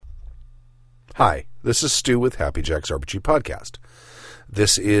Hi, this is Stu with Happy Jack's RPG Podcast.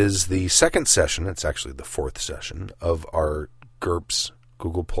 This is the second session, it's actually the fourth session, of our GURPS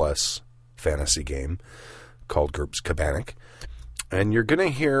Google Plus fantasy game called GURPS Cabanic. And you're going to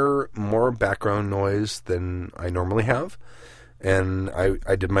hear more background noise than I normally have. And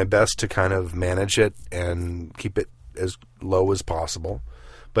I did my best to kind of manage it and keep it as low as possible.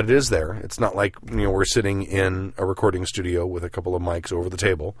 But it is there. It's not like, we're sitting in a recording studio with a couple of mics over the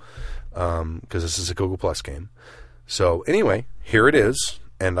table, because this is a Google Plus game. So anyway, here it is,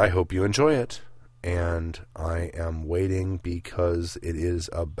 and I hope you enjoy it. And I am waiting because it is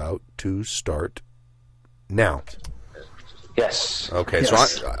about to start now. Yes. Okay,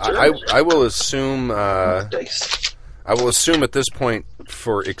 yes. So I will assume at this point,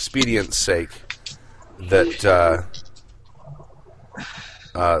 for expedience sake, that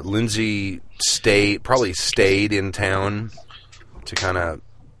Lindsay probably stayed in town to kind of...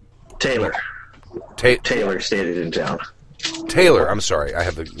 Taylor stayed in town. Taylor, I'm sorry. I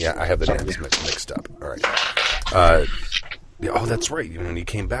have the names mixed up. All right. Oh, that's right. When you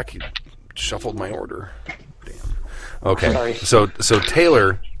came back, you shuffled my order. Damn. Okay. Sorry. So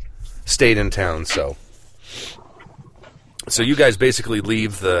Taylor stayed in town. So you guys basically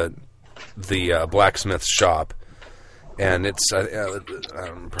leave the blacksmith's shop. And it's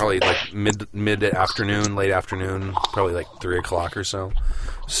probably like mid afternoon, late afternoon, probably like 3 o'clock or so.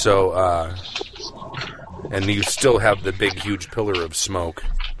 So, and you still have the big, huge pillar of smoke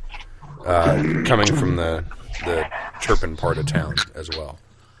coming from the Turpin part of town as well.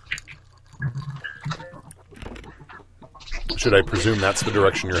 Should I presume that's the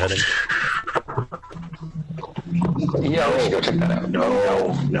direction you're heading? Yeah, let's go check that out.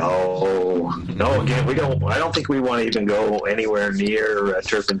 No. Again, we don't. I don't think we want to even go anywhere near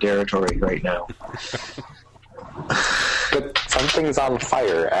Turpin territory right now. But something's on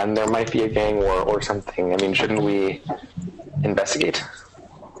fire, and there might be a gang war or something. I mean, shouldn't we investigate?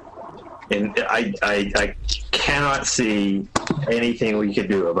 And I cannot see anything we could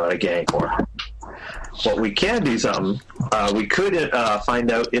do about a gang war. What we can do something. We could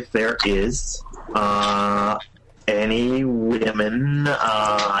find out if there is any women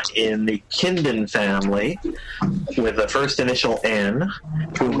in the Kindon family with the first initial N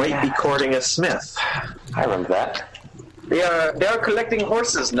who might be courting a Smith. I remember that. They are collecting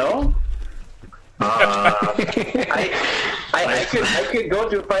horses, no? I could go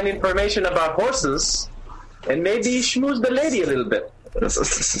to find information about horses and maybe schmooze the lady a little bit.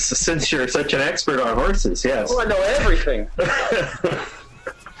 Since you're such an expert on horses, yes. Oh, I know everything.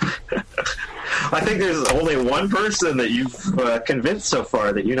 I think there's only one person that you've convinced so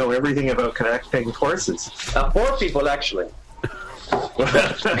far that you know everything about connecting horses. 4 people, actually.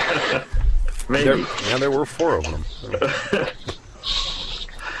 Maybe. There were 4 of them.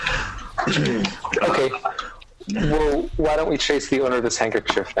 Okay. Well, why don't we chase the owner of this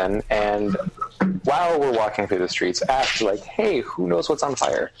handkerchief then? And while we're walking through the streets, ask, like, hey, who knows what's on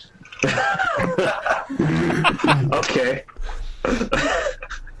fire? Okay.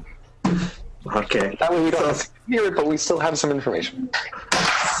 Okay. That way we don't hear it, but we still have some information.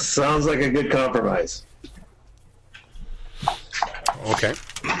 Sounds like a good compromise. Okay.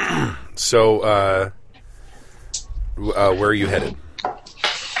 So, where are you headed?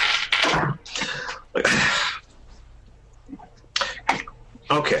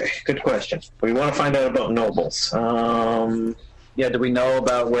 Okay, good question. We want to find out about nobles. Yeah, do we know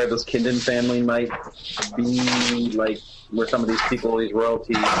about where this Kindon family might be, like, where some of these people, these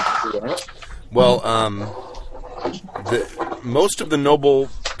royalties are? Well, most of the noble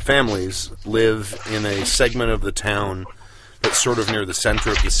families live in a segment of the town that's sort of near the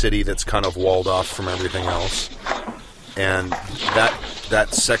center of the city that's kind of walled off from everything else. And that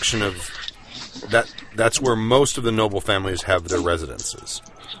section of... That's where most of the noble families have their residences.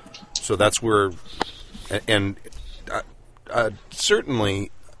 So that's where... And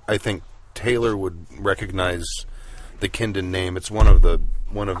certainly, I think Taylor would recognize the Kindon name. It's one of the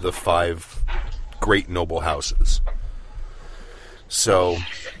 5 great noble houses. So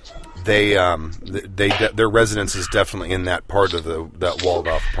their residence is definitely in that part of that walled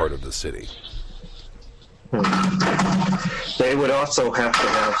off part of the city. They would also have to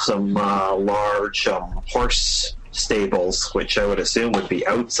have some large horse stables, which I would assume would be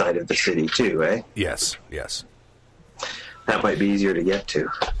outside of the city too, eh? Yes. That might be easier to get to.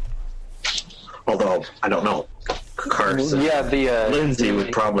 Although, I don't know. Carson. Yeah, Lindsay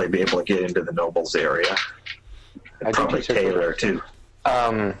would probably be able to get into the nobles area. Probably Taylor too.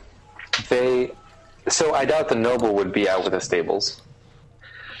 So I doubt the noble would be out with the stables.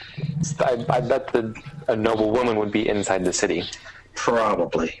 I bet a noble woman would be inside the city.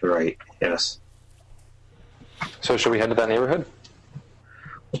 Probably, right, yes. So should we head to that neighborhood?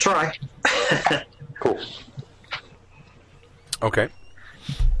 We'll try. Cool. Okay.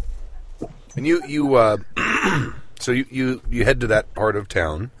 And you so you head to that part of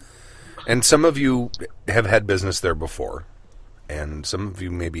town, and some of you have had business there before, and some of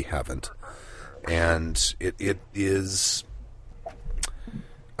you maybe haven't. And it is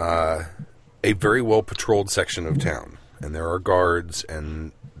a very well patrolled section of town, and there are guards,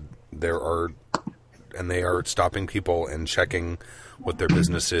 and they are stopping people and checking what their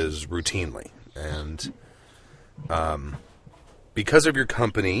business is routinely. And because of your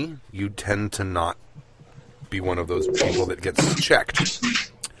company, you tend to not be one of those people that gets checked.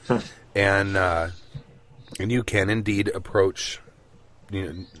 And you can indeed approach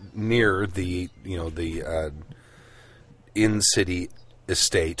near the in-city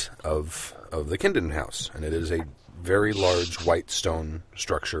estate of the Kindon House, and it is a very large white stone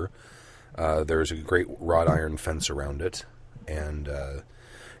structure. There's a great wrought iron fence around it, and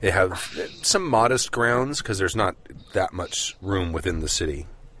they have some modest grounds because there's not that much room within the city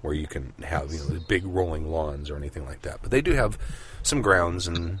where you can have big rolling lawns or anything like that. But they do have some grounds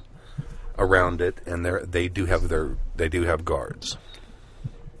and around it, and they do have guards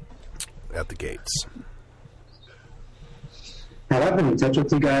at the gates. Have I been in touch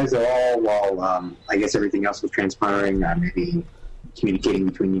with you guys at all while I guess everything else was transpiring? Maybe communicating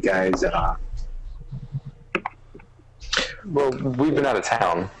between you guys. Well, we've been out of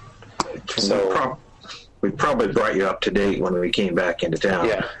town, so We probably brought you up to date when we came back into town.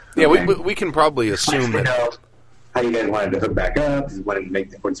 yeah. Yeah, Okay. we can probably assume that. Know how you guys wanted to hook back up? Just wanted to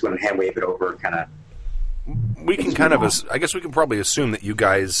just want to hand wave it over, kind of. We can I guess we can probably assume that you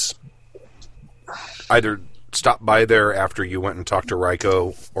guys either stopped by there after you went and talked to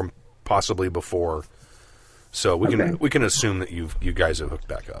Ryko, or possibly before. So we can assume that you guys have hooked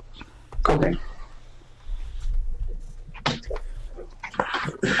back up. Okay.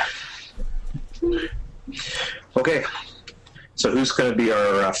 Okay. So who's going to be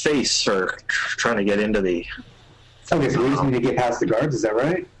our face for trying to get into the... Okay, so we just need to get past the guards. Is that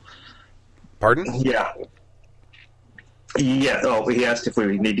right? Pardon? Yeah. Yeah. Oh, he asked if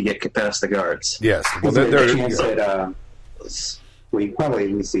we need to get past the guards. Yes. Well, Is there a there, chance that we probably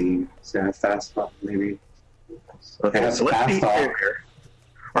let me see fast maybe. Okay, so let's be clear here.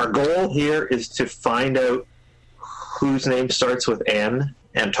 Our goal here is to find out whose name starts with N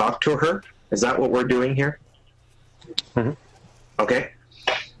and talk to her. Is that what we're doing here? Mm-hmm. Okay.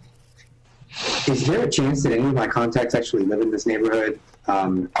 Is there a chance that any of my contacts actually live in this neighborhood?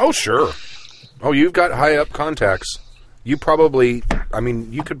 Oh, sure. Oh, you've got high up contacts. You probably,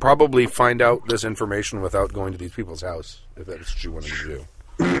 you could probably find out this information without going to these people's house, if that's what you wanted to do.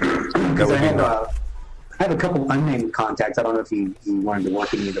 That would be I have a couple unnamed contacts. I don't know if he wanted to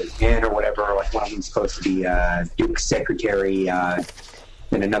work any of those in or whatever. Like one of them's supposed to be Duke's secretary,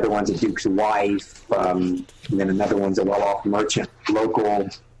 then another one's a Duke's wife, and then another one's a well-off merchant, local.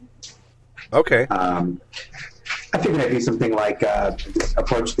 Okay. I figured I'd do something like just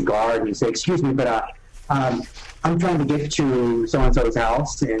approach the guard and say, "Excuse me, but I'm trying to get to so-and-so's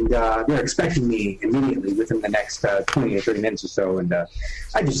house, and they're expecting me immediately within the next 20 or 30 minutes or so, and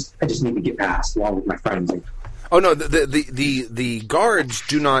I just need to get past along with my friends." Oh no, the guards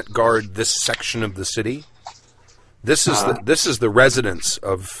do not guard this section of the city. This is the residence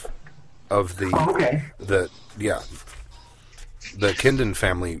of the the Kindon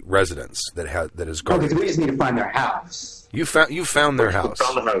family residence that is guarded. Okay, so we just need to find their house. You found their house.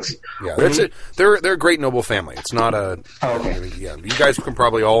 Found the house. Yeah, that's it. They're a great noble family. It's not a. Oh, okay. Yeah, you guys can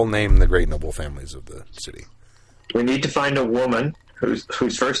probably all name the great noble families of the city. We need to find a woman whose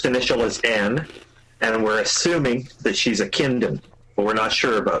first initial is N, and we're assuming that she's a Kindon, but we're not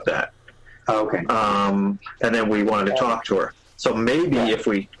sure about that. Oh, okay. And then we wanted to talk to her. So maybe if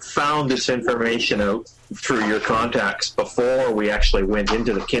we found this information out through your contacts before we actually went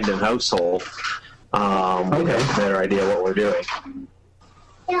into the Kindon household, we have a better idea what we're doing.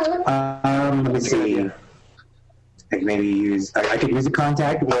 Let me see. I could maybe use a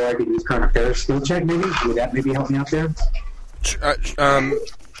contact, or I could use current affairs skill check. Maybe would that maybe help me out there?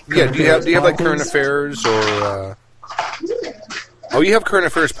 Yeah. Do you have like current affairs or? Oh, you have current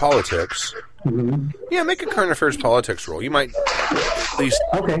affairs politics. Mm-hmm. Yeah, make a current affairs politics roll. You might at least.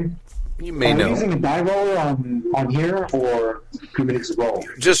 Okay. You may Are know. you using a die roll on here, or you can just roll?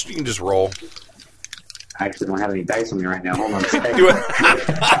 You can just roll. I actually don't have any dice on me right now. Hold on a second. Do it.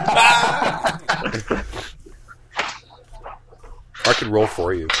 I could roll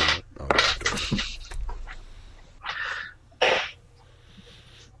for you. Oh, okay.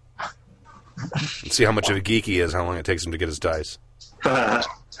 Let's see how much of a geek he is. How long it takes him to get his dice. Oh,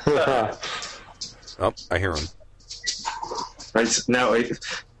 I hear him. Now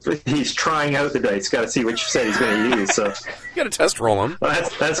he's trying out the dice. Got to see which set he's going to use. So You got to test roll them.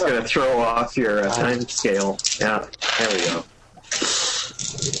 that's going to throw off your time scale. Yeah, there we go.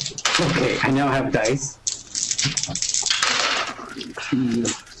 Okay, I now have dice. And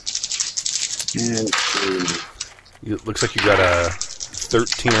 3. It looks like you got a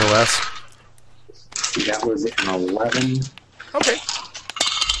 13 or less. That was an 11. Okay.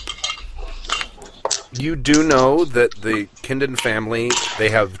 You do know that the Kindon family, they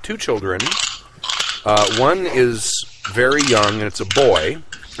have 2 children. One is very young, and it's a boy,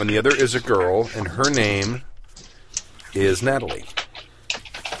 and the other is a girl, and her name is Natalie.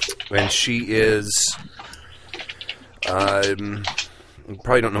 And she is, you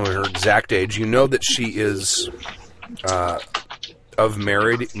probably don't know her exact age. You know that she is of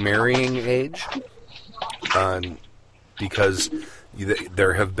marrying age, because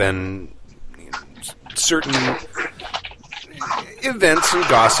there have been certain events and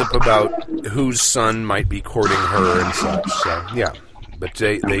gossip about whose son might be courting her and such. So yeah, but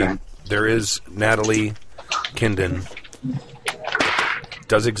there is Natalie Kindon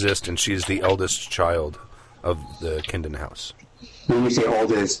does exist, and she's the eldest child of the Kindon house. When you say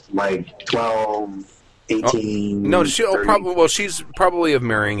oldest, like 12, 18? No, she's probably of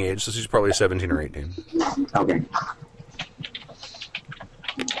marrying age, so she's probably 17 or 18. Okay.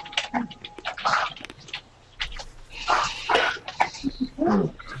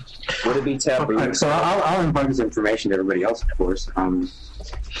 Would it be taboo? So I'll impart this information to everybody else, of course.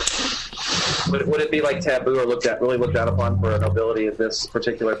 Would it be like taboo or really looked down upon for a nobility of this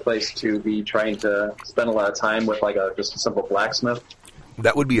particular place to be trying to spend a lot of time with like just a simple blacksmith?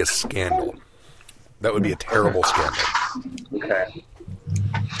 That would be a scandal. That would be a terrible scandal. Okay.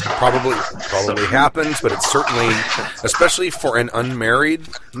 Probably happens, but it's certainly, especially for an unmarried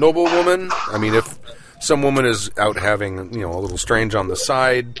noblewoman. I mean, if some woman is out having, a little strange on the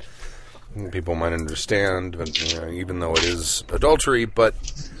side, people might understand, but, even though it is adultery. But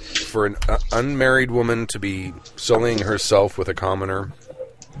for an unmarried woman to be sullying herself with a commoner,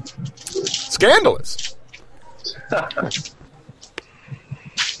 scandalous.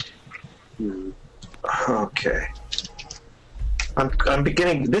 Okay. I'm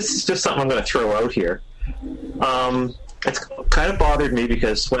beginning. This is just something I'm going to throw out here. It's kind of bothered me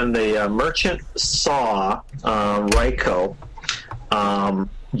because when the merchant saw Raiko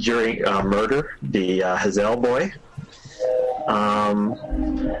during murder, the Hazel boy,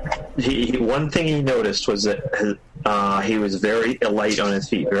 one thing he noticed was that he was very light on his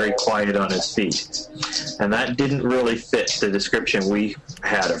feet, very quiet on his feet, and that didn't really fit the description we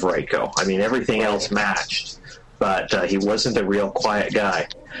had of Raiko. I mean, everything else matched, but he wasn't a real quiet guy.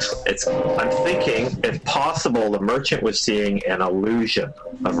 I'm thinking, if possible, the merchant was seeing an illusion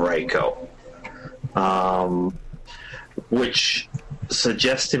of Raiko, which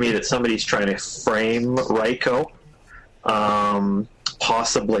suggests to me that somebody's trying to frame Raiko,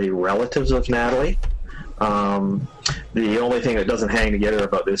 possibly relatives of Natalie. The only thing that doesn't hang together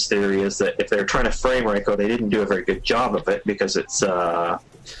about this theory is that if they're trying to frame Raiko, they didn't do a very good job of it, because it's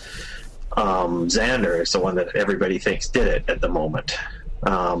Xander is the one that everybody thinks did it at the moment.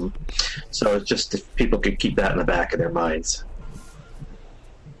 So it's just if people could keep that in the back of their minds.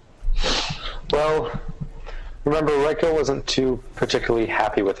 Well, remember, Raiko wasn't too particularly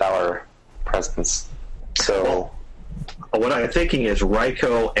happy with our presence. So what I'm thinking is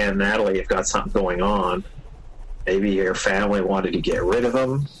Raiko and Natalie have got something going on. Maybe her family wanted to get rid of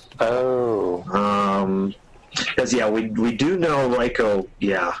him. Oh. Because, we do know Raiko,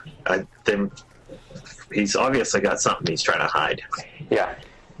 he's obviously got something he's trying to hide. Yeah.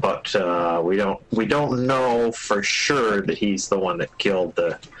 But we don't know for sure that he's the one that killed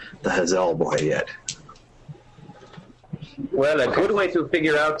the Hazel boy yet. Well, a good way to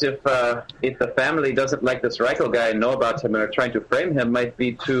figure out if the family doesn't like this Raiko guy and know about him and are trying to frame him might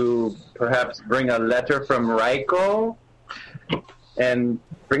be to perhaps bring a letter from Raiko and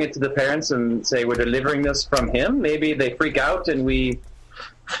bring it to the parents and say, we're delivering this from him. Maybe they freak out and we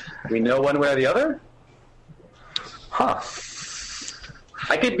know one way or the other. Huh.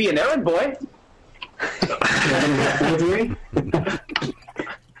 I could be an errand boy.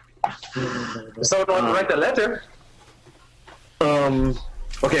 Someone wants to write the letter.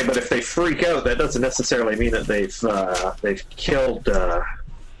 Okay, but if they freak out, that doesn't necessarily mean that they've killed the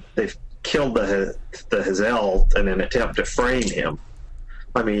Hazel in an attempt to frame him.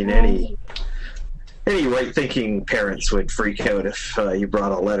 I mean, any right-thinking parents would freak out if you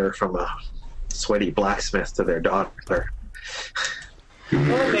brought a letter from a sweaty blacksmith to their daughter.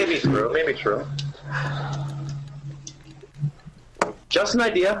 Well, maybe true. Just an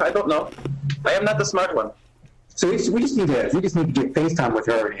idea. I don't know. I am not the smart one. So we just need to get FaceTime with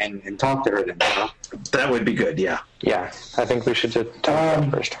her and talk to her then. You know? That would be good. Yeah. Yeah, I think we should just talk about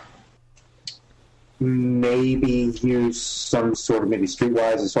it first. Maybe use some sort of maybe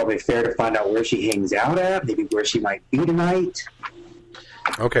streetwise. It's probably fair to find out where she hangs out at, maybe where she might be tonight.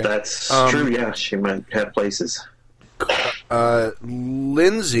 Okay. That's true. Yeah, she might have places.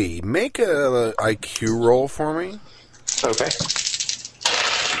 Lindsay, make a IQ roll for me. Okay.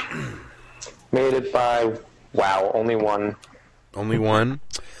 Made it by, wow, only one. Only one.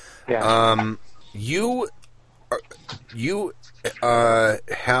 Yeah. You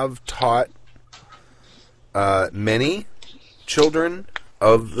have taught many children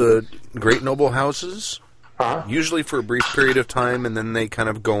of the great noble houses, usually for a brief period of time, and then they kind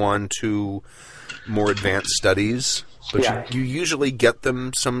of go on to more advanced studies. But Yeah. you usually get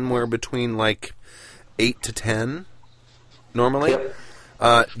them somewhere between like 8 to 10 normally. Yep.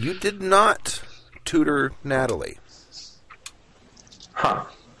 You did not tutor Natalie. Huh.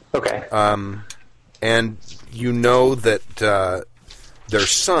 Okay. And you know that their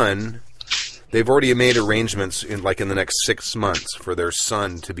son, they've already made arrangements in the next 6 months for their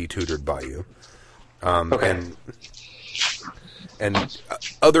son to be tutored by you. Okay. And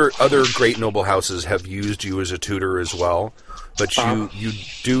other great noble houses have used you as a tutor as well. But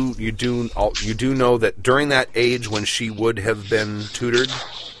you do know that during that age when she would have been tutored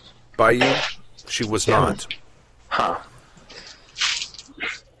by you, she was not. Huh.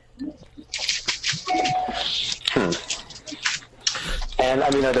 And,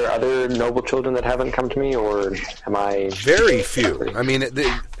 I mean, are there other noble children that haven't come to me, or am I... Very few. I mean,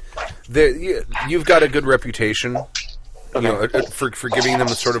 you've got a good reputation, you know, for giving them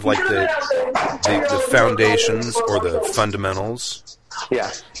sort of like the foundations or the fundamentals Yeah.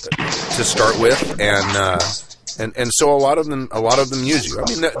 to start with, and so a lot of them use you. I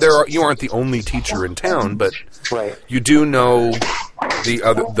mean, you aren't the only teacher in town, but Right. you do know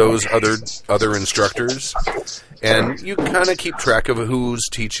those other instructors, and you kind of keep track of who's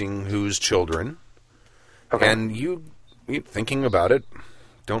teaching whose children. Okay. And you thinking about it,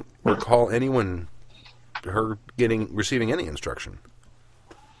 don't recall her receiving any instruction.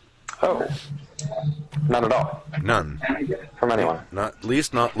 Oh. None at all. None. From anyone. Not at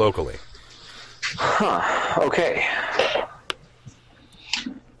least not locally. Huh. Okay.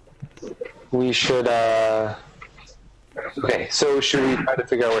 We should, Okay, so should we try to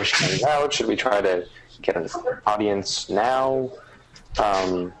figure out where she hangs out? Should we try to get an audience now?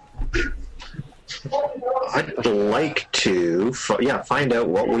 I'd like to, find out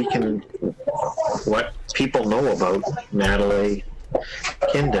what people know about Natalie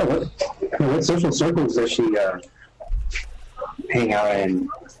Kindle. What social circles does she hang out in?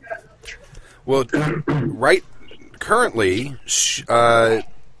 Well, currently, she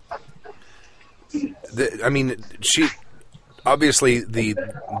obviously the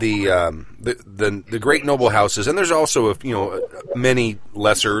great noble houses, and there's also many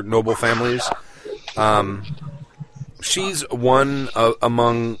lesser noble families. She's one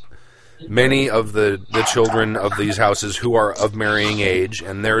among many of the children of these houses who are of marrying age,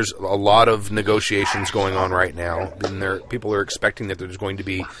 and there's a lot of negotiations going on right now. And people are expecting that there's going to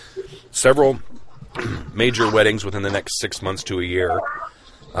be several major weddings within the next 6 months to a year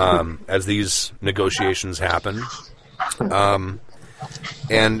as these negotiations happen.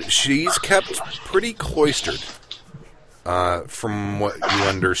 And she's kept pretty cloistered, from what you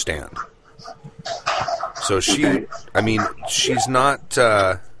understand. So she's not.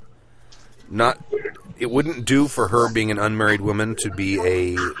 It wouldn't do for her, being an unmarried woman, to be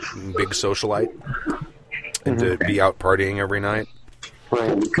a big socialite and to be out partying every night.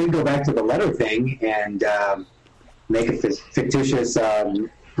 Well, we could go back to the letter thing and make a fictitious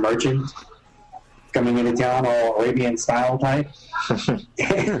merchant coming into town, all Arabian style type,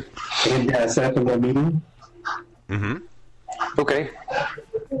 and set up a little meeting. Mm-hmm. Okay.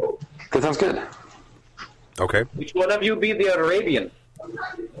 That sounds good. Okay. Which one of you be the Arabian?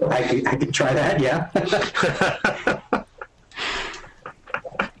 I could try that, yeah.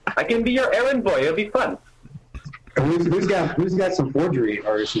 I can be your errand boy. It'll be fun. Who's got some forgery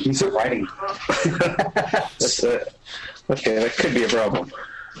or some decent writing? That's it. Okay, that could be a problem.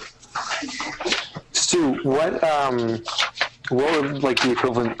 Stu, what would like the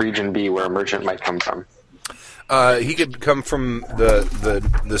equivalent region be where a merchant might come from? He could come from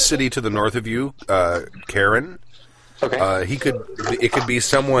the city to the north of you, Karen. Okay. It could be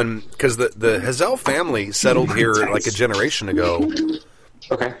someone, because the Hazel family settled here like a generation ago.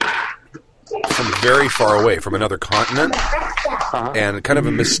 Okay. From very far away, from another continent, and kind of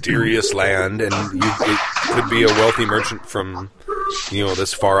a mysterious land, and it could be a wealthy merchant from,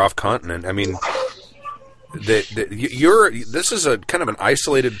 this far off continent. I mean, This is a kind of an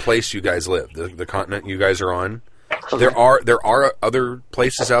isolated place you guys live. The continent you guys are on. Okay. There are other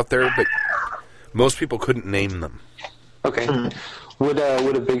places out there, but most people couldn't name them. Okay. Would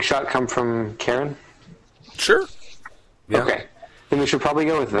a big shot come from Karen? Sure. Yeah. Okay. Then we should probably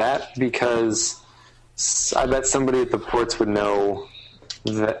go with that, because I bet somebody at the ports would know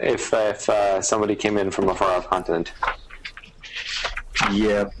that if somebody came in from a far-off continent.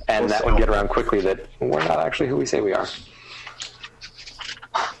 Yeah. And that would get around quickly that we're not actually who we say we are.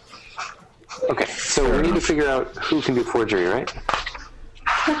 Okay, so we need to figure out who can do forgery, right?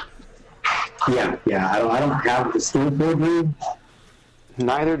 Yeah. I don't have the skill forgery.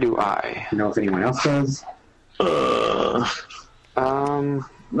 Neither do I. You know if anyone else does? No,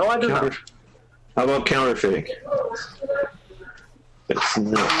 I do not. How about counterfeiting?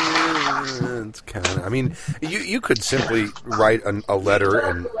 It's kind of. I mean, you could simply write a letter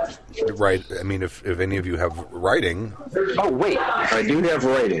and write. I mean, if any of you have writing. Oh wait, I do have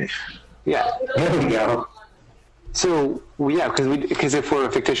writing. Yeah. There we go. So yeah, because if we're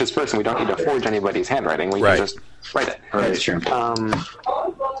a fictitious person, we don't need to forge anybody's handwriting. We Right. can just write it. Right. That's true.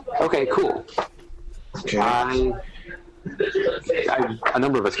 Okay, cool. Okay. A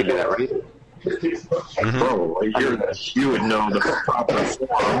number of us could do that, right? Probably. You would know the proper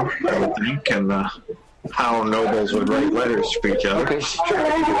form, I would think, and how nobles would write letters to each other. Okay, sure, I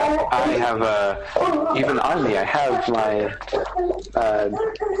can do that. I have, even on me, I have my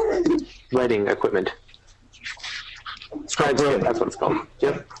writing equipment. Scribe Kit, that's what it's called.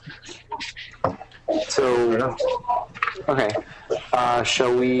 Yep. So, okay.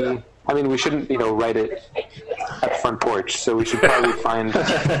 Shall we... I mean, we shouldn't, write it at the front porch, so we should probably find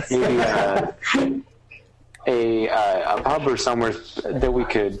maybe a pub or somewhere that we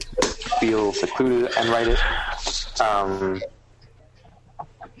could feel secluded and write it.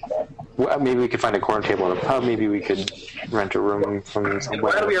 Maybe we could find a corner table in a pub. Maybe we could rent a room from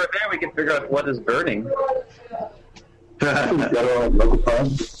somewhere. While we are there, we can figure out what is burning. Go to a local pub.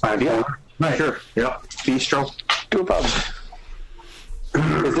 Find out. Right. Sure. Yeah. Bistro. Do a pub.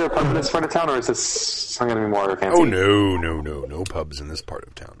 Is there a pub in this part of town, or is this going to be more fancy? Oh no pubs in this part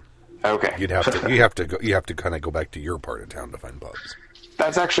of town. Okay. You have to kind of go back to your part of town to find pubs.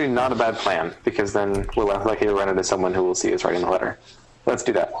 That's actually not a bad plan, because then we're less likely to run into someone who will see us writing the letter. Let's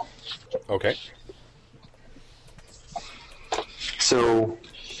do that. Okay. So,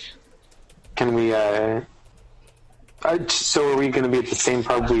 can we? So, are we going to be at the same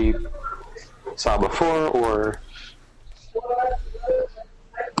pub we saw before, or?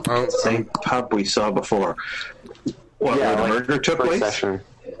 Same pub we saw before. What, Yeah, where the like murder took first place? session.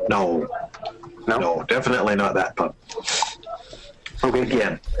 No, definitely not that pub. Okay.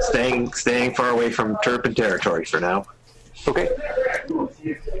 Again, staying far away from Turpin territory for now. Okay.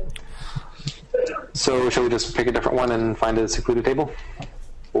 So, shall we just pick a different one and find a secluded table,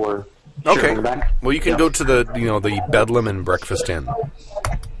 or Okay. in the back? Well, you can go to the the Bedlam and Breakfast Inn.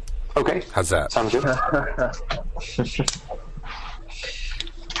 Okay. How's that? Sounds good.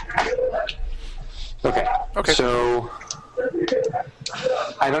 Okay. So,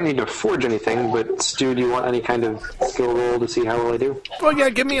 I don't need to forge anything, but Stu, do you want any kind of skill roll to see how well I do? Well, yeah.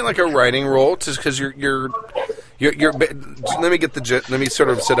 Give me like a writing roll, just because you're. Let me sort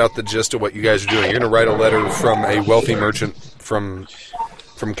of set out the gist of what you guys are doing. You're going to write a letter from a wealthy merchant from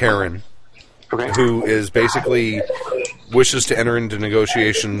Karen, Okay. who is basically wishes to enter into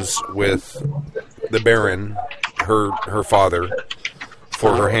negotiations with the Baron, her father,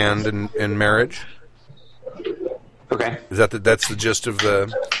 for her hand in marriage. Okay. Is that's the gist of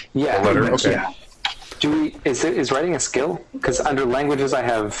the Yeah. letter? pretty much, Okay. yeah. Is writing a skill? Because under languages, I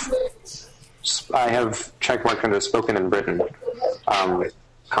have checkmarked under spoken and written,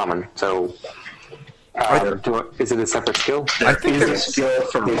 common. So, is it a separate skill? I think there's a skill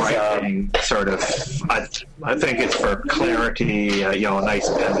for writing, sort of. I think it's for clarity, nice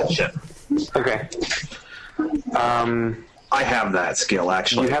penmanship. Okay. I have that skill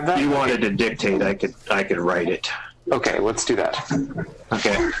actually. You have that? If you wanted to dictate, I could write it. Okay, let's do that.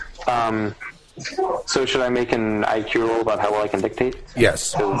 Okay. So should I make an IQ roll about how well I can dictate?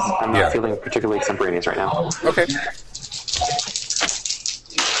 Yes. Because I'm not Yeah. feeling particularly extemporaneous right now. Okay.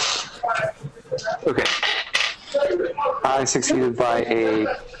 Okay. I succeeded by a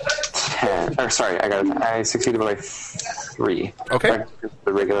 10. Or sorry, I succeeded by 3. Okay. Like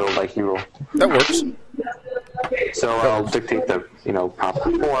the regular old IQ roll. That works. So I'll dictate the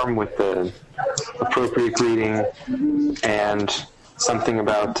proper form with the appropriate greeting and something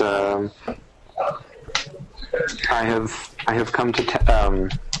about I have come to.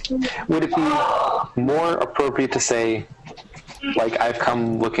 Would it be more appropriate to say, like, I've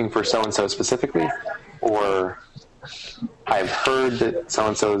come looking for so and so specifically, or I've heard that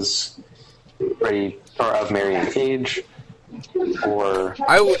so-and-so's ready or of marrying age, or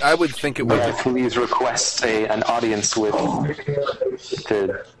I would think it would. please request an audience with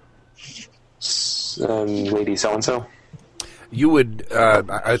the lady so-and-so. You would.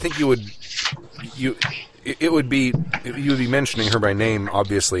 I think you would. It would be. You would be mentioning her by name,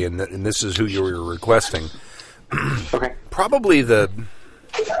 obviously, and this is who you were requesting. Okay. Probably the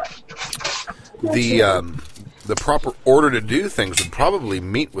proper order to do things would probably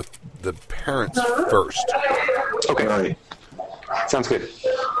meet with the parents first. Okay. Right. Sounds good.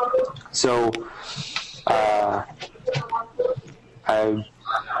 So, I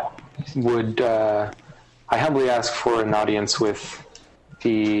would. I humbly ask for an audience with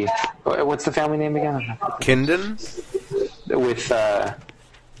the. What's the family name again? Kindon? With the.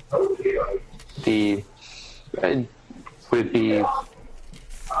 Would it be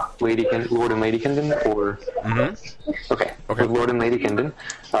Lord and Lady Kindon, or okay, with Lord and Lady Kindon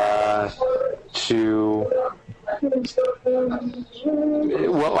to.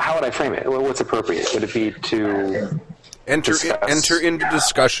 Well, how would I frame it? What's appropriate? Would it be to Enter into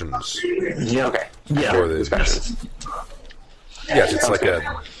discussions. Yeah. Okay. Yeah. For the- discussions? Yes, it's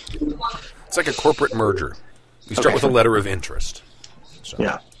like a corporate merger. You start with a letter of interest. So.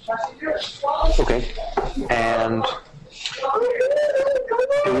 Yeah. Okay, and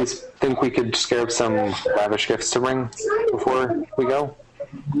do we think we could scare up some lavish gifts to bring before we go?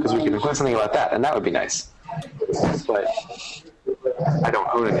 Because we could include something about that, and that would be nice. But I don't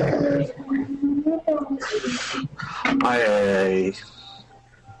own anything.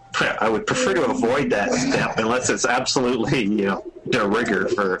 I would prefer to avoid that step unless it's absolutely, de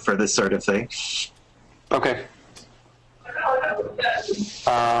rigueur for this sort of thing. Okay.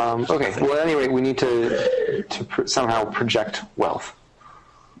 Okay. Well, anyway, we need to somehow project wealth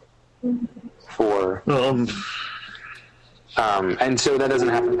for. And so that doesn't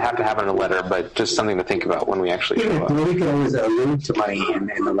have to happen in a letter, but just something to think about when we actually show up. Well, we could always allude to money in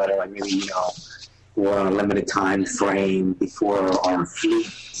the letter, like maybe, we're on a limited time frame before our fleet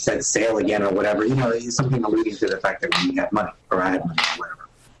sets sail again or whatever. Something alluding to the fact that we have money or I have money or whatever.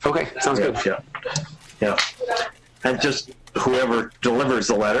 Okay, sounds good. Yeah. And just whoever delivers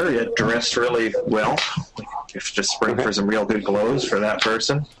the letter, get dressed really well. Just spring for some real good clothes for that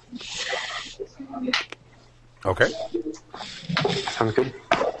person. Okay. Sounds good.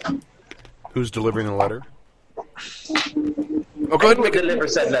 Who's delivering the letter? Oh, go ahead and make deliver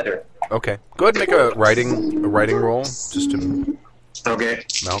said letter. Okay. Go ahead and make a writing roll, just to Okay.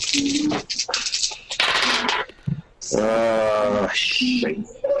 Malk. Shit.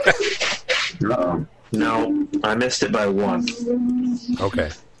 No, I missed it by 1. Okay.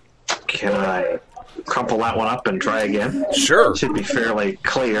 Can I crumple that one up and try again? Sure. Should be fairly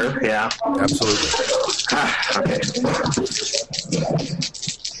clear, yeah. Absolutely. Okay.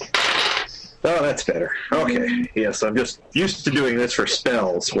 Oh, that's better. Okay. Yes, I'm just used to doing this for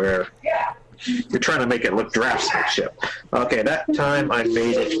spells where you're trying to make it look draftsmanship. Okay, that time I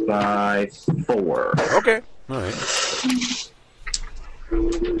made it by 4. Okay. All right.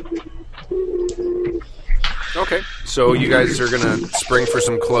 Okay. So you guys are gonna spring for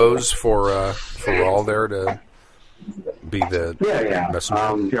some clothes for Raul there to be the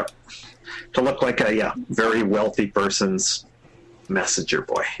messenger. Yeah. To look like a very wealthy person's messenger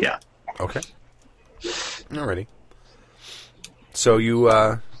boy. Yeah. Okay. Alrighty. So you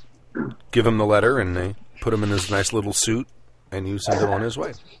give him the letter, and they put him in his nice little suit, and you send him on his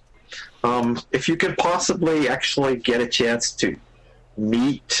way. If you could possibly actually get a chance to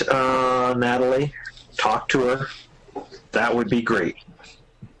meet Natalie, talk to her, that would be great.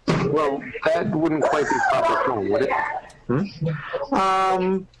 Well, that wouldn't quite be proper film, would it?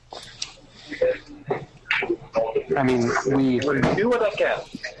 I mean, we do what I can.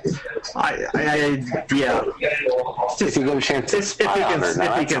 Yeah. If you get a chance, If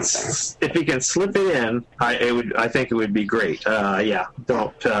he can slip it in, I think it would be great.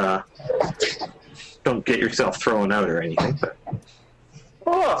 Don't get yourself thrown out or anything. But.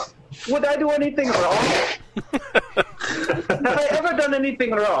 Oh, would I do anything wrong? Have I ever done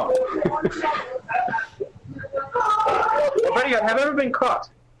anything wrong? Have I ever been caught?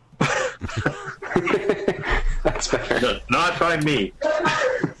 That's better. Not by me.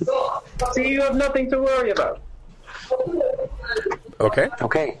 See, you have nothing to worry about. Okay.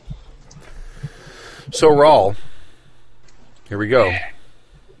 Okay. So Raul, here we go.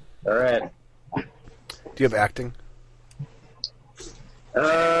 All right. Do you have acting?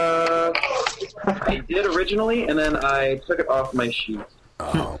 I did originally, and then I took it off my sheet.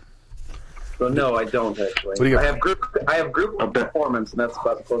 Oh. So no, I don't actually. What do you got? I have group performance, and that's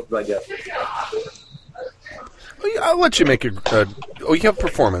about the closest I get. I'll let you make a. Oh, you have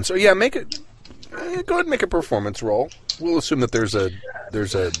performance. Oh, yeah, make it. Go ahead and make a performance roll. We'll assume that there's a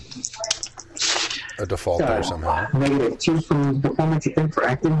default there somehow. -2 from performance, you think, for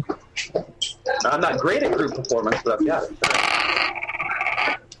acting? I'm not great at group performance, but I've got it.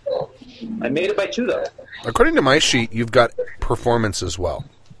 I made it by 2, though. According to my sheet, you've got performance as well.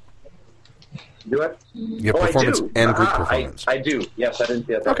 Do I? You have performance I do. and group performance. I do. Yes, I didn't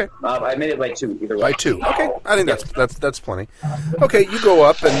see that. Okay. I made it by 2, either way. By 2. Okay, I think that's plenty. Okay, you go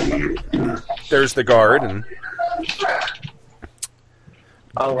up and there's the guard and.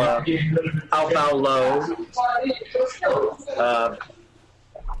 I'll bow low.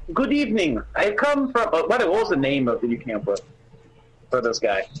 Good evening. I come from. What was the name of the camp for this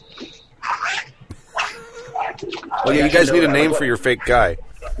guy? Oh yeah, you guys need a name for your fake guy.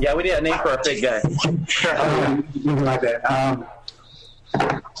 Yeah, we need a name for our fake guy. Something like that.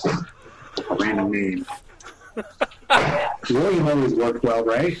 Random name. William always worked well,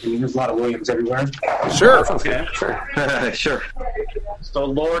 right? I mean, there's a lot of Williams everywhere. Sure. Okay. Sure. So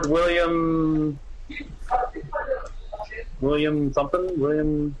Lord William something?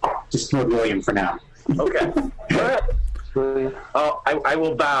 William... Just Lord William for now. Okay. All right. I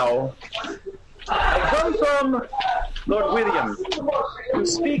will bow. I come from Lord William to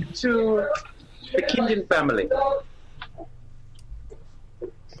speak to the Kindin family.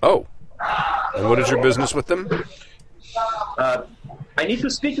 Oh. And what is your business with them? I need to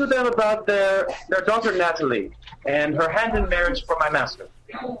speak to them about their daughter Natalie and her hand in marriage for my master.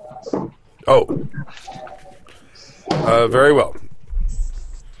 Oh. Very well.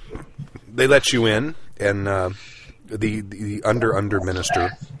 They let you in, and the under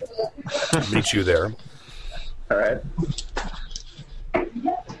minister meets you there. All right.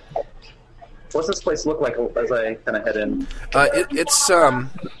 What's this place look like as I kind of head in? It's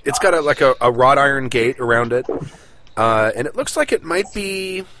got a wrought iron gate around it, and it looks like it might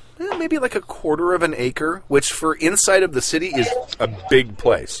be maybe like a quarter of an acre, which for inside of the city is a big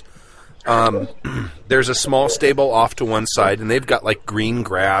place. There's a small stable off to one side, and they've got like green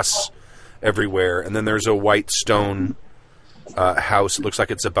grass everywhere, and then there's a white stone house. It looks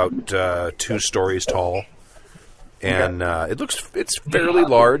like it's about 2 stories tall. And it's fairly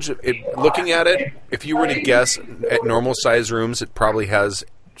large. Looking at it, if you were to guess at normal size rooms, it probably has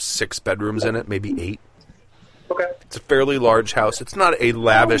 6 bedrooms in it, maybe 8. Okay. It's a fairly large house. It's not a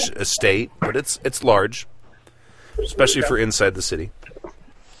lavish estate, but it's large, especially for inside the city.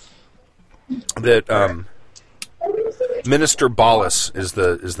 That Minister Ballas is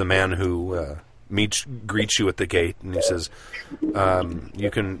the man who greets you at the gate, and he says, "You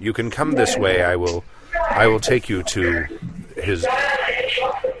can come this way. I will take you to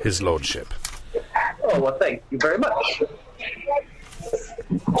his lordship." Oh, well, thank you very much.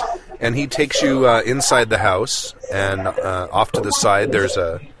 And he takes you inside the house, and off to the side there's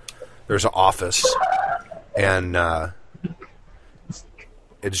an office, and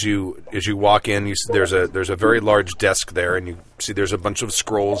as you walk in, there's a very large desk there, and you see there's a bunch of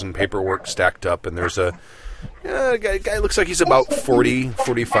scrolls and paperwork stacked up, and there's a guy looks like he's about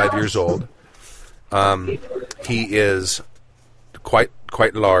 45 years old. He is quite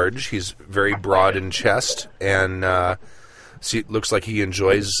large. He's very broad in chest, and looks like he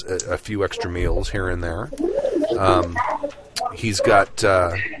enjoys a few extra meals here and there. He's got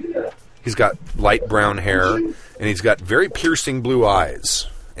light brown hair, and he's got very piercing blue eyes.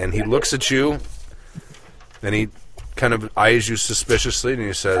 And he looks at you, and he kind of eyes you suspiciously, and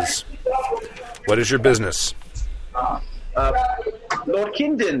he says, "What is your business?" Lord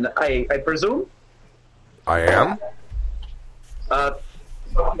Kindin, I presume? I am.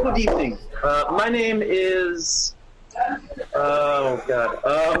 Good evening. My name is... Oh, God.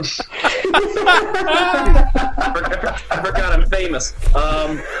 I forgot I'm famous.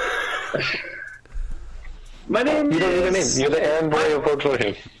 My name You don't need a name. is... You're the errand boy of Lord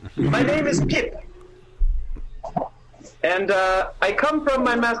William. My name is Pip. And I come from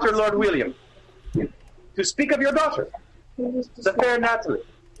my master, Lord William, to speak of your daughter, the fair Natalie.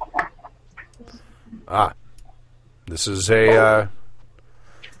 Ah. This is a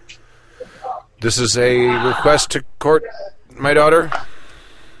request to court my daughter.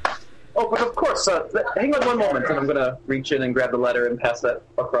 Oh, but of course. Hang on one moment, and I'm going to reach in and grab the letter and pass that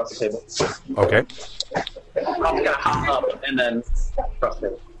across the table. Okay. I'm going to hop up and then across the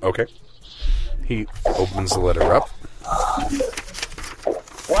table. Okay. He opens the letter up.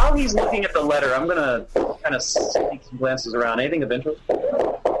 While he's looking at the letter, I'm going to kind of sneak some glances around. Anything of interest?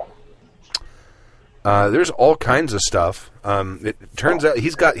 There's all kinds of stuff. It turns out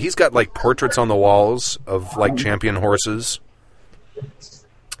he's got like portraits on the walls of like champion horses.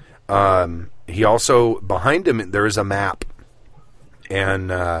 he also, behind him, there is a map.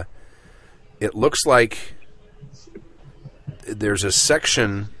 And it looks like there's a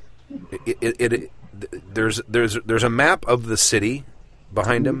section. There's a map of the city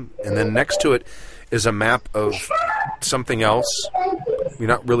behind him, and then next to it is a map of something else. You're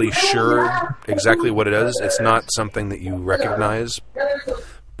not really sure exactly what it is. It's not something that you recognize,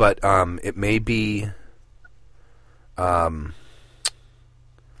 but it may be.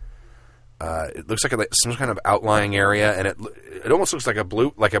 It looks like some kind of outlying area, and it almost looks like a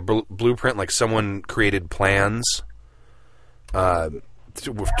blueprint, like someone created plans to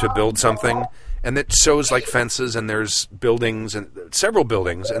build something, and it shows like fences, and there's buildings, and several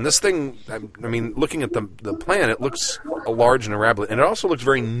buildings, and this thing. I mean, looking at the plan, it looks large and elaborate, and it also looks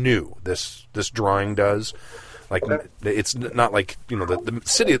very new. This drawing does. Like, it's not like, the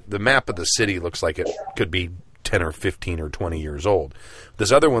city. The map of the city looks like it could be 10 or 15 or 20 years old.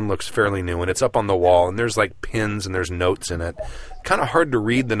 This other one looks fairly new, and it's up on the wall, and there's like pins and there's notes in it. Kind of hard to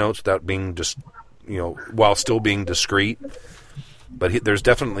read the notes without being just, while still being discreet. But there's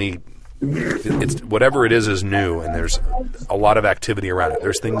definitely, it's whatever it is new, and there's a lot of activity around it.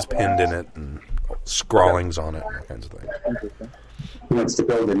 There's things pinned in it and scrawlings on it and all kinds of things. He wants to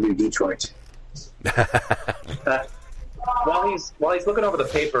build a new Detroit. While he's looking over the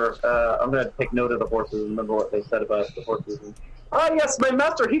paper, I'm going to take note of the horses. Remember what they said about the horses. Yes, my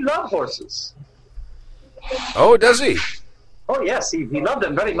master, he loved horses. Oh, does he? Oh, yes, he loved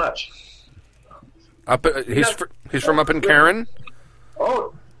them very much. He's from up in Karen?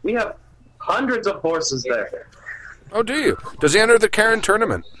 Oh, we have hundreds of horses there. Oh, do you? Does he enter the Karen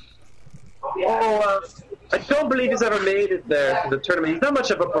tournament? Oh, I don't believe he's ever made it there to the tournament. He's not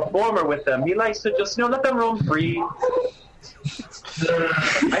much of a performer with them. He likes to just, let them roam free.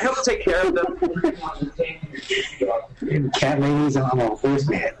 I help take care of them. Cat ladies, I'm a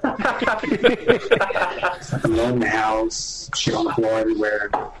horseman. Alone in the house, shit on the floor everywhere.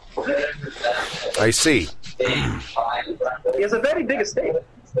 I see. He has a very big estate.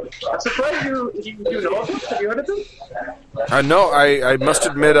 I'm surprised you know of him. Have you heard of him? No, I must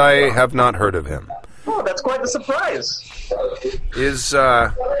admit I have not heard of him. Oh, that's quite the surprise.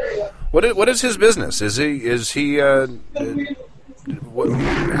 What is his business? How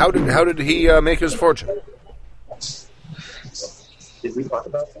did he make his fortune? Did we talk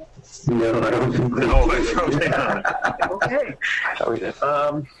about that? No, I don't think Okay. I thought we did.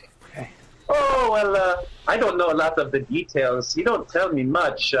 I don't know a lot of the details. You don't tell me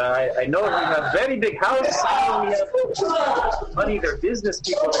much. I know we have a very big house. I know we have money. They're business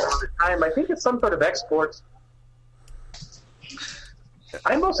people there all the time. I think it's some sort of export.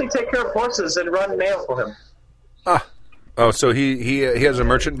 I mostly take care of horses and run mail for him. Oh, so he has a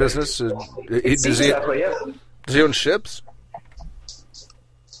merchant business? Does he own ships?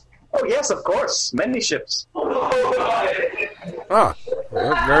 Oh, yes, of course. Many ships. Well,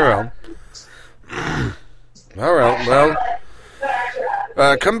 very well. All right.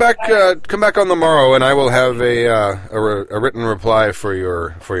 Well, come back on the morrow, and I will have a written reply for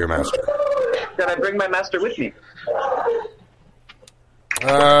your master. Can I bring my master with me?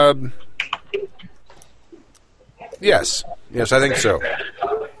 Yes, I think so.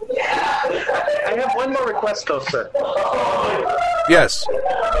 I have one more request, though, sir. Yes.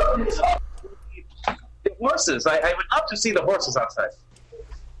 The horses. I would love to see the horses outside.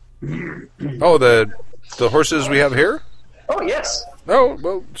 Oh, the horses we have here? Oh, yes. Oh,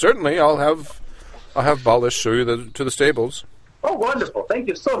 well, certainly. I'll have Ballish show you to the stables. Oh, wonderful. Thank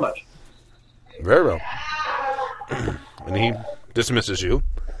you so much. Very well. And he dismisses you.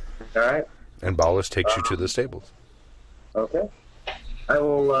 All right. And Ballish takes you to the stables. Okay. I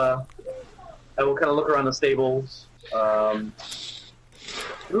will kind of look around the stables.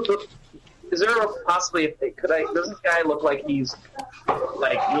 Is there possibly? Does this guy look like he's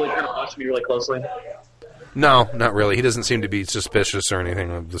like really kind of watching me really closely? No, not really. He doesn't seem to be suspicious or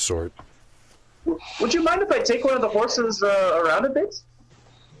anything of the sort. Would you mind if I take one of the horses around a bit?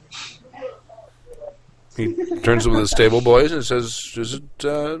 He turns to the stable boys and says, "Is it?"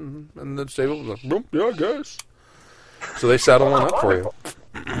 And the stable like, "Yeah, I guess." So they saddle one up for you.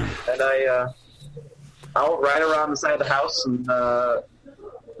 And I'll ride around the side of the house and the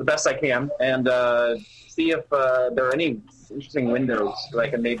best I can, and see if there are any interesting windows that I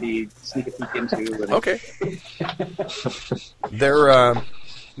can maybe sneak a peek into. And Okay.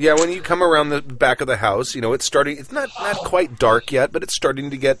 Yeah, when you come around the back of the house, it's starting. It's not quite dark yet, but it's starting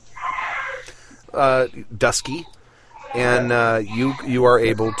to get dusky, and you are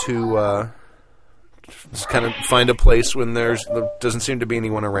able to just kind of find a place when there doesn't seem to be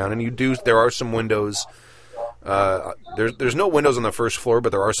anyone around, and there are some windows There's no windows on the first floor,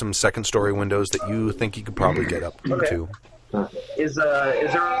 but there are some second-story windows that you think you could probably get up to. Is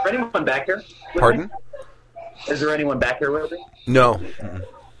there anyone back here? Pardon? Is there anyone back here with me? No.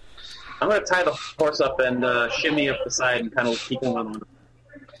 I'm going to tie the horse up and shimmy up the side and kind of keep him on.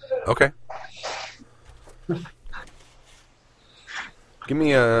 Okay. Give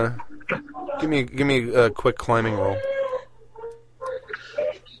me a quick climbing roll.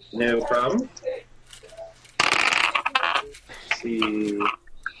 No problem. Let's see,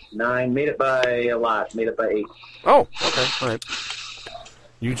 9. Made it by a lot. Made it by 8. Oh, okay, all right.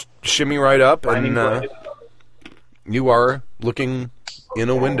 You shimmy right up, and you are looking in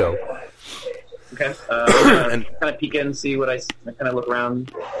a window. Okay. And kind of peek in, see what I kind of look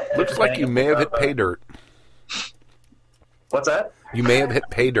around. Looks like you may have hit pay dirt. What's that? You may have hit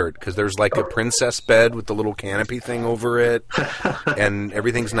pay dirt, because there's like a princess bed with the little canopy thing over it, and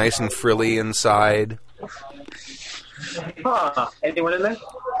everything's nice and frilly inside. Huh. Anyone in there?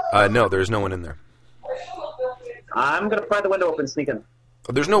 No, there's no one in there. I'm going to pry the window open and sneak in.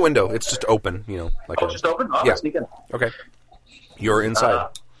 Oh, there's no window. It's just open, like just open? Oh, yeah. Sneak in. Okay. You're inside.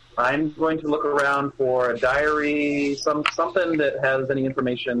 I'm going to look around for a diary, something that has any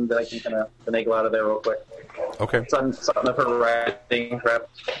information that I can kind of finagle out of there real quick. Okay. Something of her writing, perhaps.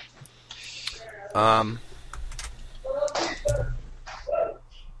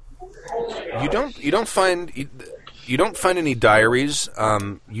 You don't find any diaries.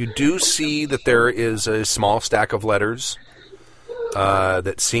 You do see that there is a small stack of letters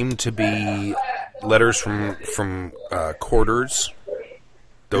that seem to be letters from courters,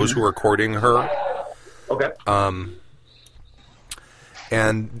 those who are courting her. Okay.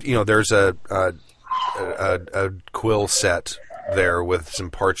 And there's a quill set there with some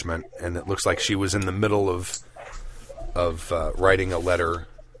parchment, and it looks like she was in the middle of writing a letter.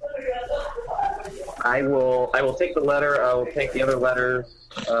 I will take the letter. I will take the other letters.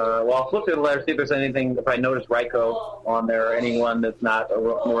 I'll flip through the letters, see if there's anything. If I notice Raiko on there, or anyone that's not a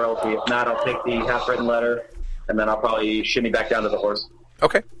royalty. If not, I'll take the half-written letter, and then I'll probably shimmy back down to the horse.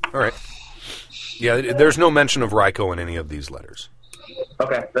 Okay. All right. Yeah, there's no mention of Raiko in any of these letters.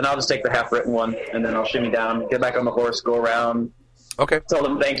 Okay, then I'll just take the half-written one, and then I'll shimmy down, get back on the horse, go around. Okay. Tell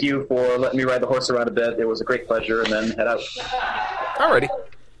them thank you for letting me ride the horse around a bit. It was a great pleasure, and then head out. Alrighty.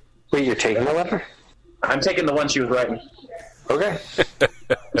 Wait, you're taking the letter? I'm taking the one she was writing. Okay. All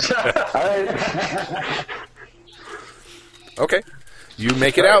right. Okay. You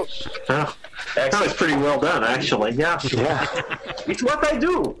make it out. Oh, that was pretty well done, actually. Yeah. It's what I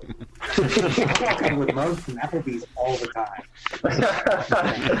do. And with most and Applebee's all the time.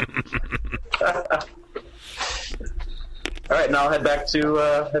 All right, now I'll head back to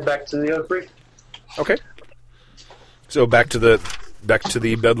the other creek. Okay. So back to the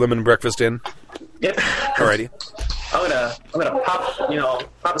Bedlam and Breakfast Inn. Yep. Alrighty. I'm gonna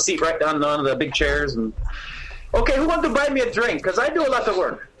pop a seat right down on the big chairs and. Okay, who wants to buy me a drink? Because I do a lot of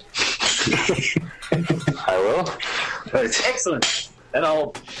work. I will. Excellent. And I'll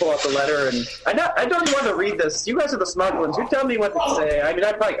pull out the letter, and I don't want to read this. You guys are the smart ones. You tell me what to say. I mean,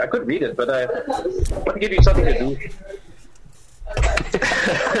 I could read it, but I want to give you something to do.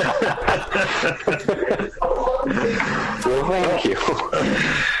 Well, thank you.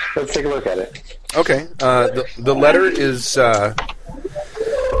 Let's take a look at it. Okay. The letter is to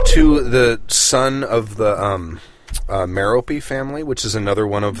the son of the Merope family, which is another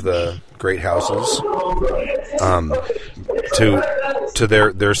one of the great houses. To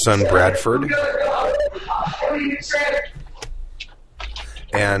their son Bradford,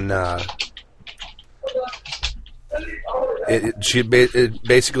 and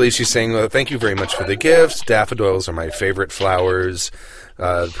basically she's saying, thank you very much for the gifts. Daffodils are my favorite flowers.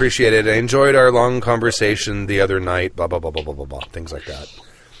 Appreciate it. I enjoyed our long conversation the other night. Blah blah blah blah blah blah blah. Things like that.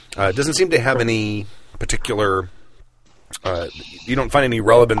 It doesn't seem to have any particular. You don't find any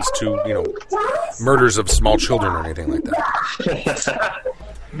relevance to murders of small children or anything like that.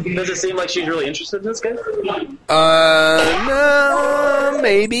 Does it seem like she's really interested in this guy? No,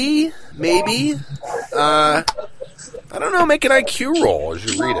 maybe. I don't know. Make an IQ roll as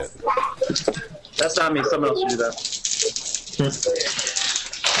you read it. That's not me. Someone else should do that.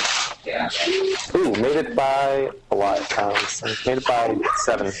 Ooh, made it by a lot. Made it by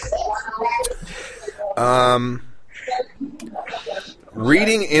 7.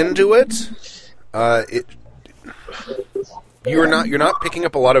 Reading into it, you're not picking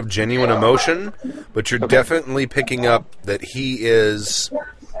up a lot of genuine emotion, but you're definitely picking up that he is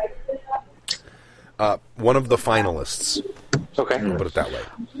one of the finalists. Okay. Put it that way.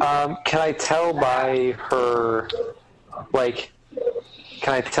 Can I tell by her,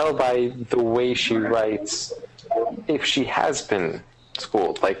 can I tell by the way she writes if she has been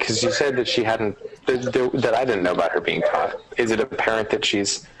schooled. Like, because you said that she hadn't, that I didn't know about her being taught. Is it apparent that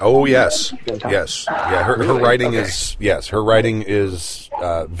she's? Oh yes, yes, yeah. Her Really? writing Okay. is yes. Her writing is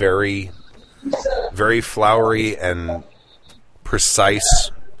very, very flowery and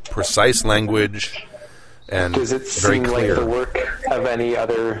precise language, and Does it very seem clear. like the work of any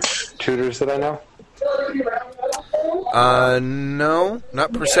other tutors that I know? No,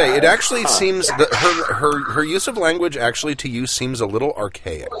 not per se. It actually seems that her use of language actually to you seems a little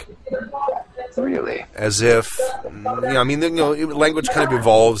archaic. Really? As if, language kind of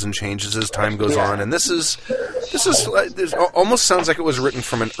evolves and changes as time goes on, and this almost sounds like it was written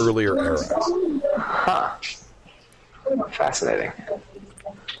from an earlier era. Huh. Fascinating.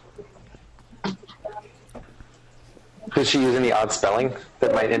 Does she use any odd spelling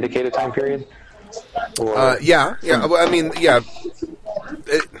that might indicate a time period? Or, Yeah. Well, I mean, yeah.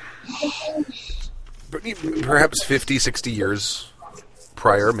 Perhaps 50, 60 years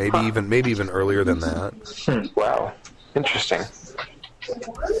prior, maybe even earlier than that. wow. Interesting.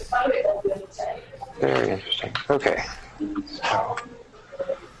 Very interesting. Okay. So,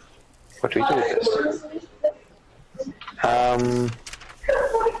 what do we do with this?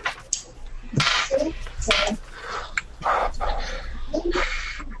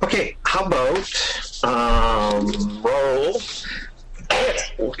 Okay, how about roll?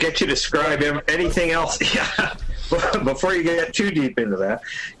 We'll get you to describe anything else. Yeah, before you get too deep into that,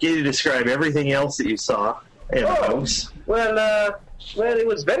 get you to describe everything else that you saw in the house. Well, it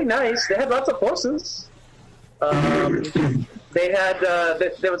was very nice. They had lots of horses. They had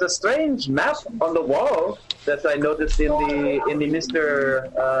there was a strange map on the wall that I noticed in the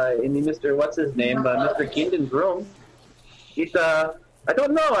Mr. What's his name, Mr. Kinden's room. It I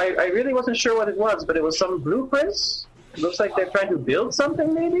don't know. I really wasn't sure what it was, but it was some blueprints. It looks like they're trying to build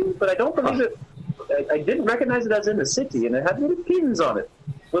something, maybe, but I don't believe it. I didn't recognize it as in the city, and it had little pins on it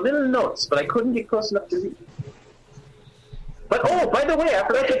with little notes, but I couldn't get close enough to read. But, oh, by the way, I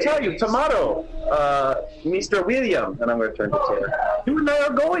forgot to tell you, tomorrow, Mr. William, and I'm going to turn to Taylor, you and I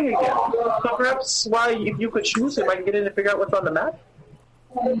are going again. So perhaps if you could choose him, I can get in and figure out what's on the map.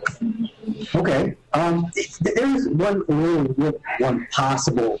 Okay. There's one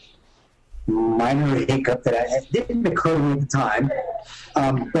possible minor hiccup that didn't occur to me at the time,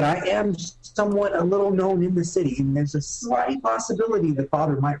 but I am somewhat a little known in the city, and there's a slight possibility the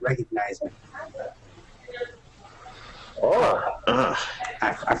father might recognize me.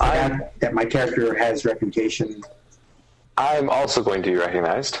 I forgot that my character has reputation. I'm also going to be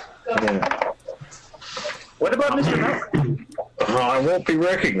recognized. Yeah. What about Mr. Malcolm? I won't be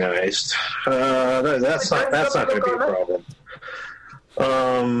recognized. That's not going to be a problem.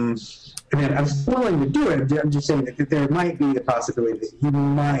 I mean, I'm willing to do it. I'm just saying that there might be the possibility that he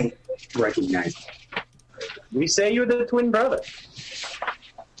might recognize me. We say you're the twin brother.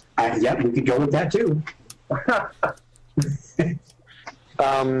 Yeah, we could go with that too.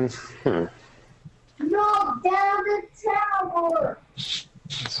 No, down the tower. Let's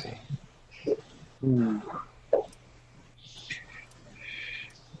see.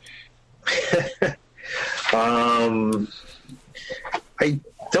 I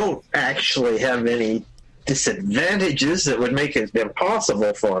don't actually have any disadvantages that would make it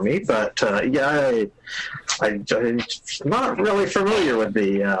impossible for me, but I'm not really familiar with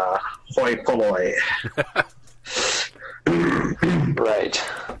the hoi polloi. Right.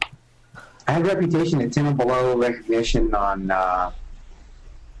 I have reputation at 10 and below recognition on I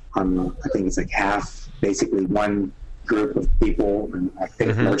think it's like half, basically one group of people, and I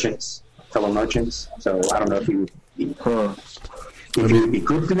think merchants, fellow merchants. So I don't know if you would be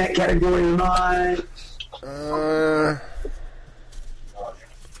grouped in that category or not.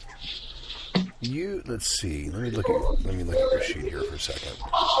 Let's see. Let me look at your sheet here for a second.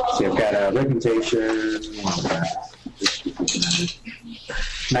 So I've got a reputation.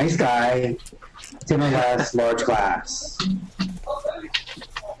 Nice guy, 10 or less, large class.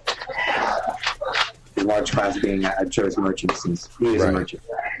 The large class being I chose merchant since he is a Right. merchant.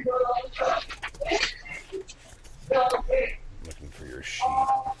 Looking for your sheet.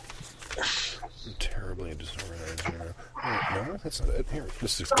 I'm terribly disorganized here. No, that's not it. Here,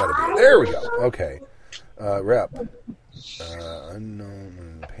 this has got to be it. There we go. Okay. Rep.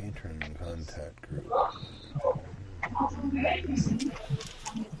 Unknown patron contact group.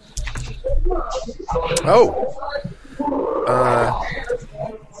 Oh.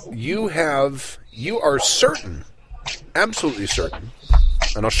 You are certain, absolutely certain,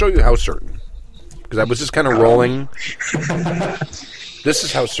 and I'll show you how certain, because I was just kind of rolling. This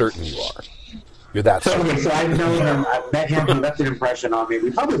is how certain you are. You're that So, certain. okay, so I know him. I've met him. He left an impression on me.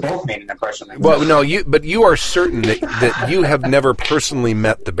 We probably both made an impression on him. Well, no, but you are certain that you have never personally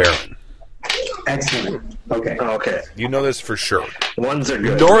met the Baron. Excellent. Okay. Okay. You know this for sure. Ones are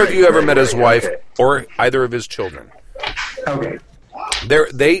good. Nor have you ever met his Right, wife okay. or either of his children. Okay.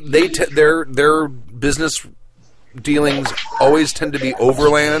 Their business dealings always tend to be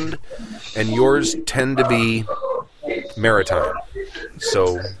overland, and yours tend to be maritime.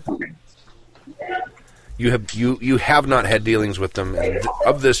 So you have not had dealings with them, and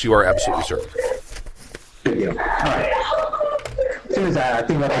of this you are absolutely certain. Good deal. All right. As soon as I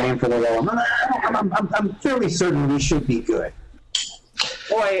think about the name for the role, I'm fairly certain we should be good.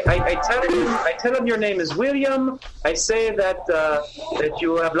 Boy, I tell him your name is William. I say that that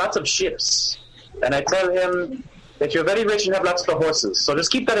you have lots of ships, and I tell him that you're very rich and have lots of horses. So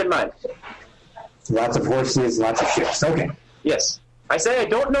just keep that in mind. Lots of horses, lots of ships. Okay. Yes, I say I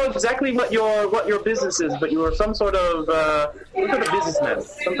don't know exactly what your business is, but you are some sort of businessman,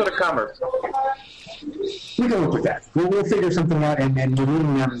 some sort of commerce. We can work with that. We'll figure something out, and we're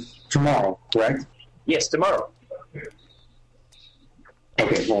meeting them tomorrow, correct? Yes, tomorrow.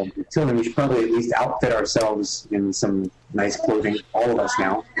 Okay, well, until then, we should probably at least outfit ourselves in some nice clothing, all of us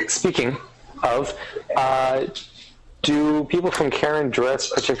now. Speaking of, do people from Karen dress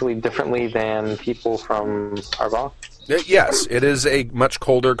particularly differently than people from Arval? Yes, it is a much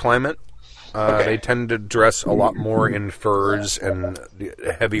colder climate. Okay. They tend to dress a lot more in furs and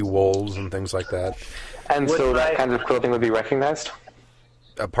heavy wools and things like that. And so that kind of clothing would be recognized?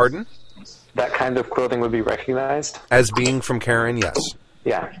 Pardon? That kind of clothing would be recognized? As being from Karen, yes.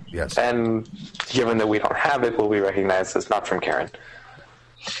 Yeah. Yes. And given that we don't have it, will we recognize as not from Karen?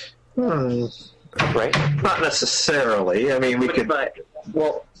 Right? Not necessarily. I mean, we could.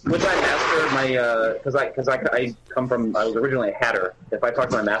 With my master, because I come from, I was originally a hatter. If I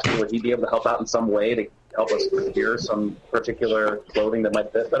talked to my master, would he be able to help out in some way to help us procure some particular clothing that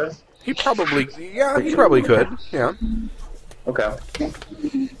might fit better? He probably could. Yeah. Okay.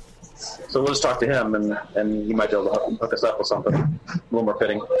 So we'll just talk to him, and he might be able to hook us up with something a little more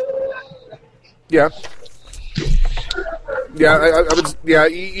fitting. Yeah. Yeah, I would. Yeah,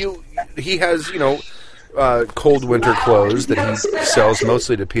 he has cold winter clothes that he sells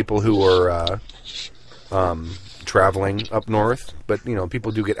mostly to people who are traveling up north. But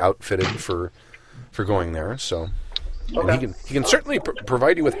people do get outfitted for going there. So and he can certainly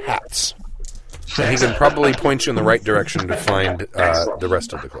provide you with hats. And he can probably point you in the right direction to find the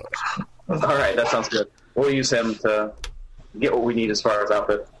rest of the clothes. All right, that sounds good. We'll use him to get what we need as far as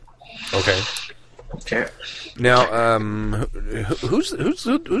outfit. Okay. Okay. Now, who's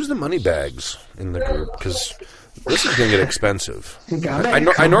the money bags in the group? Because this is going to get expensive.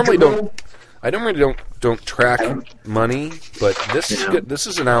 I normally don't track money, but this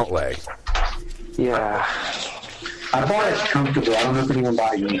is an outlay. Yeah. I bought it comfortable. I don't know if anyone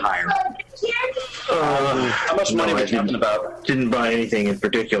bought it any higher. How much money are we talking about? Didn't buy anything in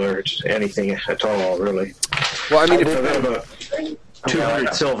particular, anything at all, really. Well, I mean, I've got about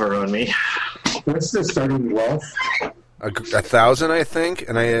 200 silver on me. What's the starting wealth? 1,000, I think,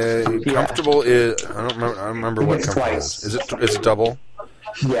 and comfortable is I don't remember what it's comfortable twice. is. Is it double?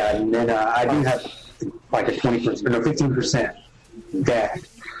 Yeah, and then I do have like a 20%, no, 15% debt.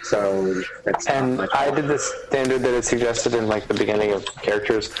 So that's not And much. I did this standard that is suggested in the beginning of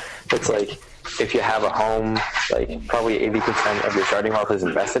characters. It's if you have a home, probably 80% of your starting wealth is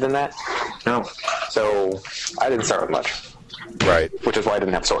invested in that. No. So I didn't start with much, Right. which is why I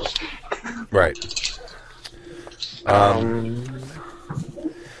didn't have swords. Right.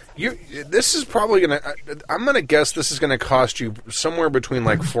 This is probably gonna. I'm gonna guess this is gonna cost you somewhere between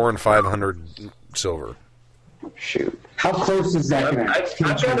 400 and 500 silver. Shoot. How close is that going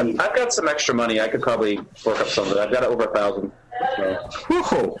to I've got some extra money. I could probably work up some of it. I've got over 1,000. So.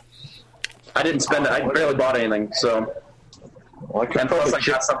 Woohoo! I didn't spend it. I barely bought anything. So, Well, I could and plus probably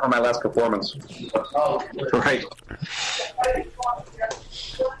I got some from my last performance. Right.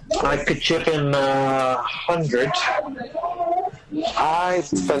 I could chip in 100. I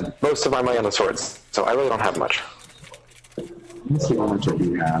spent most of my money on the swords, so I really don't have much. Let's see how much I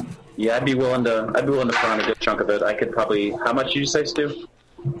do have. Yeah, I'd be willing to throw in a good chunk of it. I could probably. How much did you say, Stu?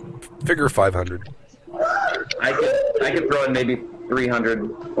 Figure 500. I could throw in maybe 300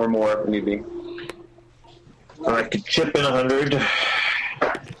 or more if need be. I could chip in 100.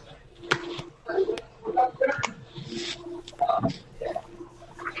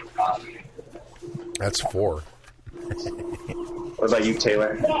 That's 4. What about you,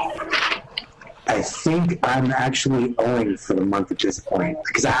 Taylor? I think I'm actually owing for the month at this point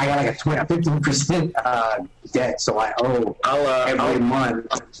because I got like a 15% debt, so I owe every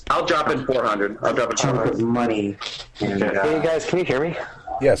month. I'll drop in 400. I'll drop in a chunk 400. of money. And, Hey guys, can you hear me?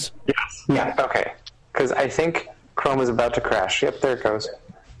 Yes. yeah. Okay, because I think Chrome is about to crash. Yep, there it goes.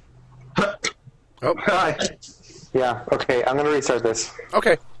 Oh. Hi. Yeah. Okay, I'm gonna restart this.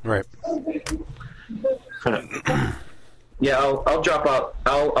 Okay. All right. Yeah, I'll drop out.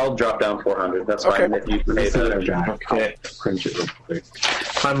 I'll drop down 400. That's Okay. fine if you pay that. Okay. Print it real quick.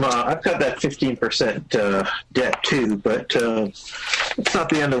 I've got that 15% debt too, but it's not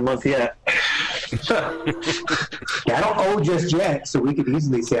the end of the month yet. Yeah, I don't owe just yet, so we could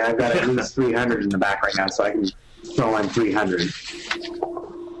easily say I've got at least 300 in the back right now, so I can throw in 300.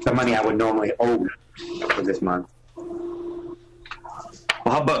 The money I would normally owe for this month.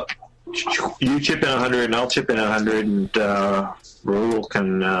 Well, how about you chip in 100 and I'll chip in 100, and Raul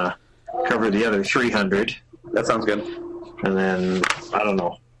can cover the other 300. That sounds good. And then, I don't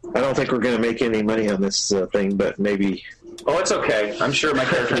know. I don't think we're going to make any money on this thing, but maybe... Oh, it's okay. I'm sure my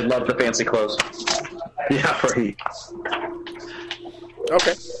character would love the fancy clothes. Yeah, right.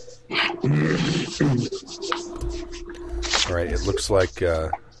 Okay. All right. It looks like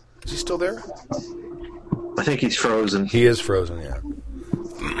is he still there? I think he's frozen. He is frozen. Yeah.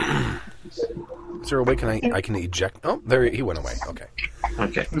 Is there a way I can eject? Oh, there he went away. Okay.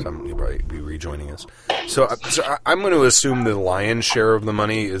 Okay. So he'll probably be rejoining us. So I'm going to assume the lion's share of the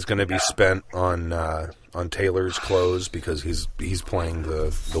money is going to be spent on Taylor's clothes because he's playing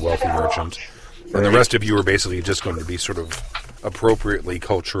the wealthy merchant, and the rest of you are basically just going to be sort of appropriately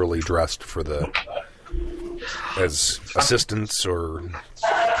culturally dressed for as assistants or.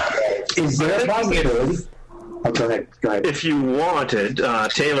 Is there a possibility? Oh, go ahead. If you wanted,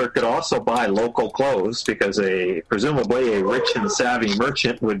 Taylor could also buy local clothes because presumably a rich and savvy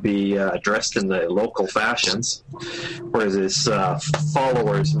merchant would be dressed in the local fashions, whereas his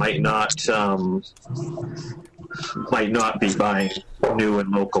followers might not be buying new and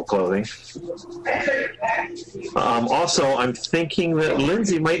local clothing. Also, I'm thinking that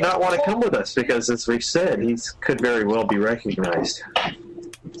Lindsay might not want to come with us because, as we said, he could very well be recognized.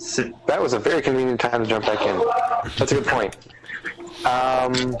 That was a very convenient time to jump back in. That's a good point.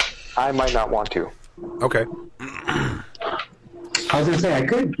 I might not want to. Okay. I was going to say, I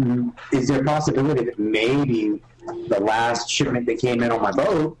could. Is there a possibility that maybe the last shipment that came in on my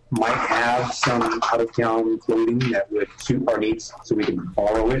boat might have some out-of-town clothing that would suit our needs so we can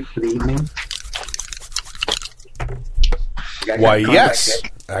borrow it for the evening? Why, yes,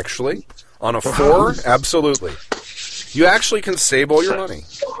 actually. On a 4, absolutely. You actually can save all your money.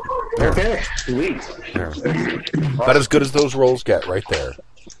 Okay, sweet. Yeah. About as good as those rolls get right there.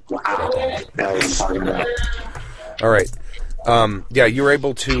 Wow. That was talking about. All right. Yeah, you're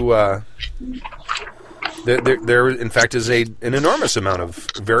able to... There, in fact, is an enormous amount of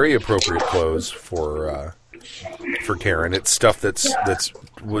very appropriate clothes for Karen. It's stuff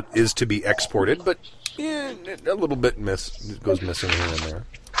is to be exported, but a little bit goes missing here and there.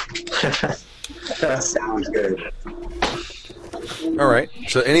 That sounds good. All right.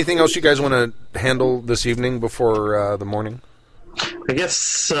 So, anything else you guys want to handle this evening before the morning? I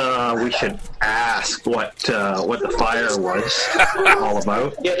guess we should ask what the fire was all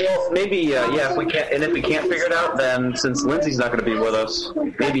about. Yeah, well, maybe. If we can't, and if we can't figure it out, then since Lindsay's not going to be with us,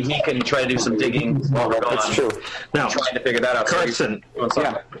 maybe he can try to do some digging while we're gone. That's true. Now, Trying to figure that out. Carson,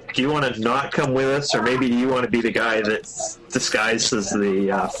 do you want to not come with us, or maybe do you want to be the guy that's disguised as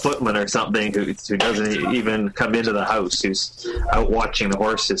the footman or something who doesn't even come into the house, who's out watching the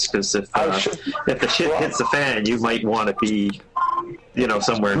horses? Because if the shit hits the fan, you might want to be,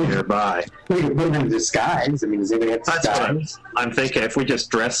 somewhere nearby. We could put him in disguise. I mean, does anybody have That's what disguise? I'm thinking. If we just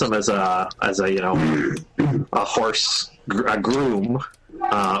dress him as a horse, a groom,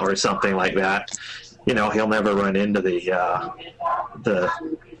 or something like that, he'll never run into the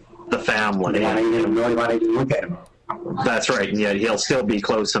family. They don't want to even look at him. That's right, and yet he'll still be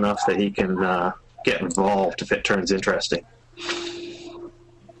close enough that he can get involved if it turns interesting.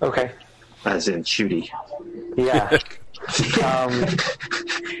 Okay. As in shooty. Yeah.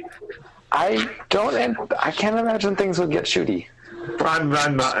 I can't imagine things would get shooty. I'm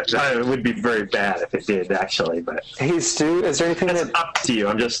not. It would be very bad if it did, actually. But Is there anything it's that up to you.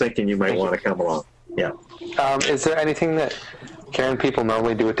 I'm just thinking you might want to come along. Yeah. is there anything that Karen people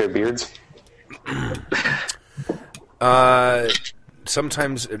normally do with their beards?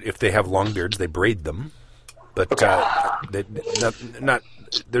 Sometimes, if they have long beards, they braid them, but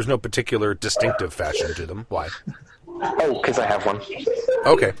there's no particular distinctive fashion to them. Why? Oh, because I have one.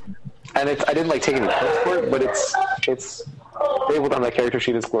 Okay. And I didn't take any credit for it, but it's labeled on that character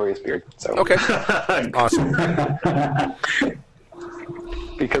sheet as Glorious Beard. So Okay. Awesome.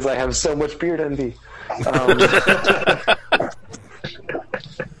 because I have so much beard envy.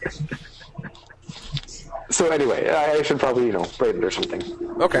 So anyway, I should probably, braid it or something.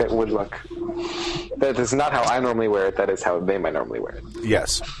 Okay. That would look. That is not how I normally wear it. That is how they might normally wear it.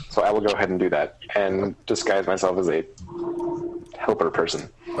 Yes. So I will go ahead and do that and disguise myself as a helper person.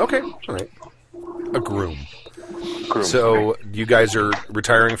 Okay. All right. A groom. Groom. So you guys are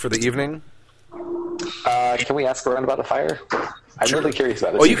retiring for the evening? Can we ask around about the fire? I'm really curious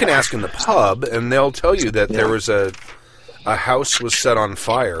about it. Well, you can ask in the pub, and they'll tell you that there was a house was set on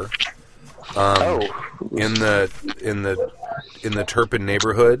fire. In the Turpin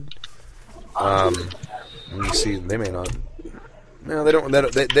neighborhood. Let me see. They may not. No, they don't.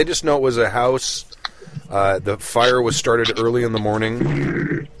 They just know it was a house. The fire was started early in the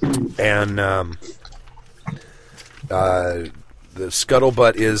morning, and the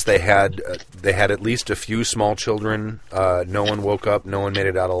scuttlebutt is they had at least a few small children. No one woke up. No one made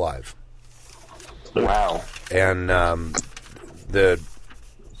it out alive. Wow. And the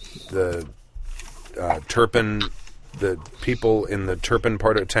Turpin, the people in the Turpin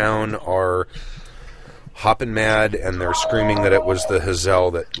part of town are hopping mad, and they're screaming that it was the Hazel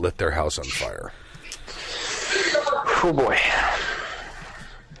that lit their house on fire. Oh boy.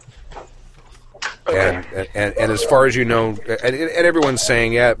 Okay. And as far as you know, and everyone's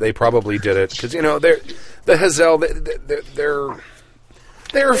saying, yeah, they probably did it because they're the Hazel.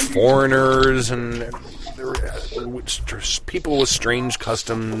 They're foreigners and they're people with strange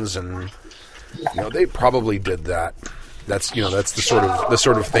customs, and they probably did that. That's that's the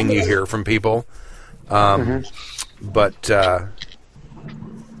sort of thing you hear from people. But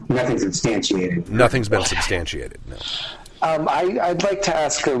Nothing's substantiated. Nothing's been substantiated. No. I'd like to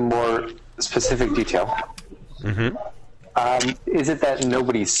ask a more specific detail. Mm-hmm. Is it that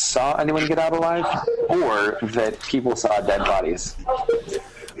nobody saw anyone get out alive, or that people saw dead bodies?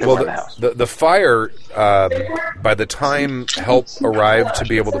 Well, the fire, by the time help arrived to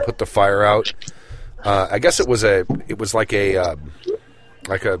be able to put the fire out, I guess it was like a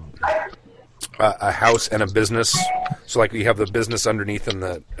house and a business. So like you have the business underneath and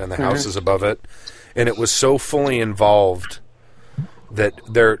the house is above it, and it was so fully involved that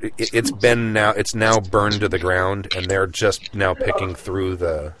it's now burned to the ground, and they're just now picking through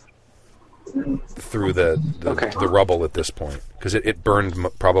the rubble at this point because it burned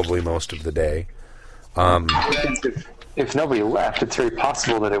probably most of the day. If nobody left, it's very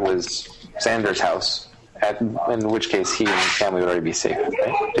possible that it was Xander's house. In which case, he and his family would already be safe.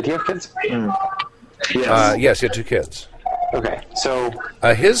 Right? Did he have kids? Yes, he had 2 kids. Okay, so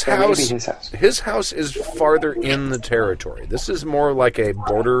his house his house is farther in the territory. This is more like a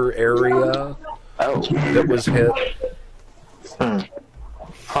border area that was hit.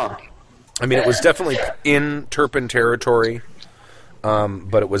 Huh. I mean, it was definitely in Turpin territory,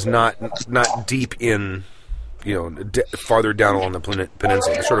 but it was not deep in, farther down along the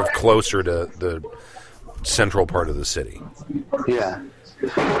peninsula, sort of closer to the central part of the city. Yeah.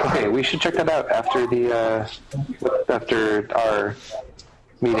 Okay, we should check that out after our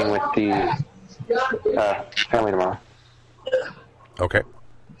meeting with the family tomorrow. Okay.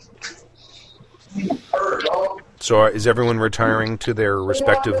 So is everyone retiring to their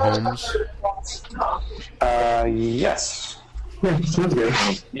respective homes? Yes. Yeah, sounds good.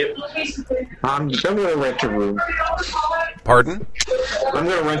 Yep. I'm going to rent a room. Pardon? I'm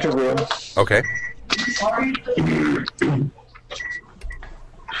going to rent a room. Okay.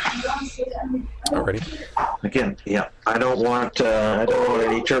 Alrighty. Again, yeah. I don't want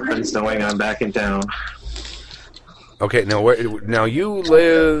any Turpins knowing I'm back in town. Okay. Now you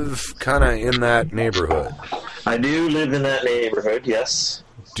live kind of in that neighborhood. I do live in that neighborhood. Yes.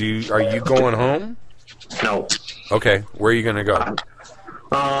 Are you going home? No. Okay. Where are you going to go?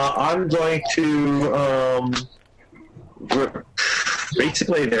 I'm going to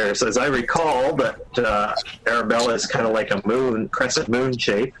basically there's, as I recall, that Arabella is kind of like a crescent moon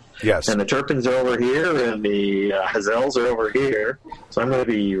shape. Yes. And the Turpins are over here, and the Hazels are over here. So I'm going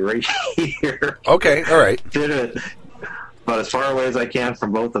to be right here. Okay. All right. But as far away as I can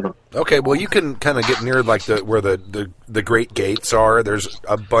from both of them. Okay. Well, you can kind of get near like where the great gates are. There's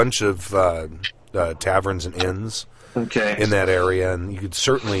a bunch of taverns and inns. Okay. In that area, and you could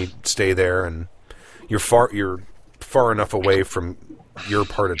certainly stay there. And you're far enough away from your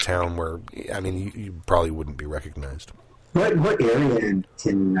part of town where, I mean, you probably wouldn't be recognized. What area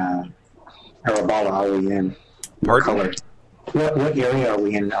in Arabella are we in? Pardon? Color? What area are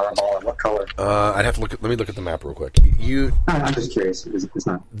we in Arabella? What color? I'd have to let me look at the map real quick. I'm just curious. It's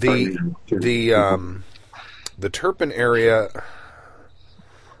not the Turpin area.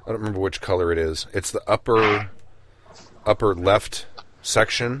 I don't remember which color it is. It's the upper left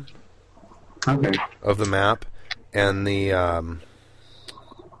section Okay. of the map, and the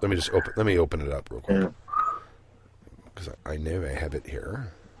let me open it up real quick because I know I have it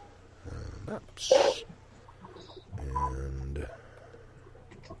here. Maps and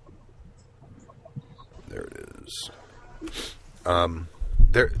there it is.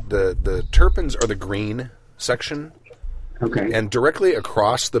 The Turpins are the green section. Okay. And directly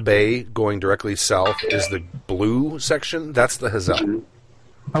across the bay, going directly south, is the blue section. That's the Hazel.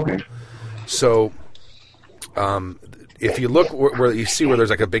 Okay. So, if you look where you see where there's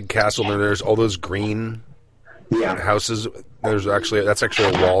like a big castle, and there's all those green Yeah. houses. That's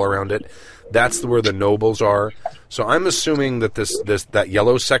actually a wall around it. That's where the nobles are. So I'm assuming that that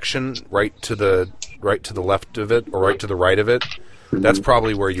yellow section right to the left of it, or right to the right of it, that's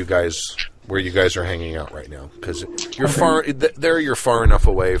probably where you guys are hanging out right now, because you're far there. You're far enough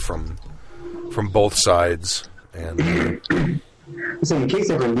away from both sides, and So in case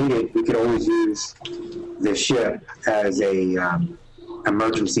ever needed, we could always use the ship as a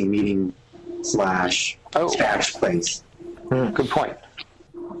emergency meeting / stash place. Good point.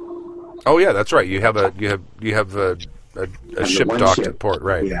 oh yeah, that's right. You have a ship one docked ship. at port,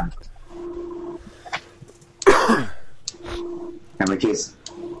 right? Yeah. And in case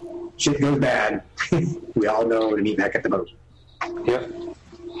shit goes bad, we all know to meet back at the boat. Yep.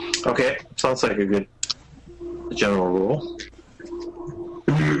 Okay, sounds like a good general rule.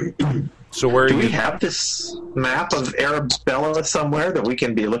 So where Do are we you? have this map of Arabella somewhere that we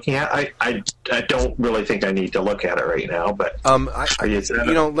can be looking at? I don't really think I need to look at it right now, but I'm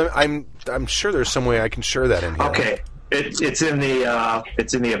sure there's some way I can share that in here. okay, it's in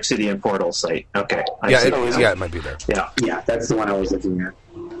the Obsidian Portal site. Okay, I Yeah, see. it might be there. Yeah. Yeah, that's the one I was looking at.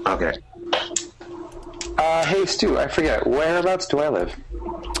 Okay. Hey, Stu, I forget. Whereabouts do I live?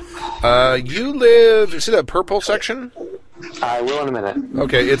 You live. You see that purple section? I will in a minute.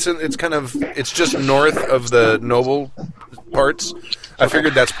 Okay, it's just north of the noble parts. I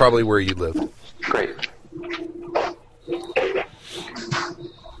figured that's probably where you lived. Great.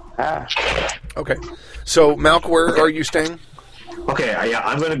 Okay, so Malk, where are you staying? Okay,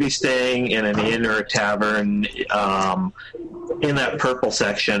 I'm going to be staying in an inn or a tavern in that purple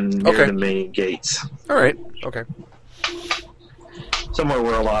section near Okay. the main gates. All right. Okay. Somewhere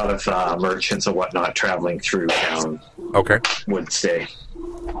where a lot of merchants and whatnot traveling through town Okay. would stay.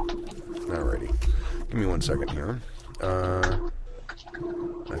 Alrighty. Give me 1 second here. I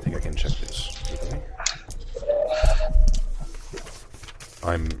think I can check this. With me.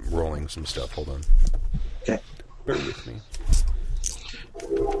 I'm rolling some stuff. Hold on. Okay. Bear with me.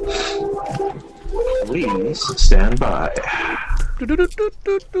 Please stand by.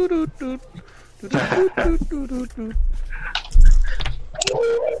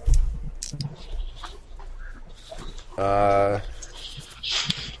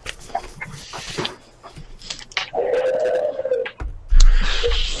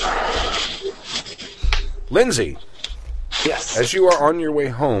 Lindsay, Yes. as you are on your way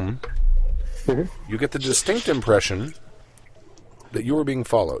home, you get the distinct impression that you are being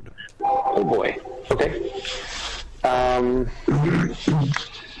followed. Oh boy. Okay.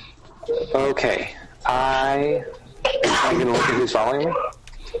 Okay. I'm gonna look at who's following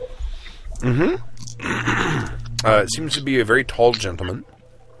me. It seems to be a very tall gentleman.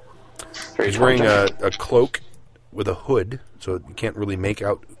 Very He's wearing tall a cloak with a hood, so you can't really make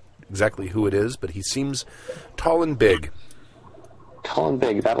out exactly who it is, but he seems tall and big. Tall and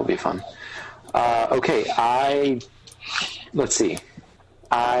big. That'll be fun. Okay. Let's see.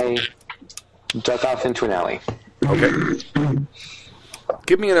 I duck off into an alley. Okay.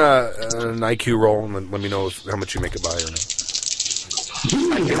 Give me an IQ roll and let me know how much you make it by or not.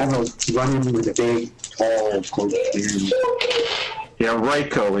 I was running with a big, tall cloak. Yeah,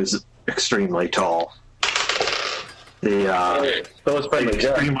 Raiko is extremely tall. The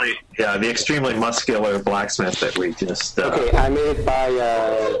extremely muscular blacksmith that we just Okay, I made it by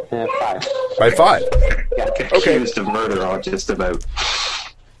 5. By 5. Yeah. Okay. accused of murder on just about.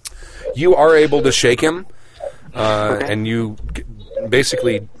 You are able to shake him, and you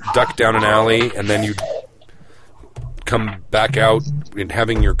basically duck down an alley, and then you come back out and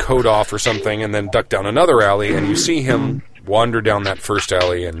having your coat off or something, and then duck down another alley, and you see him wander down that first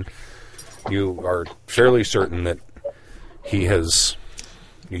alley, and you are fairly certain that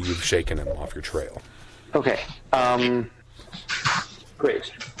you've shaken him off your trail. Okay. Great.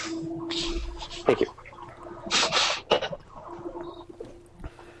 Thank you.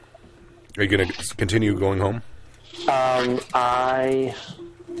 Are you going to continue going home? I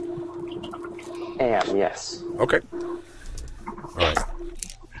am, yes. Okay. All right.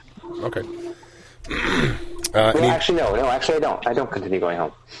 Okay. Well, actually, no. Actually, I don't. I don't continue going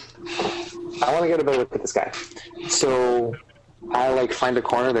home. I want to get a better look at this guy. So I find a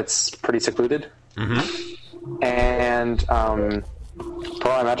corner that's pretty secluded, and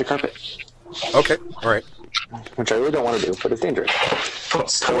pull out a magic carpet. Okay. All right. Which I really don't want to do, but it's dangerous.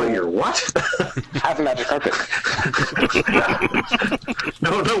 Pull your what? Have a magic carpet.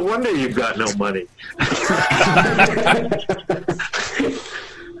 No wonder you've got no money.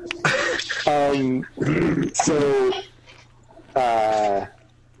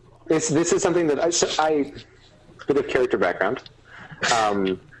 This is something that I bit of character background.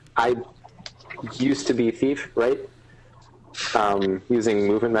 I used to be a thief, right? Using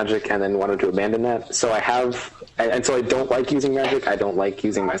movement magic, and then wanted to abandon that. So I have, and so I don't like using magic. I don't like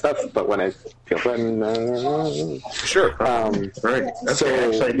using my stuff. But when I feel threatened, Sure. Right. Okay,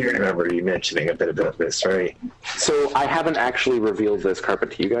 actually, I do remember you mentioning a bit about this, right? So I haven't actually revealed this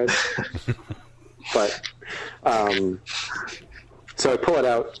carpet to you guys, but so I pull it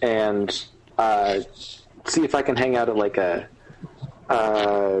out and see if I can hang out at like a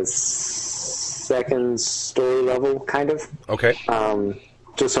second story level, kind of. Okay.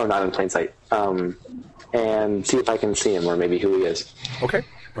 Just so I'm not in plain sight. And see if I can see him or maybe who he is. Okay.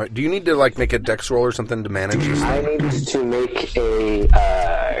 All right. Do you need to make a dex roll or something to manage this? I need to make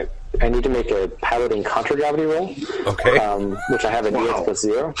a piloting contragravity roll. Okay. Which I have a DS plus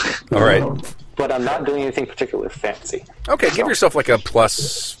 0. All right. But I'm not doing anything particularly fancy. Okay. Give yourself a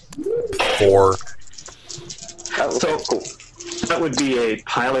 +4. Oh, okay, So- cool. That would be a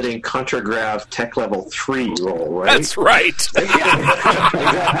piloting contragrav tech level 3 roll, right? That's right.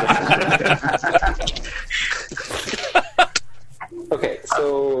 Okay,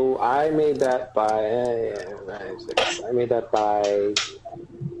 so I made that by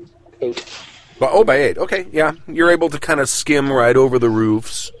 8. By 8. Okay. Yeah. You're able to kind of skim right over the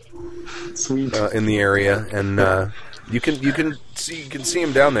roofs. Sweet. In the area, and you can see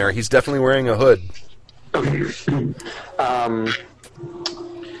him down there. He's definitely wearing a hood.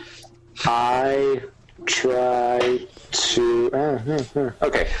 I try to.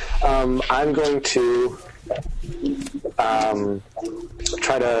 Okay, I'm going to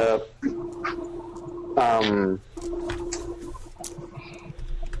try to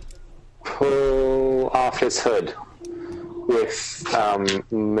pull off his hood with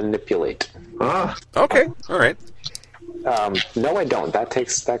manipulate. Ah, Okay. All right. No, I don't. That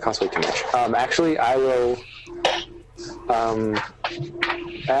costs way too much. Actually, I will.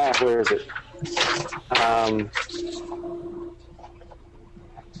 Where is it?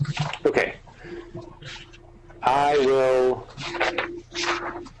 Okay. I will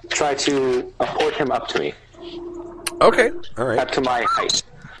try to apport him up to me, Okay. All right. up to my height.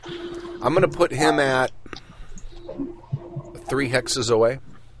 I'm going to put him at 3 hexes away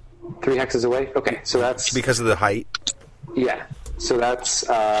 3 hexes away. Okay, so that's because of the height. yeah. So that's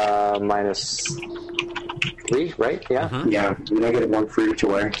 -3, right? Yeah. Yeah, -1 for each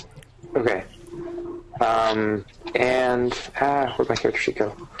away. Okay. And where'd my character sheet go?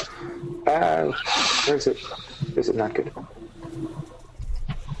 Where is it? Is it not good?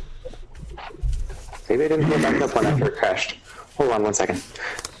 Maybe I didn't put it back up when after it crashed. Hold on 1 second.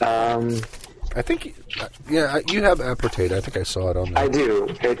 I think, you have apportate. I think I saw it on there. I do.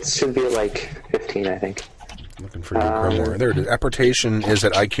 It should be at 15, I think. Looking for your grimoire. There it is. Apportation is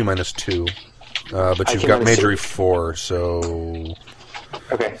at IQ -2, but you've IQ got -2? majory 4, so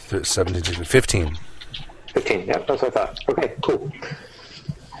Okay. 17, 15. 15. Yep, that's what I thought. Okay, cool.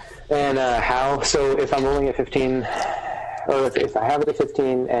 And how? So if I'm rolling at 15, or if I have it at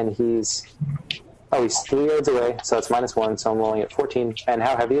 15 and he's 3 yards away, so it's -1, so I'm rolling at 14. And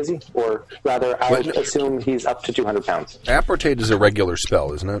how heavy is he? Or rather, I would assume he's up to 200 pounds. Apportate is a regular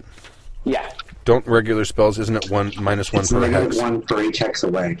spell, isn't it? Yeah. Don't regular spells, isn't it -1 It's per hex? -1 for each hex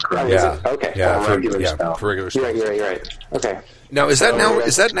away, correct? Yeah. Okay. Yeah, For for regular spell. for regular You're spells. right, you're right. Okay. Now, is that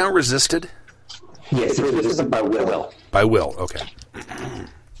now resisted? Yes, it's resisted by will. By will, okay.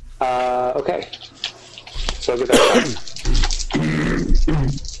 Okay. So I'll get that done.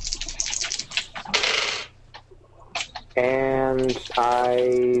 And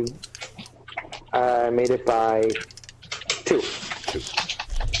I made it by 2.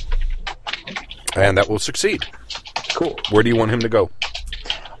 And that will succeed. Cool. Where do you want him to go?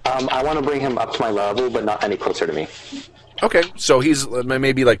 I want to bring him up to my level, but not any closer to me. Okay, so he's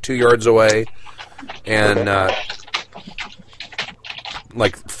maybe 2 yards away, and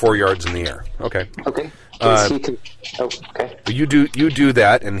 4 yards in the air. Okay. Okay. He can. Oh, okay. You do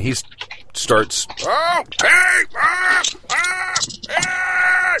that, and he starts. Oh, hey, hey.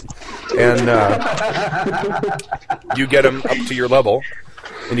 And you get him up to your level,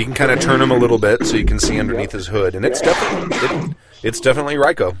 And you can kind of turn him a little bit so you can see underneath his hood. And it's definitely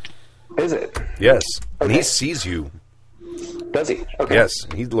Ryko. Is it? Yes. And he Okay. sees you. Does he? Okay. Yes.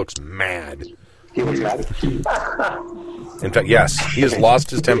 And he looks mad. He looks mad. In fact, yes. He has lost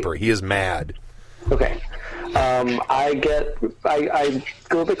his temper. He is mad. Okay. I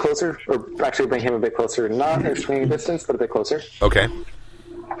go a bit closer, or actually bring him a bit closer, not in swinging distance, but a bit closer. Okay.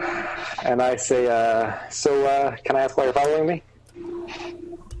 And I say, so can I ask why you're following me?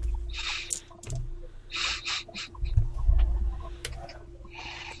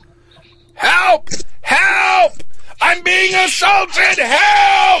 Help! Help! I'm being assaulted!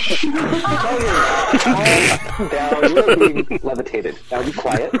 Help! Calm down. You are being levitated. Now be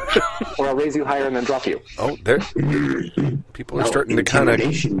quiet, or I'll raise you higher and then drop you. Oh, there. People are starting to kind of.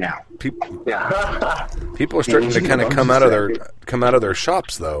 Intimidation now. Yeah, People are starting to kind of come out of their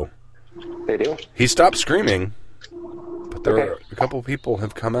shops, though. they do. He stopped screaming, but there Okay. are a couple of people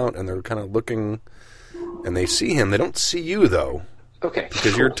have come out and they're kind of looking, and they see him. They don't see you though, Okay.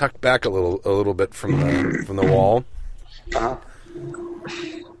 because you're tucked back a little bit from the wall. Uh-huh.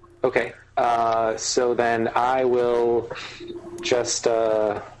 Okay. So then I will just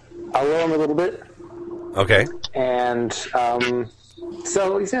I'll lower him a little bit, Okay. and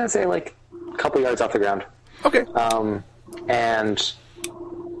so he's gonna say like a couple yards off the ground, Okay. and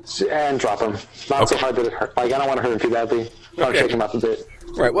drop him. Not so Okay. hard that it hurt. Like I don't want to hurt him too badly. I'll Okay. shake him up a bit.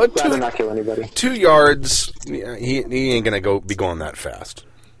 Right. Well, Rather not kill anybody. 2 yards. Yeah, he ain't gonna be going that fast.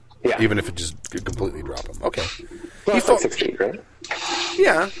 Yeah. Even if it just could completely drop him. Okay. Well, he it's like 6 feet, right?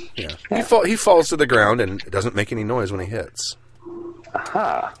 Yeah. He falls to the ground and doesn't make any noise when he hits.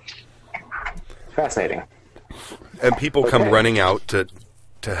 Aha. Fascinating. And people come Okay. running out to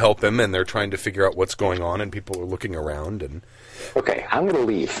help him, and they're trying to figure out what's going on, and people are looking around. And Okay, I'm gonna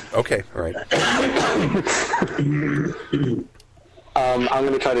leave. okay, all right. I'm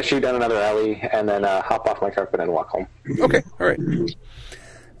gonna try to shoot down another alley and then hop off my carpet and walk home. Okay, all right.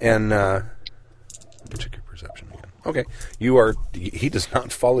 And check your perception again. Okay, you are. He does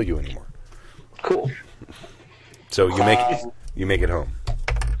not follow you anymore, Cool. so you make it home.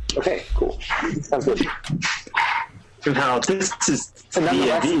 Okay, cool. Sounds good. Now, this is And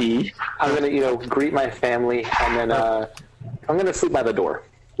nonetheless, D&D. I'm gonna, greet my family and then I'm gonna sleep by the door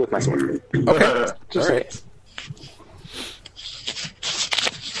with my sword. Okay, Just all in right. case.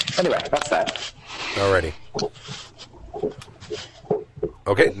 Anyway, that's that. Alrighty.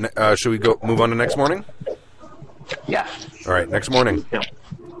 Okay, should we move on to next morning? Yeah. All right, next morning. Yeah.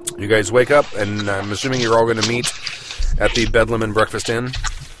 You guys wake up, and I'm assuming you're all going to meet at the Bedlam and Breakfast Inn.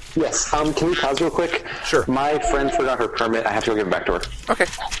 Yes. Can we pause real quick? Sure. My friend forgot her permit. I have to go give it back to her. Okay.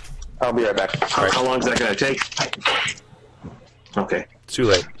 I'll be right back. How long is that going to take? Okay. Too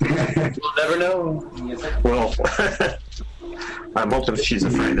late. We'll never know. Well, I'm hoping she's a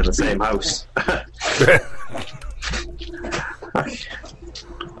friend in the same house.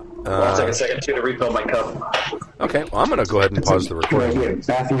 I'll take a second too to refill my cup. Okay, well, I'm going to go ahead and pause the Right recording. here.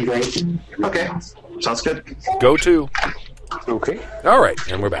 Bathroom break. Okay. Sounds good. Go to. Okay. All right,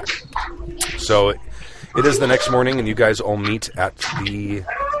 and we're back. So it is the next morning, and you guys all meet at the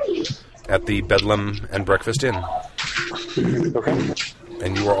Bedlam and Breakfast Inn, Okay.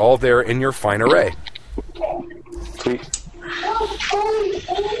 and you are all there in your fine array. Sweet.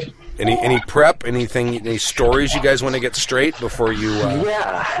 Any prep? Any stories you guys want to get straight before you?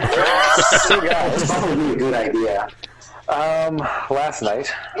 Yeah. So guys, Probably a good idea. last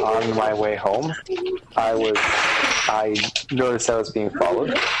night on my way home, I noticed I was being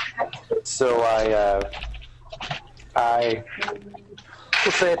followed. So I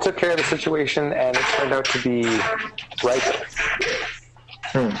will say I took care of the situation, and it turned out to be Riker.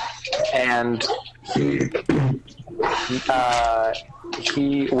 And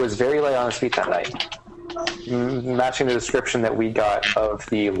he was very light on his feet that night, matching the description that we got of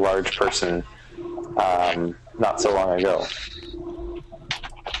the large person not so long ago.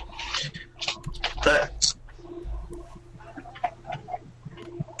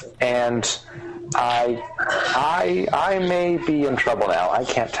 And I may be in trouble now. I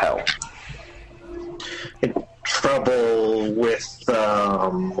can't tell. In trouble with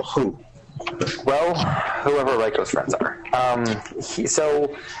who? Well, whoever Reiko's friends are.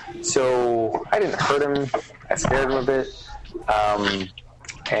 So I didn't hurt him. I scared him a bit,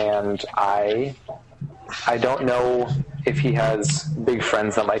 and I don't know if he has big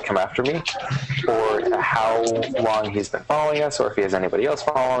friends that might come after me, or how long he's been following us, or if he has anybody else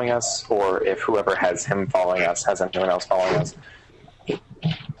following us, or if whoever has him following us has anyone else following us.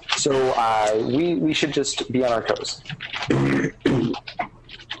 So we should just be on our toes.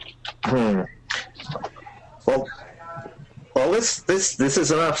 Well, this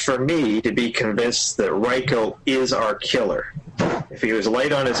is enough for me to be convinced that Raiko is our killer. If he was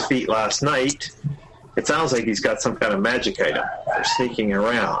light on his feet last night, it sounds like he's got some kind of magic item for sneaking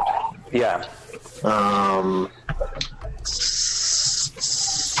around. Yeah.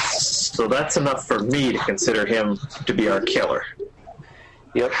 So that's enough for me to consider him to be our killer.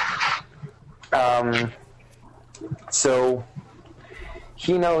 Yep. So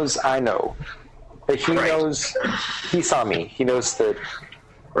he knows I know. He knows he saw me. He knows that.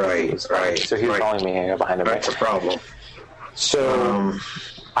 Right. So he's following me behind him. That's a problem. So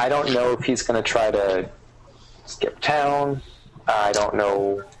I don't know if he's going to try to skip town. I don't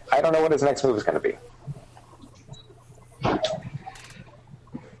know what his next move is going to be.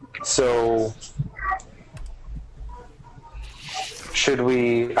 So should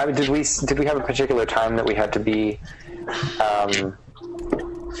we? I mean, did we have a particular time that we had to be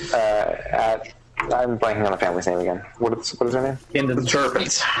at? I'm blanking on the family's name again. What is her name? The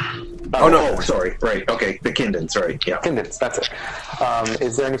Turpins. Oh, no. Sorry. Right. Okay. The Kindens. Right. Yeah. Kindens. That's it.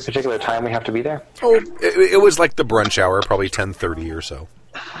 Is there any particular time we have to be there? Oh, it was like the brunch hour, probably 10:30 or so.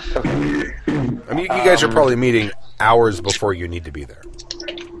 Okay. I mean, you guys are probably meeting hours before you need to be there.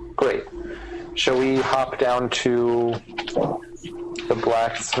 Great. Shall we hop down to the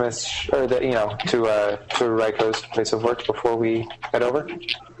blacksmith, or to Raiko's place of work before we head over?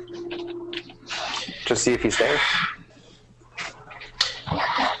 Just see if he's there.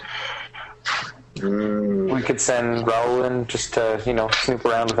 We could send Raoul in just to, snoop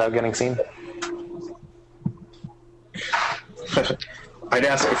around without getting seen. I'd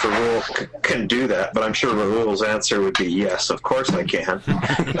ask if Raoul can do that, but I'm sure Raoul's answer would be yes, of course I can. Of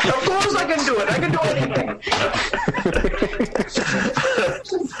course I can do it. I can do anything.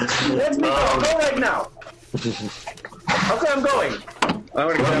 Let me go right now. Okay, I'm going.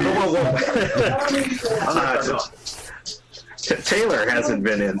 Taylor hasn't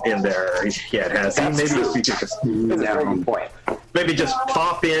been in there yet, has he? Maybe if you could maybe just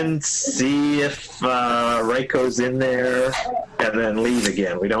pop in, see if Raiko's in there, and then leave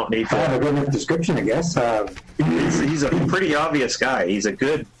again. We don't need to. I have a good enough description, I guess. He's a pretty obvious guy. He's a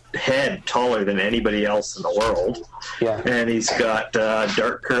good head, taller than anybody else in the world. Yeah. And he's got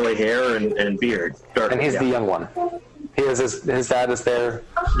dark curly hair and beard. And he's the young one. He has his dad is there.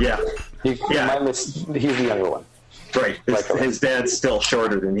 Yeah. He's the younger one. Right. His dad's still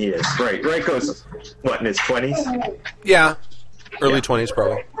shorter than he is. Right. Raiko's, in his 20s? Yeah. Early 20s,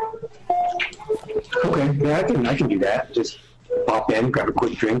 probably. Okay, yeah, I can do that. Just pop in, grab a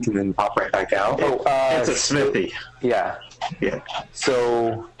quick drink, and then pop right back out. It's a smithy. Yeah. Yeah.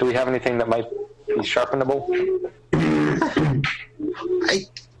 So, do we have anything that might be sharpenable?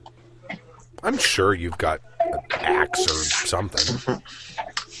 I'm sure you've got an axe or something.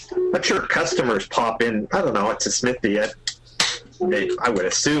 I'm sure customers pop in. I don't know. It's a smithy. I would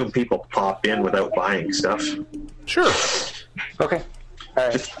assume people pop in without buying stuff. Sure. Okay. All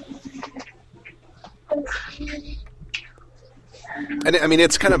right. And I mean,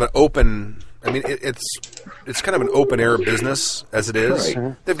 it's kind of an open. I mean, it's kind of an open air business as it is.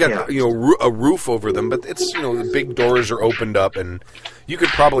 Right. They've got a roof over them, but it's the big doors are opened up, and you could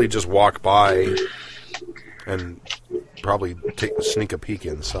probably just walk by and probably sneak a peek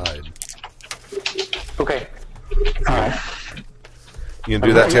inside. Okay. All right. You can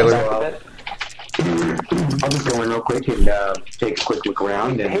do that, Taylor? I'll just go in real quick and take a quick look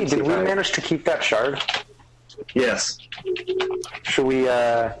around. And Hey, did we manage to keep that shard? Yes. Should we?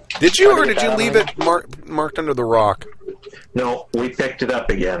 Did you, or did you leave it marked under the rock? No, we picked it up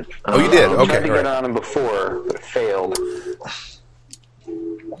again. Oh, you did? I Okay. tried to All get right. on him before, but it failed.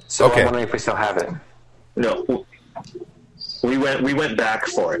 So Okay. I'm wondering if we still have it. No. We went back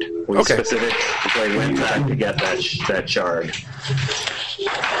for it. We specifically went back to get that shard.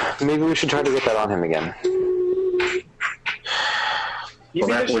 Maybe we should try to get that on him again. You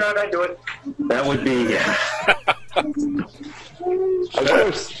Well, see the shot, I do it. That would be Of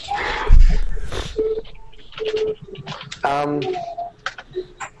course.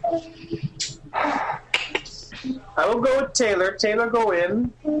 I will go with Taylor. Taylor, go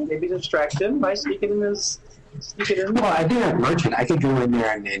in. Maybe distract him by sneaking in his. Sneak it in. Well, I do have merchant. I could go in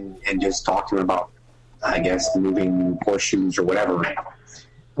there and just talk to him about, I guess, moving horseshoes or whatever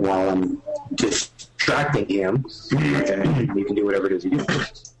while I'm distracting him. And you can do whatever it is you do.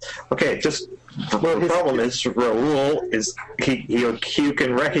 okay. Just the problem is Raoul is you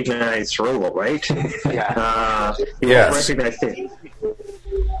can recognize Raoul, right? Yeah. You Yes. won't recognize him.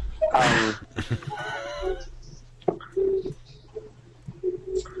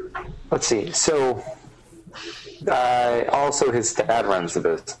 Let's see. So, also his dad runs the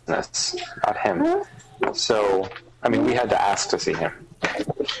business, not him. So, I mean, we had to ask to see him.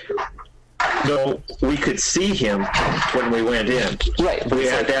 No, we could see him when we went in. Right. We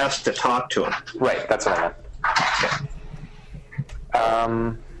had to ask to talk to him. Right, that's what I meant.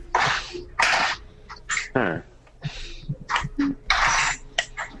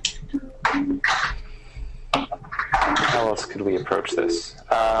 How else could we approach this?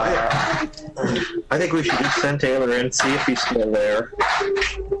 I think we should just send Taylor in, see if he's still there.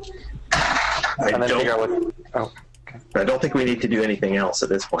 And then figure out what... Oh, okay. I don't think we need to do anything else at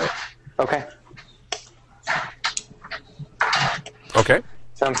this point. Okay. Okay.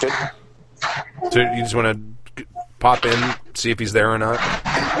 Sounds good. So you just want to pop in, see if he's there or not?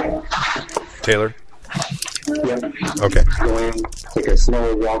 Taylor? Yep. Okay. Go in, take a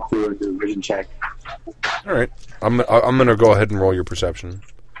slow walk through and do a vision check. All right. I'm going to go ahead and roll your perception.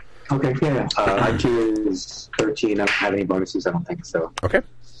 Okay, yeah. IQ is 13. I don't have any bonuses, I don't think, so. Okay.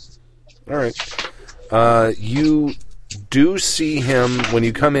 All right. You do see him, when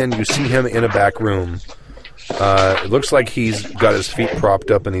you come in, you see him in a back room. It looks like he's got his feet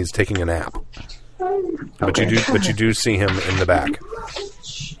propped up and he's taking a nap. But you do see him in the back.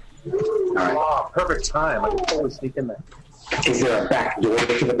 All right. Oh, perfect time. I can totally sneak in there. Is there a back door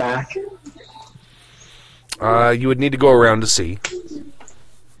to the back? You would need to go around to see.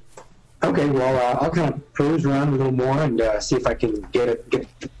 Okay, well, I'll kind of peruse around a little more and see if I can get the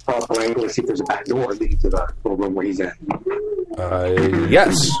proper angle to see if there's a back door leading to the little room where he's in.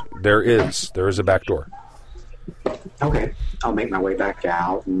 Yes, there is. There is a back door. Okay, I'll make my way back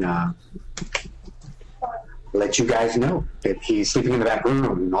out and let you guys know that he's sleeping in the back room,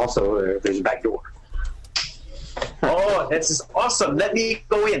 and also there's a back door. Oh, this is awesome. Let me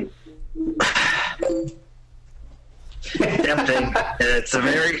go in. Tempting. It's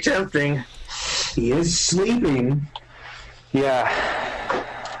very tempting. He is sleeping. Yeah.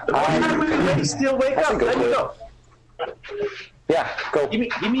 Let me still wake up. Let me go. Yeah, go. Give me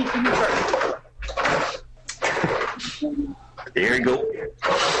a turn. There you go.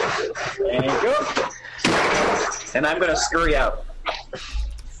 There you go. And I'm going to scurry out.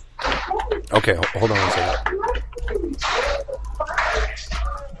 Okay, hold on one second.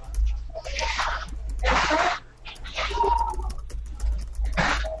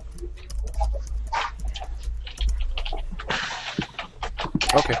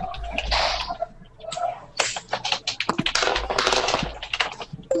 Okay.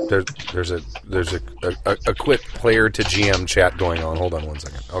 There's a quick player to GM chat going on. Hold on one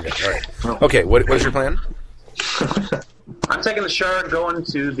second. Okay, all right. Okay, what is your plan? I'm taking the shard, going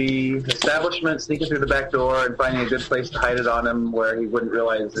to the establishment, sneaking through the back door, and finding a good place to hide it on him where he wouldn't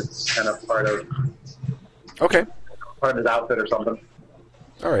realize it's kind of part of his outfit or something.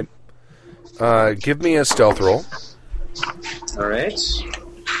 All right. Give me a stealth roll. All right.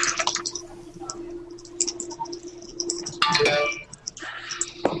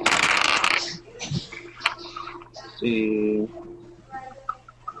 See,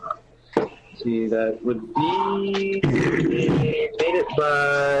 that would be made it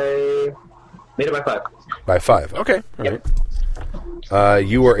by 5. By 5. Okay. All right.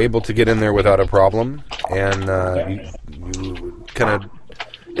 You were able to get in there without a problem, and you kind of.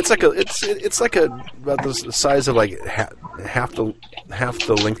 It's like about the size of like half the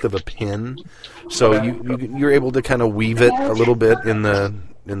length of a pin. So you're able to kind of weave it a little bit in the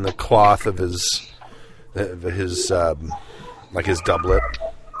cloth of his like his doublet,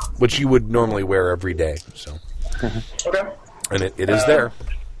 which you would normally wear every day. So Okay. and it is there.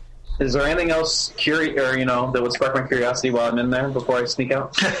 Is there anything else that would spark my curiosity while I'm in there before I sneak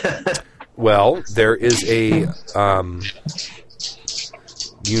out? Well, there is a.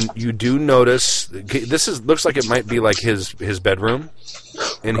 You do notice looks like it might be like his bedroom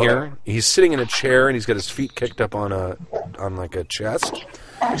in here. He's sitting in a chair and he's got his feet kicked up on like a chest.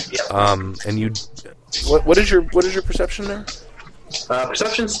 And you, what is your perception there?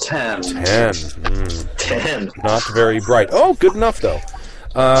 Perception's 10. 10. 10. Not very bright. Oh, good enough though.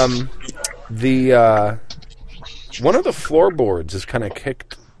 The one of the floorboards is kind of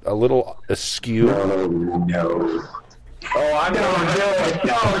kicked a little askew. Oh, no. Oh, I'm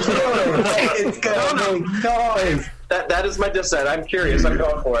It's gonna make noise. That is my dissent. I'm curious. I'm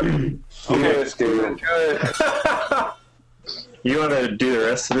going for it. Okay, Steven. You want to do the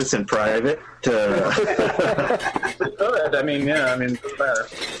rest of this in private? Good. I mean, it's better.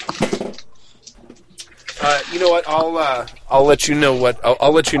 You know what? I'll let you know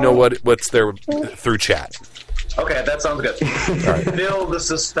what's there through chat. Okay, that sounds good. All right. Fill the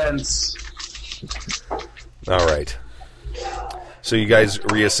suspense. All right. So you guys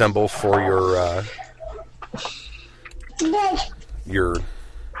reassemble for your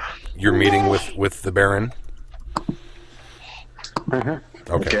meeting with the Baron. Okay.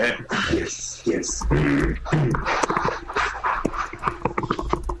 Okay. Yes. Yes.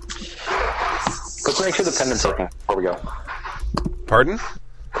 Let's make sure the pendant's working before we go. Pardon?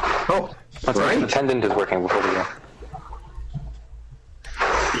 Oh, Let's make sure the right. pendant is working before we go.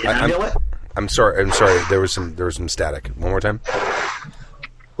 The amulet? I'm sorry. There was some static. One more time.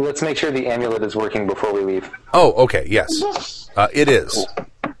 Let's make sure the amulet is working before we leave. Oh, okay. Yes. It is.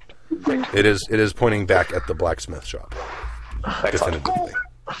 It is pointing back at the blacksmith shop. Excellent. Definitively.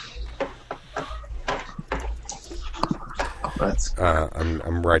 That's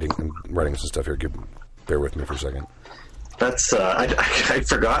I'm writing some stuff here. Bear with me for a second. that's. I'd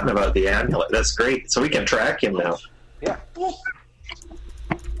forgotten about the amulet. That's great. So we can track him now. Yeah.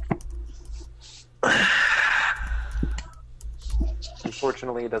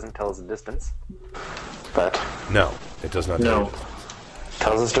 Unfortunately, it doesn't tell us the distance, but No, it does not. No.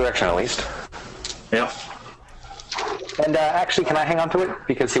 tells us direction at least. Yeah. And actually, can I hang on to it?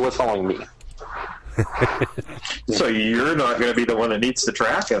 Because he was following me. So you're not going to be the one that needs to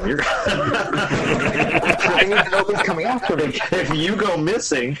track him. You're I need to know who's coming after me. if you go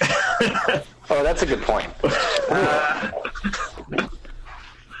missing. Oh, that's a good point.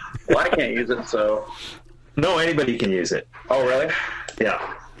 Well, I can't use it, so. No, anybody can use it. Oh, really?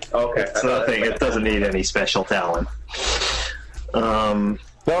 Yeah. Okay. It's nothing. It doesn't need any special talent.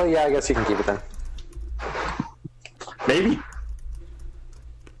 Well, yeah, I guess you can keep it then. Maybe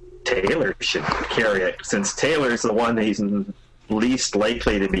Taylor should carry it, since Taylor's the one that he's least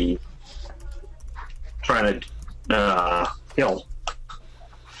likely to be trying to,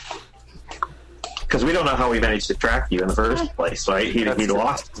 because we don't know how we managed to track you in the first place, right? He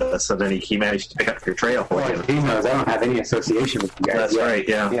lost us, and then he managed to pick up your trail for you. He knows I don't have any association with you guys. That's right,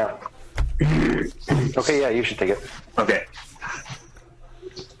 yeah. Yeah. Okay, yeah, you should take it. Okay.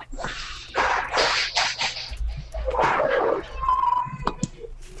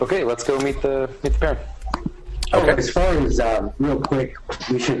 Okay, let's go meet the parent. Okay. As far as real quick,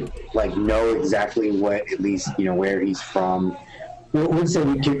 we should know exactly what, at least where he's from. We'll say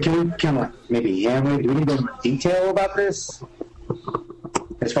can we kind of maybe handle it? Do we need to go into detail about this?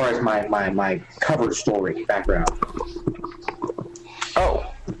 As far as my cover story background.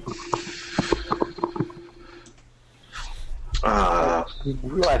 Oh, well,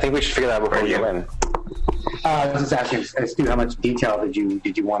 I think we should figure that out before we go in. I was just asking as to how much detail did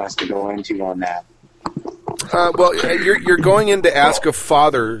you want us to go into on that? Well, you're going in to ask a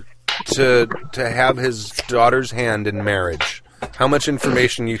father to have his daughter's hand in marriage. How much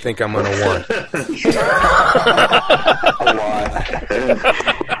information you think I'm going to want? A lot.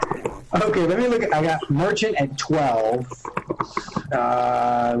 Okay, let me look. I got merchant at 12.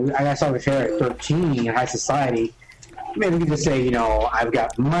 I got Solitaire at 13. High society. Maybe we could just say, I've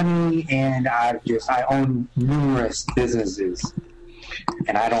got money and I own numerous businesses,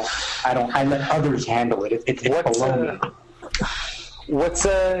 and I let others handle it. It's below me. What's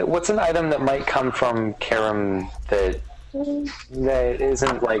an item that might come from Karam that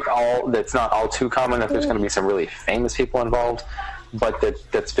isn't that's not all too common? If there's going to be some really famous people involved, but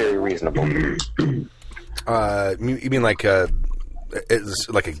that's very reasonable. You mean like a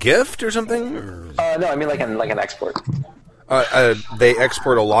gift or something? Or? No, I mean like an export. They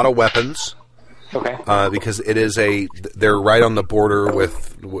export a lot of weapons. Okay. Because they're right on the border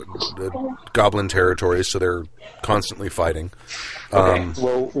with the Goblin territories, so they're constantly fighting. Okay.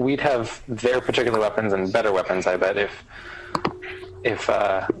 Well, we'd have their particular weapons and better weapons, I bet, if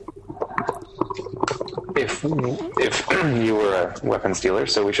you were a weapons dealer.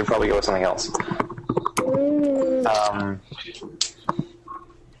 So we should probably go with something else.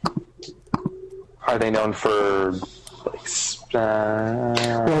 Are they known for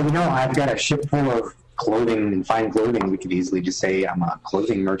Well, I've got a ship full of clothing and fine clothing. We could easily just say I'm a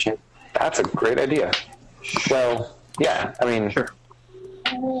clothing merchant. That's a great idea. Well, yeah, I mean, Sure.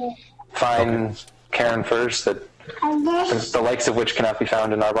 fine Karen furs that the likes of which cannot be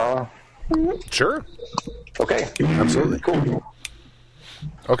found in Arbala. Sure. Okay. Absolutely. Cool.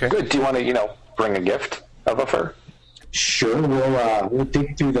 Okay. Good. Do you want to, bring a gift of a fur? Sure, we'll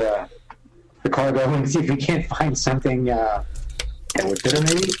dig through the cargo and see if we can't find something that would fit her,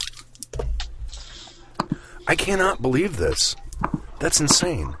 maybe. I cannot believe this. That's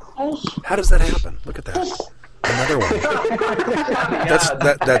insane. How does that happen? Look at that. Another one.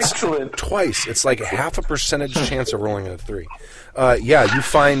 That's Excellent. twice. It's like half a percentage chance of rolling a 3. Yeah, you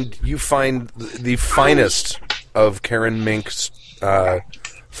find the finest of Karen Mink's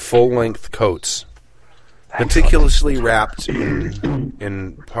full-length coats, meticulously wrapped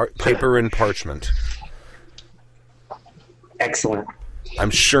in paper and parchment. Excellent.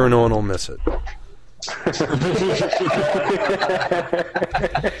 I'm sure no one will miss it.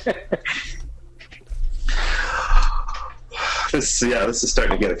 This is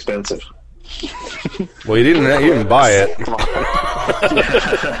starting to get expensive. Well, you didn't buy it.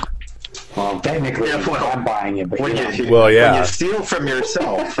 Well, technically, Yeah, well, I'm buying it, but When you know. you, Well, yeah. when you steal from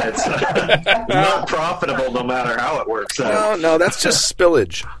yourself, it's not profitable no matter how it works out. No, that's just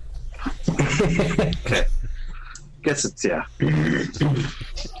spillage. Okay. Guess it's, yeah.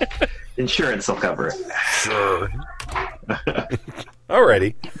 Insurance will cover it. Sure.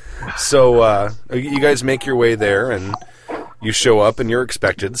 Alrighty. So you guys make your way there, and you show up, and you're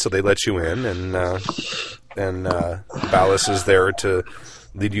expected, so they let you in, and Ballas is there to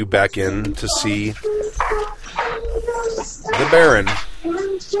lead you back in to see the Baron.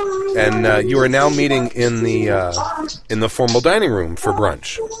 And you are now meeting in the formal dining room for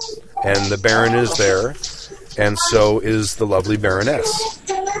brunch, and the Baron is there, and so is the lovely Baroness.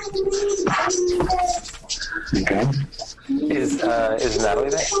 Okay. Is Natalie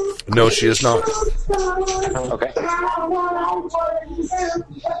there? No, she is not. Okay.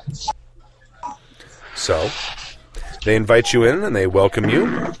 So they invite you in and they welcome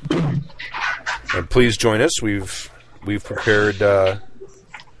you. And please join us. We've prepared a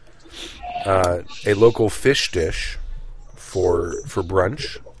local fish dish for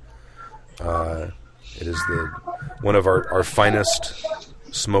brunch. It is one of our finest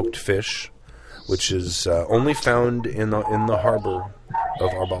smoked fish, which is only found in the harbor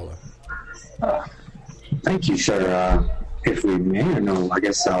of Arbala. Thank you, sir. If we may or no, I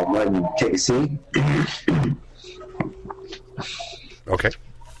guess I'll go ahead and take a seat. Okay.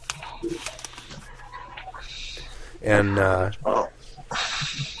 And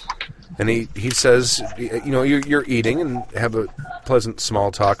he says, you're eating and have a pleasant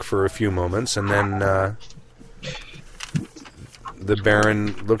small talk for a few moments, and then the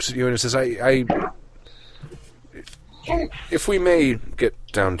Baron looks at you and says, I if we may get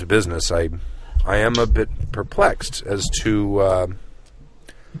down to business, I am a bit perplexed as to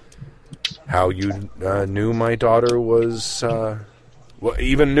how you knew my daughter was,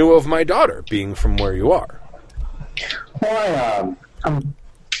 even knew of my daughter being from where you are. Well, I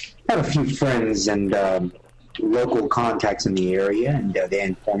have a few friends and local contacts in the area, and they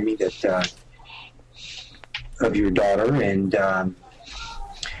informed me that of your daughter, and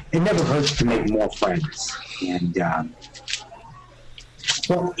it never hurts to make more friends. And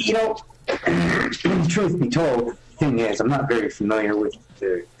well, truth be told, the thing is, I'm not very familiar with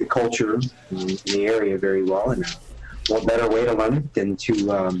the culture in the area very well, and what better way to learn it than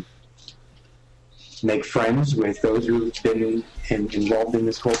to make friends with those who've been involved in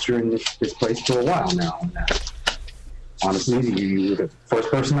this culture in this place for a while now. And, honestly, you were the first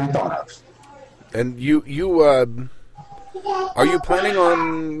person I thought of. And you are you planning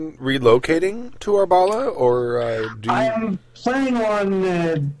on relocating to Arbala, or do you? I'm planning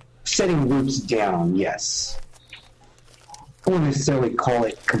on setting roots down, yes. I wouldn't necessarily call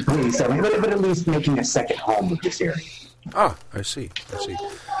it completely settling, but at least making a second home with this area. Ah, I see.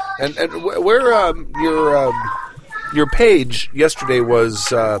 And where your page yesterday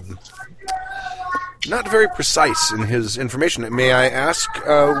was not very precise in his information. May I ask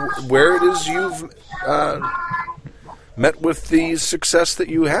where it is you've met with the success that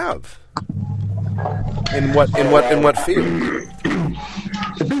you have? In what field?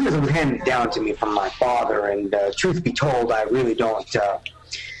 The business was handed down to me from my father, and truth be told, I really don't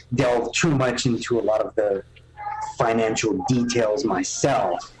delve too much into a lot of the financial details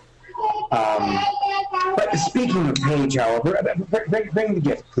myself. But speaking of Paige, however, bring the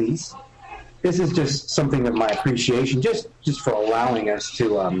gift, please. This is just something of my appreciation, just for allowing us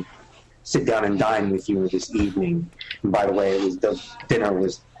to sit down and dine with you this evening. And by the way, the dinner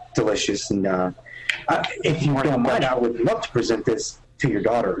was delicious, and if you don't mind, I would love to present this to your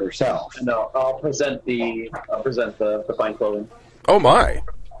daughter herself. No, I'll present the fine clothing. Oh my!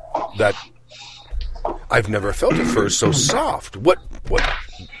 That I've never felt a fur so soft. What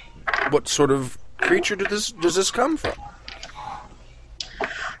sort of creature does this come from?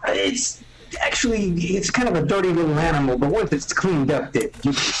 It's kind of a dirty little animal, but once it's cleaned up, that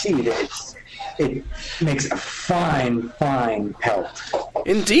you can see that it makes a fine pelt.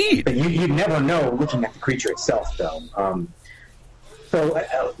 Indeed. But you'd never know looking at the creature itself, though. So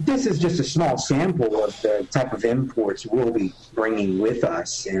this is just a small sample of the type of imports we'll be bringing with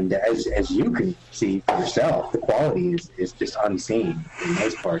us, and as you can see for yourself, the quality is just unseen for the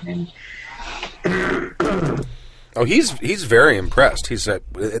most part. And oh, he's very impressed. He said,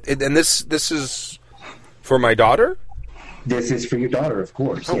 and this is for my daughter? This is for your daughter, of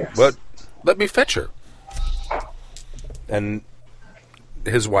course. Yes. But let me fetch her. And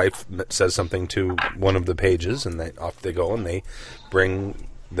his wife says something to one of the pages, and off they go, and they bring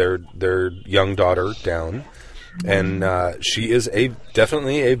their young daughter down, and she is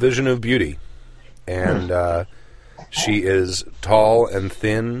definitely a vision of beauty, and she is tall and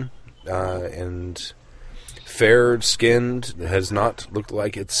thin and fair-skinned, has not looked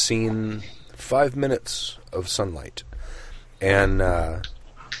like it's seen 5 minutes of sunlight, and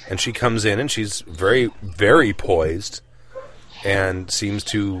she comes in, and she's very, very poised, and seems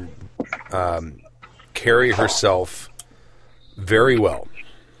to carry herself very well.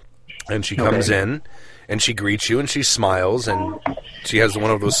 And she comes in, and she greets you, and she smiles, and she has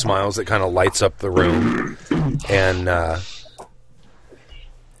one of those smiles that kind of lights up the room.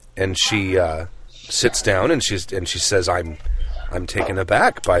 And she sits down, and she says, "I'm taken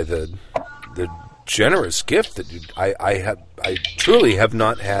aback by the generous gift that I truly have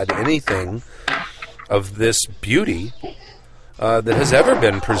not had anything of this beauty that has ever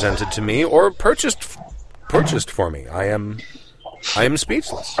been presented to me or purchased for me. I am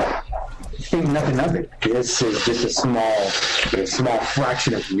speechless." Think nothing of it. This is just a small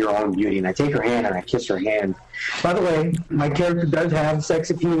fraction of your own beauty. And I take her hand and I kiss her hand. By the way, my character does have sex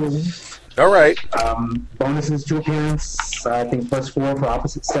appeal. All right. Bonuses to appearance, I think +4 for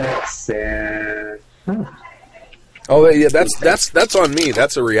opposite sex. And Oh yeah, that's on me.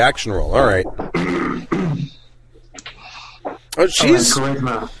 That's a reaction roll. All right. Oh, she's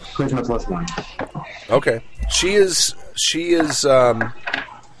charisma +1. okay.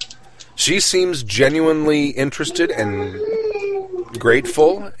 She seems genuinely interested and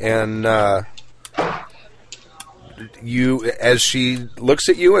grateful, and as she looks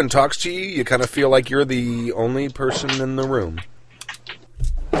at you and talks to you, you kind of feel like you're the only person in the room.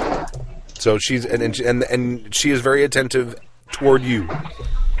 So she's and she is very attentive toward you.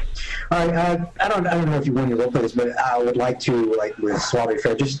 All right, I don't know if you want to go for this, but I would like to, like with Suave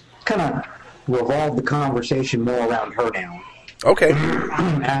Fair, just kind of revolve the conversation more around her now. Okay.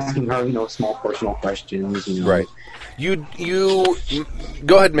 Asking her, small personal questions. Right. You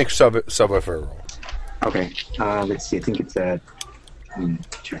go ahead and make Suave Fair roll. Okay. Let's see. I think it's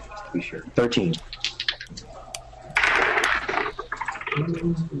check to be sure. 13.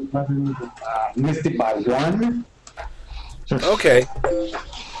 Missed it by 1. Okay.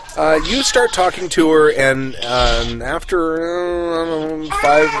 You start talking to her, and after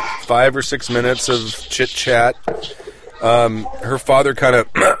 5 or 6 minutes of chit chat, her father kind of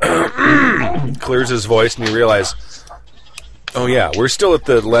clears his voice, and you realize, oh yeah, we're still at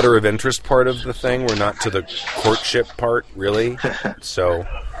the letter of interest part of the thing. We're not to the courtship part, really. So,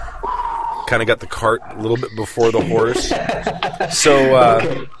 kind of got the cart a little bit before the horse.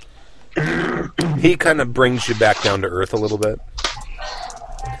 So, he kind of brings you back down to earth a little bit.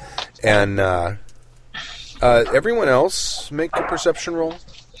 And everyone else make a perception roll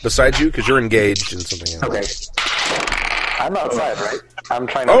besides you, because you're engaged in something else. Okay. I'm outside, right? I'm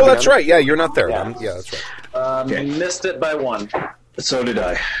trying to. Oh, that's right. Yeah, you're not there. Yeah, yeah that's right. Missed it by 1. So did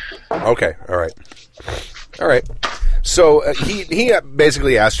I. Okay. All right. So he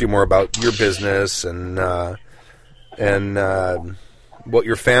basically asked you more about your business and what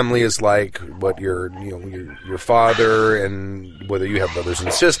your family is like, what your father, and whether you have brothers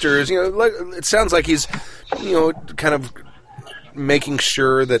and sisters. Like, it sounds like he's kind of making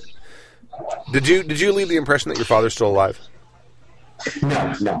sure that. Did you leave the impression that your father's still alive?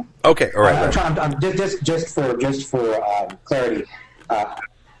 No. Okay, all right. I'm just for clarity.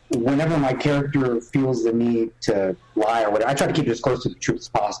 Whenever my character feels the need to lie or whatever, I try to keep it as close to the truth as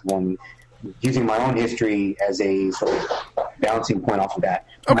possible, and using my own history as a sort of bouncing point off of that.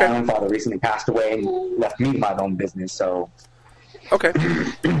 Okay. My own father recently passed away and left me my own business, so. Okay.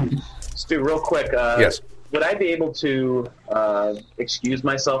 Stu, real quick. Yes. Would I be able to excuse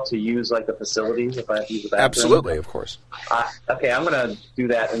myself to use the facilities if I have to use the bathroom? Absolutely, of course. Okay, I'm going to do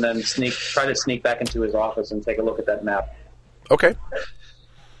that and then try to sneak back into his office and take a look at that map. Okay.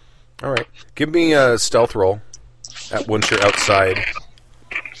 All right. Give me a stealth roll once you're outside.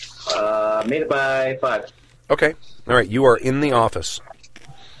 Made it by 5. Okay. All right. You are in the office.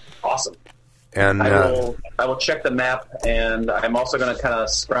 Awesome. And I will check the map, and I'm also going to kind of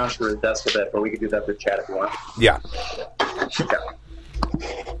scrounge through his desk a bit, but we can do that through chat if you want. Yeah.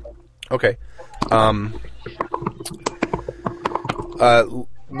 Okay.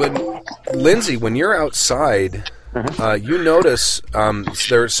 Lindsay, when you're outside, you notice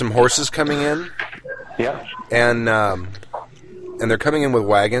there are some horses coming in. Yeah. And they're coming in with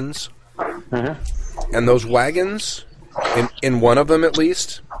wagons. And those wagons, in one of them at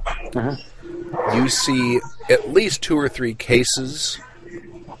least, you see at least 2 or 3 cases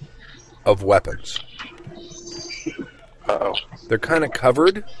of weapons. Uh-oh. They're kind of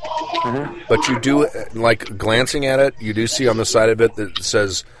covered, but you do, like, glancing at it, you do see on the side of it that it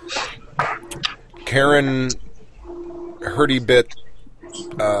says Karen Hurdy-Bit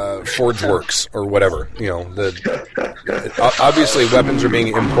Forge Works or whatever. You know, obviously weapons are being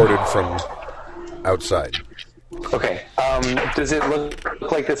imported from outside. Okay. Does it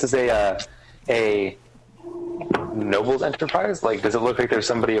look like this is a nobles enterprise? Like, does it look like there's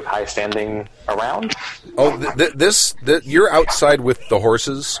somebody of high standing around? Oh, you're outside with the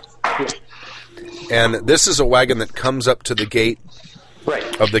horses, and this is a wagon that comes up to the gate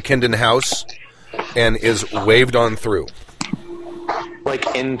of the Kindon house and is waved on through.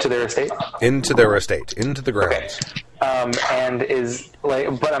 Like into their estate? Into their estate, into the grounds. Okay. And is,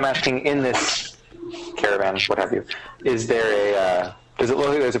 like, but I'm asking, in this caravan, what have you, is there does it look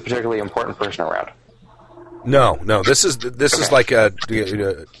like there's a particularly important person around? No. This is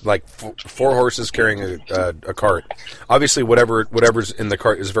like four horses carrying a cart. Obviously, whatever's in the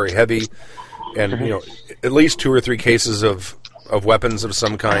cart is very heavy, and you know, at least 2 or 3 cases of weapons of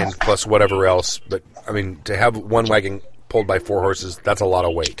some kind, plus whatever else. But I mean, to have one wagon pulled by 4 horses, that's a lot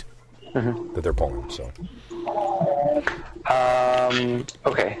of weight that they're pulling. So,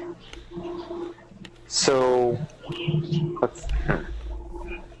 okay. So, let's.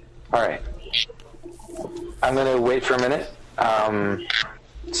 All right. I'm going to wait for a minute,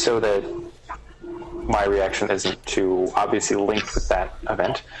 so that my reaction isn't too obviously linked with that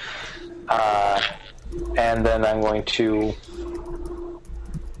event. And then I'm going to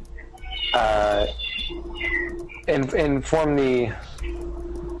inform the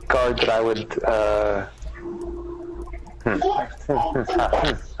guard that I would.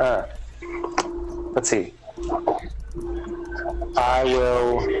 Let's see. I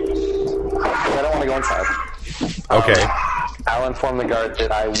will. I don't want to go inside. okay. I'll inform the guard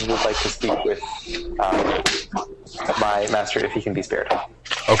that I would like to speak with my master if he can be spared.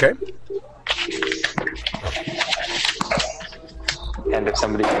 Okay. And if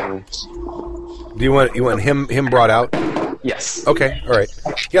somebody can. Do you want him brought out? Yes. Okay. All right.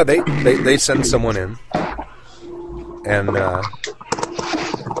 Yeah, they send someone in, and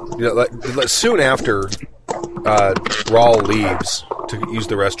soon after Rawl leaves to use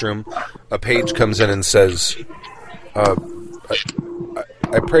the restroom, a page comes in and says, I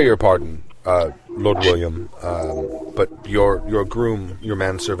pray your pardon, Lord William, but your groom, your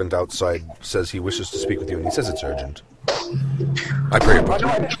manservant outside, says he wishes to speak with you, and he says it's urgent. I pray your pardon.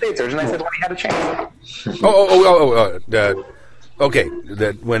 No, I didn't say it's urgent. I said when he had a chance. Okay.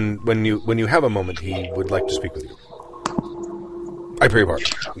 That when you have a moment, he would like to speak with you. I pray your pardon.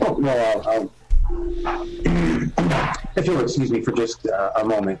 Oh, well, if you'll excuse me for just a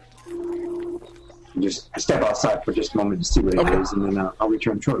moment, just step outside for just a moment to see what it is, and then I'll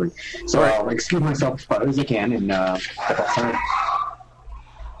return shortly. So I'll excuse myself as far as I can and step outside.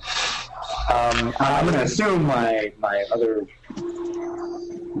 I'm going to assume my other,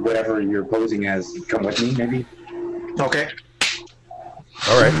 whatever you're posing as, come with me, maybe. Okay.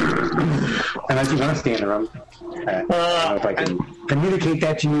 All right. Unless you want to stay in the room. I don't know if I can communicate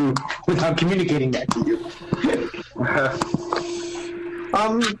that to you without communicating that to you.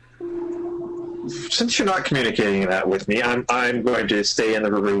 Since you're not communicating that with me, I'm going to stay in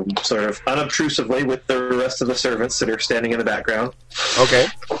the room sort of unobtrusively with the rest of the servants that are standing in the background. Okay.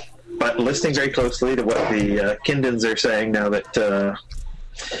 But listening very closely to what the Kindons are saying now that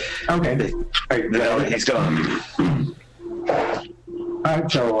he's gone. All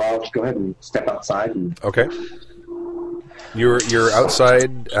right, so I'll go ahead and step outside. Okay. You're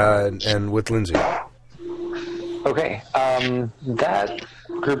outside and with Lindsay. Okay. That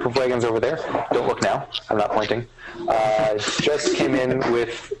group of wagons over there, don't look now, I'm not pointing, just came in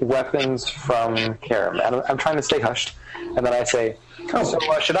with weapons from Karam. And I'm trying to stay hushed. And then I say, so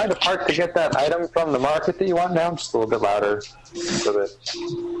should I depart to get that item from the market that you want now? Just a little bit louder. So that...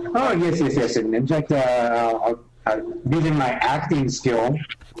 Oh, yes. And in fact, using my acting skill,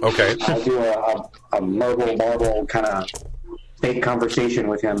 Okay. I'll do a marble kind of fake conversation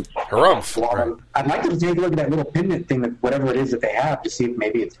with him. Harumph. Right. I'd like to take a look at that little pendant thing, that whatever it is that they have, to see if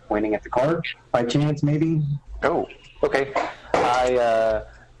maybe it's pointing at the cart by chance, maybe. Oh, okay. I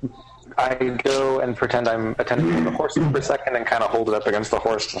go and pretend I'm attending to the horse for a second and kind of hold it up against the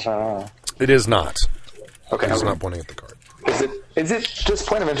horse. It is not. Okay. It is not pointing at the cart. Is it just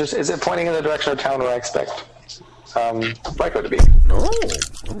point of interest? Is it pointing in the direction of town where I expect Ryko to be? No.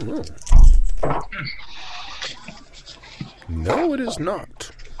 No, it is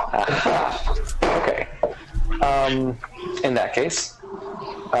not. Okay. In that case,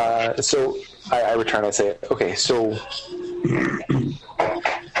 so I return. I say, okay, so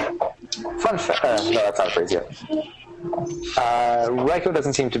fun fact. No, that's not a phrase yet. Raiko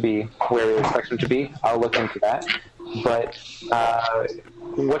doesn't seem to be where we expect him to be. I'll look into that. But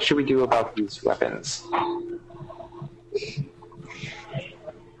what should we do about these weapons?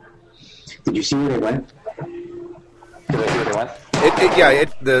 Did you see where they went? Did I see where they went?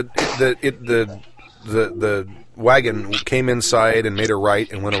 The wagon came inside and made a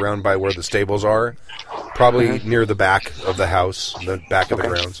right and went around by where the stables are, probably near the back of the house, the back of the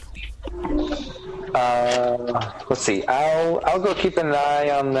grounds. Let's see. I'll go keep an eye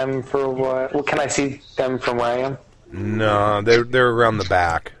on them for what? Well, can I see them from where I am? No, they're around the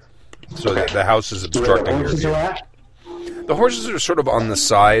back, so the house is obstructing your view. The horses are sort of on the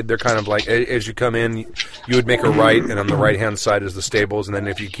side. They're kind of like, as you come in, you would make a right, and on the right-hand side is the stables, and then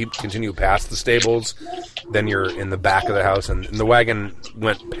if you continue past the stables, then you're in the back of the house, and the wagon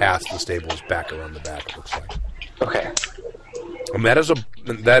went past the stables, back around the back, it looks like. Okay. And that is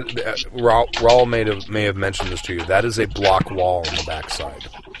Raul may have mentioned this to you. That is a block wall on the back side.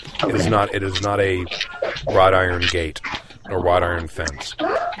 Okay. It is not a wrought iron gate or wrought iron fence.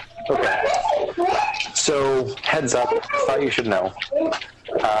 Okay. So, heads up. Thought you should know.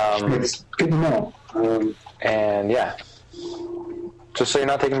 It's good to know. And yeah. Just so you're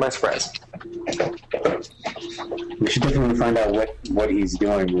not taken by surprise. We should definitely find out what he's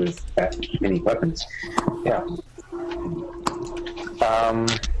doing with that many weapons. Yeah. I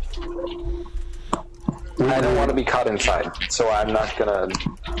don't want to be caught inside, so I'm not gonna...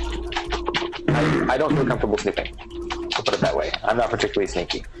 I don't feel comfortable sneaking. I'll put it that way. I'm not particularly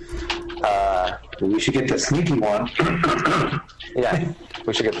sneaky. We should get the sneaky one. Yeah,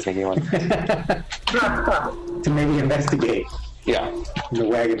 we should get the sneaky one. To maybe investigate. Yeah. The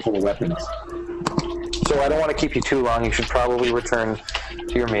wagon full of weapons. So I don't want to keep you too long. You should probably return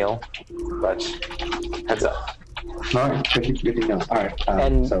to your meal. But heads up. All right, good to know. All right,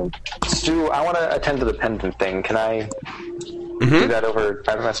 and so Stu, I want to attend to the pendant thing. Can I do that over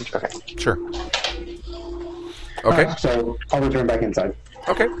private message? Okay. Sure. Okay. So I'll return back inside.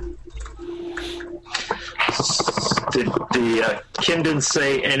 Okay. Did the Kindon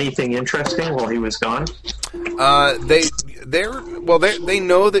say anything interesting while he was gone? They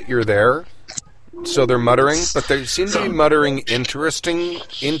know that you're there, so they're muttering, but they seem to be muttering interestedly.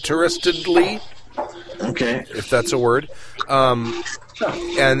 Okay, if that's a word. And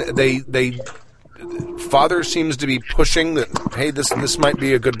they father seems to be pushing that. Hey, this might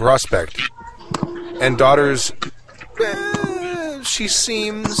be a good prospect. And daughter's, she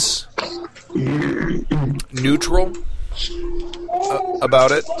seems neutral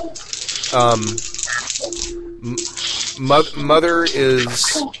about it. Mother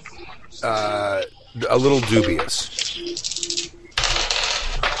is a little dubious.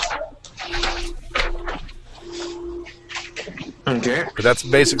 Okay. But that's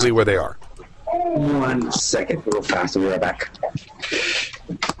basically where they are. 1 second, a little faster. We're right back.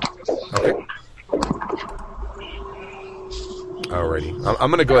 Okay. Alrighty. I'm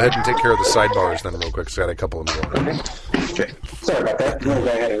going to go ahead and take care of the sidebars then real quick, because I got a couple of them going. Okay. Sorry about that. No, go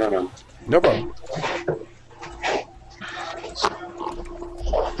ahead and run on. No problem.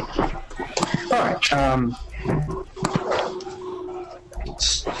 All right.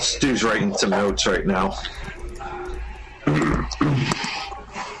 Stu's writing some notes right now.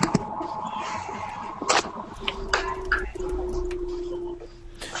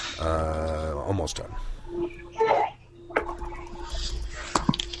 Almost done.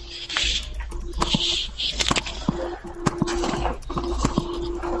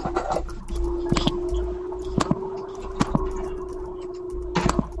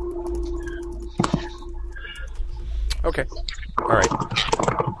 Okay. All right.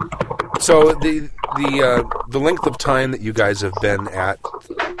 So the length of time that you guys have been at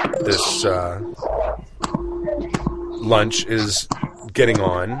this lunch is getting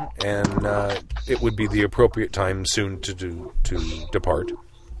on, and it would be the appropriate time soon to depart,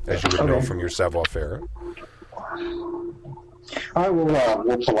 as you would know from your savoir-faire. All right,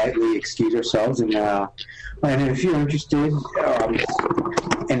 we'll politely excuse ourselves, and if you're interested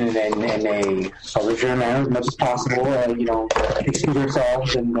in a leisure manner as much as possible, excuse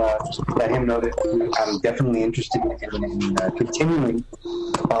ourselves and let him know that I'm definitely interested in continuing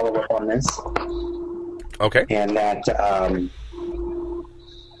to follow up on this. Okay. And that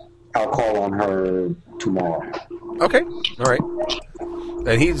I'll call on her tomorrow. Okay. All right.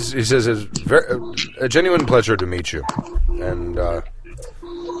 And he says it's a genuine pleasure to meet you, and I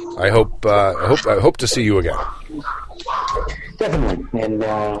hope to see you again. Definitely. And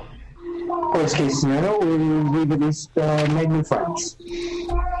worst case scenario, we've at least made new friends.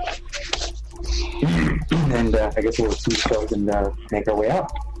 And I guess we'll see ourselves and make our way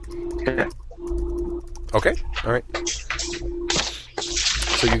out. Okay. Okay. All right.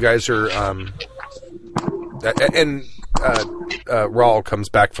 So you guys are, and Raul comes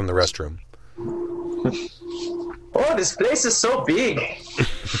back from the restroom. Oh, this place is so big.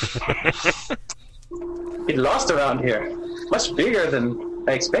 Get lost around here. Much bigger than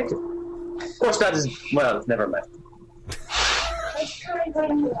I expected. Of course, that is, well, never mind.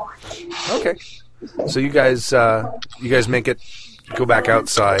 Okay. So you guys make it, go back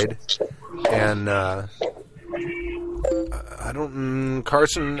outside, and I don't.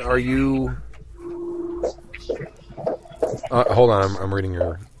 Carson, are you? Hold on, I'm reading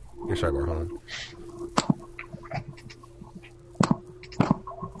your sidebar. Hold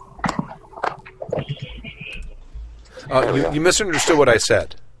on. You misunderstood what I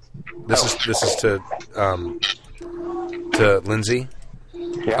said. This is to Lindsay.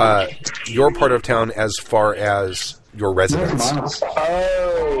 Yeah. Your part of town as far as your residence.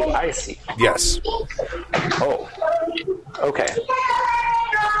 Oh, I see. Yes. Oh. Okay.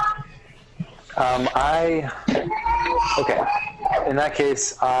 Okay. In that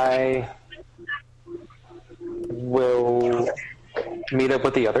case, I will meet up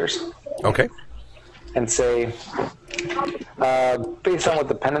with the others Okay. and say, based on what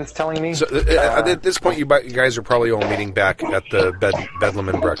the pennant's telling me. So at this point, you guys are probably all meeting back at the Bedlam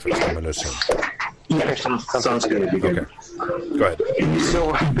and Breakfast, I'm going to assume. Sounds good. Okay. Go ahead.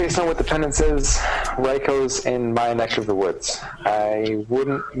 So, based on what the pennant says, Raiko's in my neck of the woods. I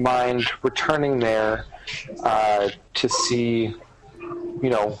wouldn't mind returning there to see,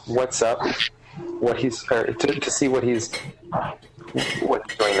 what's up, to see what he's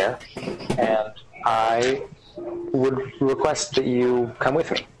doing there, and I would request that you come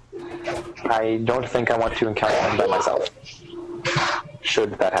with me. I don't think I want to encounter him by myself,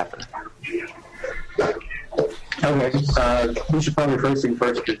 should that happen. Okay. We should probably first thing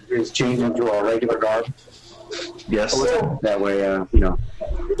first is change into our regular garb. Yes. That way,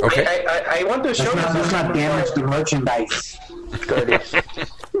 Okay. I want to show you let's not damage the merchandise. Good idea.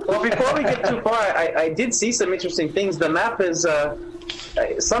 Well, before we get too far, I did see some interesting things. The map is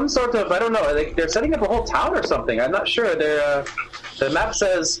some sort of, I don't know, like they're setting up a whole town or something. I'm not sure. The map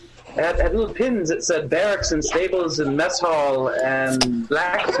says, had little pins. It said barracks and stables and mess hall and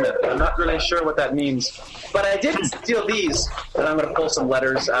blacksmith. I'm not really sure what that means. But I did steal these, and I'm going to pull some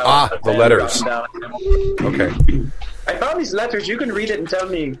letters out. The letters. Okay. I found these letters. You can read it and tell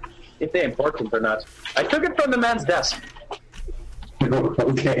me if they're important or not. I took it from the man's desk.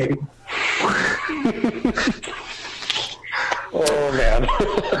 Okay. Oh, man.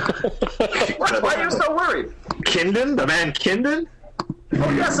 Why are you so worried? Kindon? The man Kindon? Oh,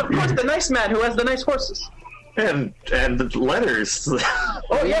 yes, of course, the nice man who has the nice horses. And the letters.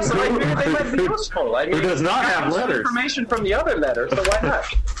 Oh, yes, I figured they might be useful. I mean, Who does not have letters? Information from the other letter, so why not?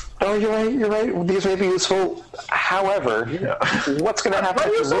 Oh, you're right. These may be useful. However, what's going to happen? Why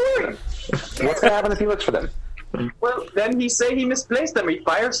are you so worried? What's going to happen if he looks for them? Well, then he misplaced them. He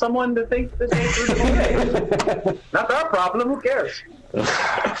fired someone to think that they threw them away. Not our problem. Who cares?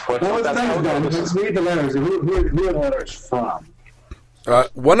 Let's read the letters. Who are the letters from?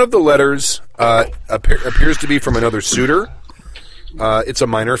 One of the letters appears to be from another suitor. It's a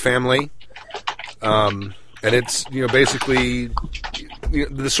minor family, and it's basically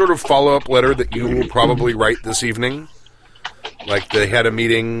the sort of follow-up letter that you will probably write this evening. Like they had a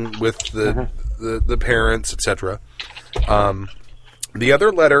meeting with the parents, etc. The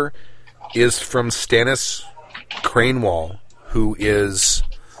other letter is from Stannis Cranewall, who is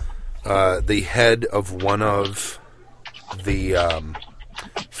the head of one of the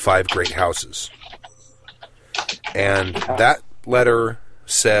 5 great houses. And that letter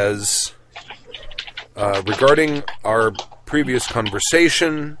says, regarding our previous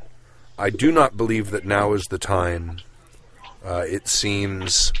conversation, I do not believe that now is the time. It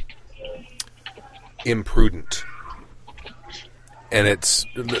seems imprudent. And it's,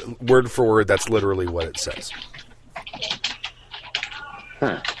 word for word, that's literally what it says.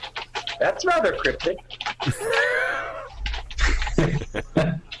 That's rather cryptic.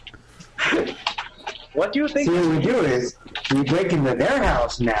 What do you think? See, what we do is we break into their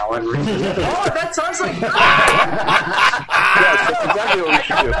house now and read it. Oh, that sounds like Yes, that's exactly what we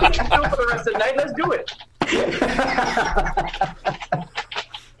should do. what we should do for the rest of the night. Let's do it.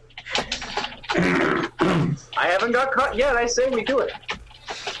 I haven't got caught yet. I say we do it.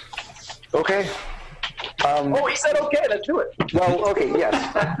 Okay. Oh, he said okay. Let's do it. Well, okay, yes.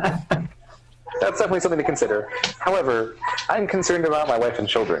 That's definitely something to consider. However, I'm concerned about my wife and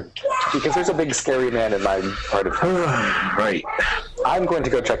children because there's a big scary man in my part of town. Right. I'm going to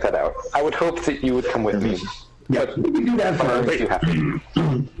go check that out. I would hope that you would come with me. Yeah, we can do that If you have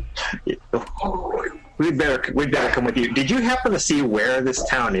to. we'd better come with you. Did you happen to see where this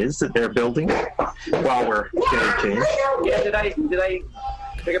town is that they're building while we're getting changed? Yeah, did I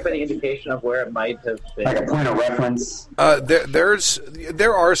pick up any indication of where it might have been? Like a point of reference.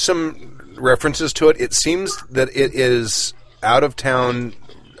 There are some references to it. It seems that it is out of town,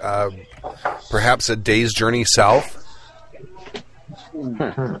 perhaps a day's journey south. I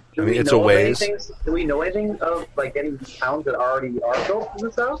mean, it's a ways. Do we know anything of like any towns that already are built in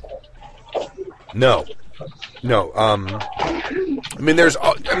the south? No. I mean, there's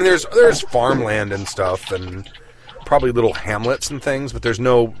farmland and stuff, and probably little hamlets and things, but there's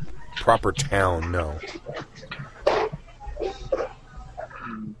no proper town. No.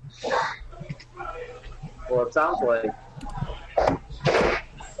 Well, it sounds like a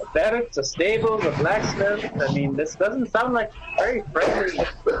barracks, a stable, a blacksmith. I mean, this doesn't sound like very friendly.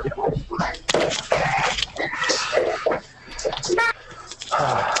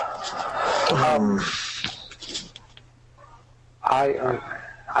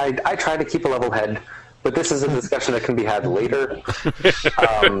 I try to keep a level head, but this is a discussion that can be had later.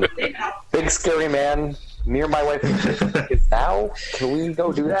 Big scary man near my wife is now. Can we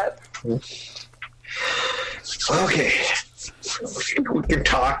go do that? Okay. We can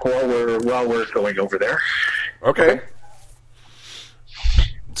talk while we're going over there. Okay.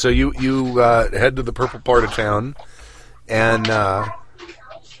 So you head to the purple part of town, and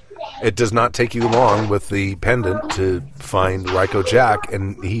it does not take you long with the pendant to find Ryko Jack,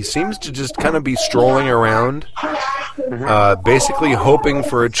 and he seems to just kind of be strolling around, basically hoping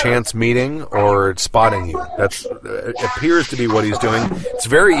for a chance meeting or spotting you. That appears to be what he's doing. It's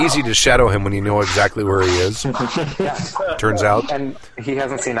very easy to shadow him when you know exactly where he is. Turns out. And he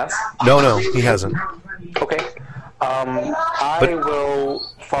hasn't seen us? No, he hasn't. Okay. I will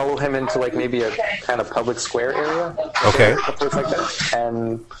follow him into like maybe a kind of public square area. Okay. A place like that,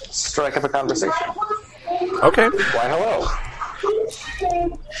 and strike up a conversation. Okay. Why, hello.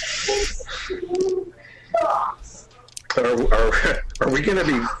 Are we going to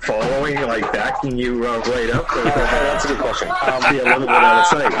be following, like backing you right up? That's a good question. Be a little bit out of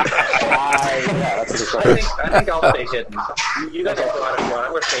sight. Yeah, that's a good question. I think I'll stay hidden. You guys will go out if you want. I'm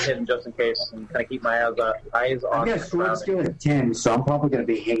going to stay hidden just in case and kind of keep my eyes on. I got sword skill at 10, so I'm probably going to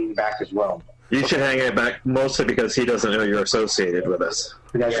be hanging back as well. You should hang it back mostly because he doesn't know you're associated with us.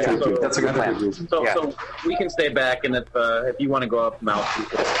 That's true, too. That's a good plan. So we can stay back, and if you want to go up mouth, you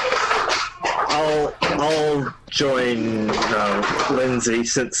can. I'll join Lindsay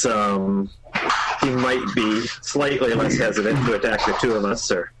since he might be slightly less hesitant to attack the two of us,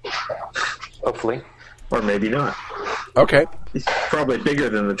 or Hopefully. or maybe not. Okay. He's probably bigger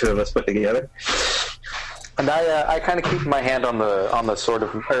than the two of us put together. And I kind of keep my hand on the sword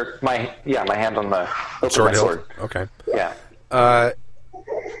of, or my hand on the Sword hilt. sword. Okay. Yeah.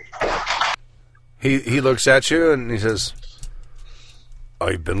 He looks at you and he says,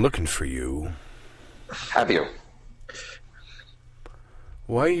 "I've been looking for you. Have you?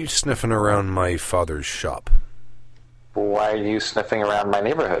 Why are you sniffing around my father's shop?" Why are you sniffing around my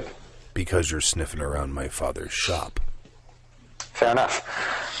neighborhood? Because you're sniffing around my father's shop. Fair enough.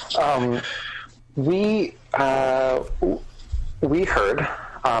 We heard,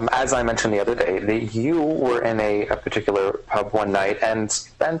 as I mentioned the other day, that you were in a particular pub one night and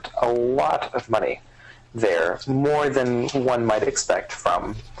spent a lot of money there, more than one might expect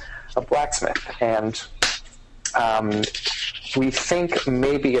from a blacksmith. And we think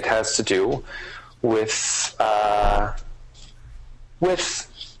maybe it has to do with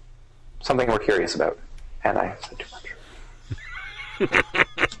something we're curious about. And I said too much.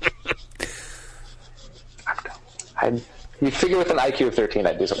 You figure with an IQ of 13,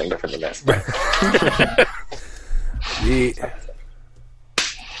 I'd do something different than this.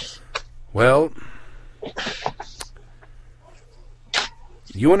 Well,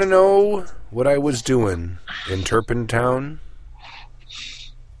 you want to know what I was doing in Turpin Town?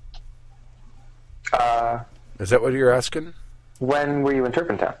 Is that what you're asking? When were you in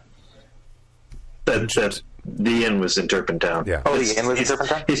Turpin Town? The inn was in Turpin Town. Yeah. Oh, the inn was in Turpin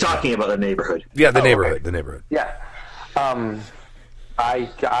Town? He's talking about the neighborhood. Yeah, the neighborhood. Okay. The neighborhood. Yeah. I'm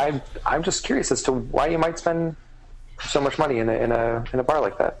just curious as to why you might spend so much money in a bar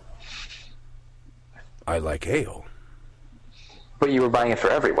like that. I like ale. But you were buying it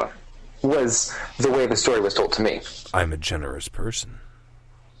for everyone. Was the way the story was told to me. I'm a generous person.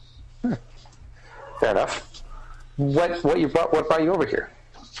 Fair enough. What brought you over here?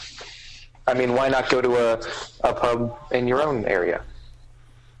 I mean, why not go to a pub in your own area?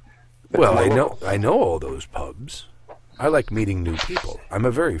 Well, I know all those pubs. I like meeting new people. I'm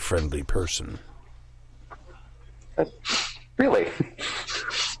a very friendly person. Really?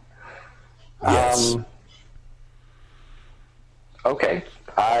 Yes.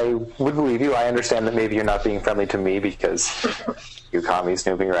 would believe you. I understand that maybe you're not being friendly to me because you caught me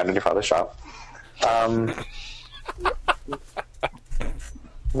snooping around in your father's shop.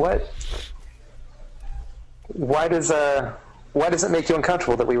 What? Why does it make you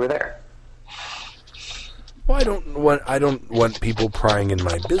uncomfortable that we were there? Well, I don't want people prying in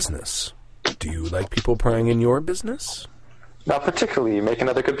my business. Do you like people prying in your business? Not particularly. You make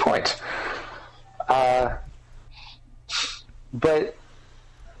another good point. But...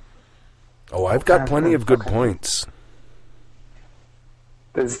 Oh, I've got plenty of good points.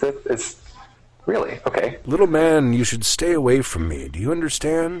 Is really? Okay. Little man, you should stay away from me. Do you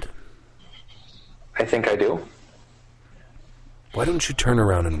understand? I think I do. Why don't you turn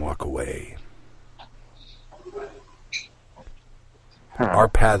around and walk away? Our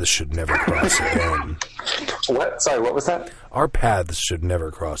paths should never cross again. What? Sorry, what was that? Our paths should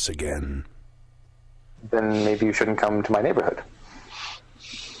never cross again. Then maybe you shouldn't come to my neighborhood.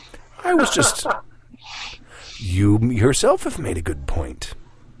 I was just... You yourself have made a good point.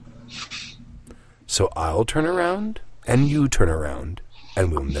 So I'll turn around, and you turn around,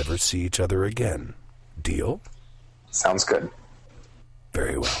 and we'll never see each other again. Deal? Sounds good.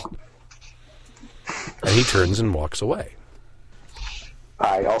 Very well. And he turns and walks away.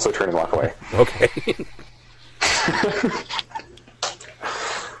 I also turn and walk away. Okay.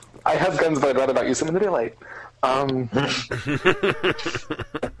 I have guns, but I'd rather not use them in the daylight.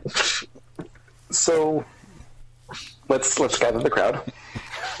 So let's gather the crowd.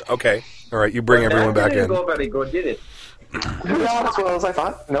 Okay. All right, you bring everyone back in. Go, buddy. Go did it. Not as well as I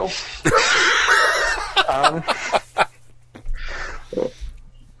thought. No.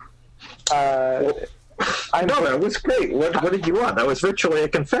 I know, that was great. What did you want? That was virtually a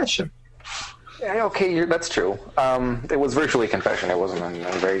confession. Yeah, okay, that's true. It was virtually a confession. It wasn't a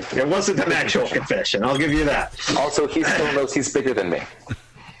very... It wasn't an actual confession, I'll give you that. Also, he still knows he's bigger than me.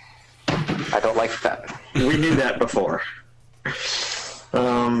 I don't like that. We knew that before.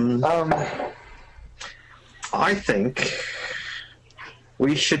 I think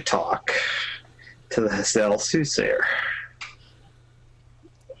we should talk to the Hazel Soothsayer.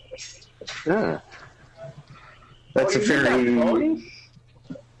 That's a very...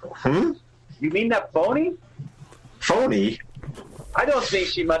 You mean that phony? Phony? I don't think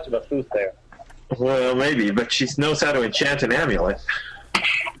she's much of a soothsayer. Well, maybe, but she knows how to enchant an amulet.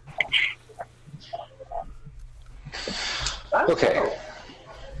 Okay.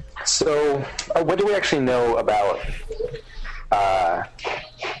 So, what do we actually know about...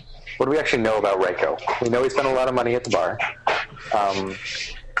 what do we actually know about Reiko? We know he spent a lot of money at the bar.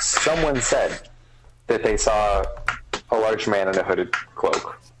 Someone said that they saw a large man in a hooded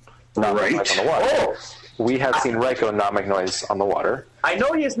cloak not make noise on the water. Oh. We have seen Reiko not make noise on the water. I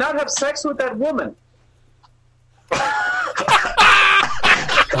know he has not have sex with that woman.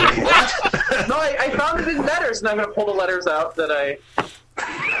 No, I found it in letters, and I'm going to pull the letters out that I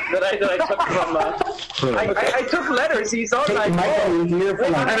took from. I took letters. He's all like, Michael, you're here for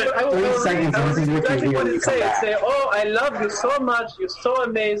like 3 seconds. This is what you do when you come back. Say, oh, I love you so much. You're so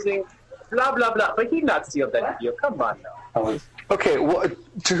amazing. Blah blah blah. But he not sealed that video. Come on now. Okay, well,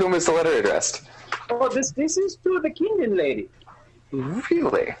 to whom is the letter addressed? Oh, this is to the Kenyan lady.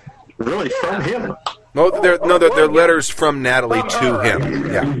 Really? Really, from him? They're letters from Natalie to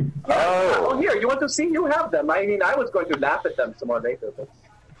him. Yeah. Oh, here, you want to see? You have them. I mean, I was going to laugh at them some more later, but...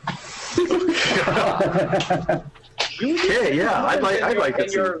 Yeah, I'd like to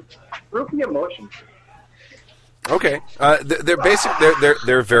see. Your rookie emotion. Okay,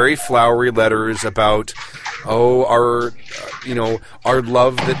 they're very flowery letters about our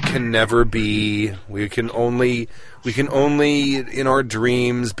love that can never be. We can only in our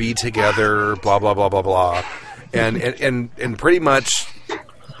dreams be together. Blah blah blah blah blah, and pretty much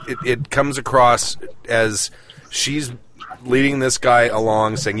it comes across as she's leading this guy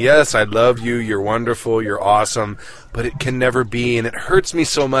along, saying, "Yes, I love you. You're wonderful. You're awesome, but it can never be, and it hurts me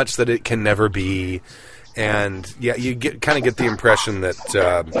so much that it can never be." And yeah, you kind of get the impression that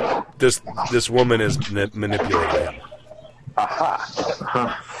this woman is manipulating him.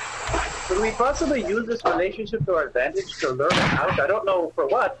 Could we possibly use this relationship to our advantage to lure him out? I don't know for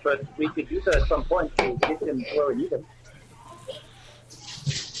what, but we could use it at some point to get him where we need him.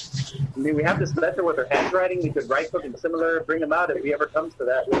 I mean, we have this letter with her handwriting. We could write something similar, bring him out if he ever comes to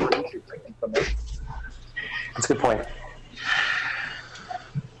that. We should bring him from there. That's a good point.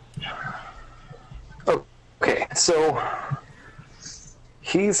 Okay, so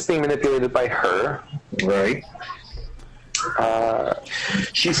he's being manipulated by her, right?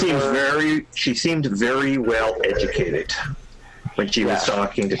 She seemed very well educated when she was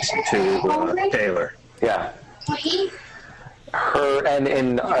talking to Taylor. Yeah. Her, and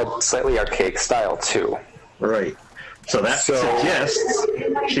in a slightly archaic style, too. Right. So that suggests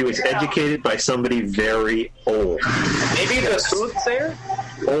she was educated by somebody very old. Maybe the soothsayer?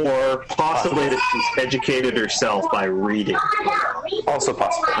 Or possibly that she's educated herself by reading. Also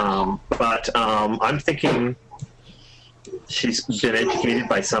possible. But I'm thinking she's been educated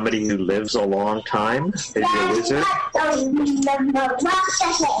by somebody who lives a long time, maybe a wizard.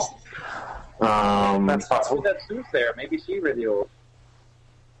 That's possible. That soothsayer, maybe she really old.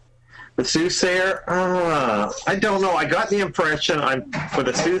 The soothsayer, I don't know. I got the impression for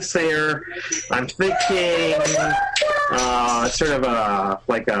the soothsayer, I'm thinking sort of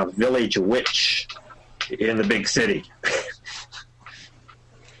like a village witch in the big city.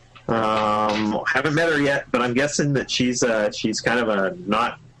 Haven't met her yet, but I'm guessing that she's kind of a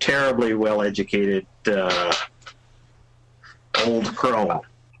not terribly well educated old crone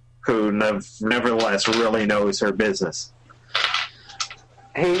who nevertheless really knows her business.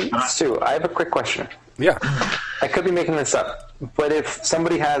 Hey, Stu, I have a quick question. Yeah. I could be making this up, but if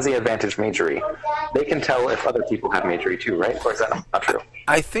somebody has the advantage magery, they can tell if other people have magery too, right? Or is that not true?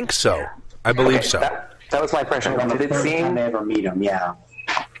 I think so. I believe so. That was my impression. On the Did it first time seem? I ever meet him, yeah.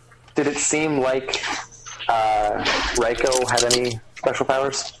 Did it seem like Raiko had any special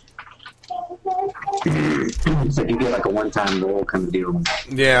powers? So you get like a one-time roll kind of deal.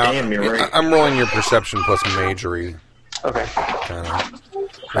 Yeah. Damn, you're right. I'm rolling your perception plus magery, Okay. kind of.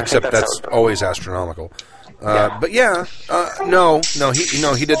 Except that's how it- always astronomical. Yeah. But yeah, no,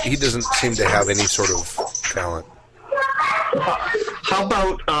 he doesn't seem to have any sort of talent. How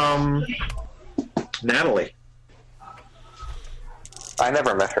about Natalie? I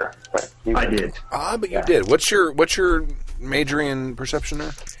never met her, but you I did. But you did. What's your majoring in perception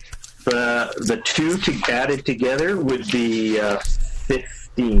there? The two added together would be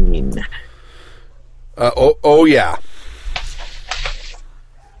 15. Oh yeah.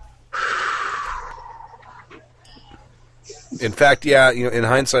 In fact, yeah. In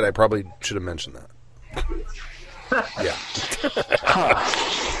hindsight, I probably should have mentioned that. Yeah.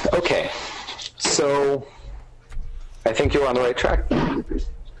 Okay. So, I think you're on the right track.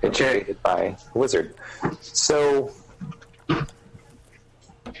 Educated by a wizard. So,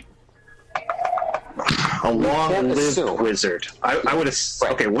 A long-lived assume. wizard. I would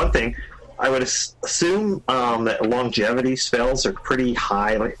okay. One thing, I would assume that longevity spells are pretty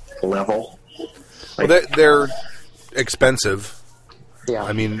high level. Well, they're expensive. yeah.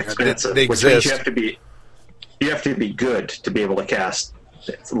 I mean, Expensive, they which means exist. you have to be good to be able to cast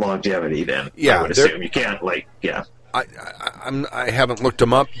longevity. Then Yeah, I would they're- assume you can't I haven't looked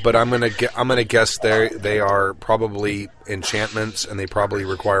them up, but I'm gonna guess they are probably enchantments, and they probably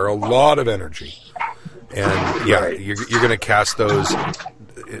require a lot of energy. And yeah, Right. you're gonna cast those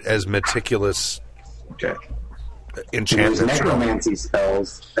as meticulous Okay. There's enchantments. necromancy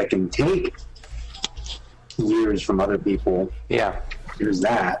spells that can take years from other people. yeah. There's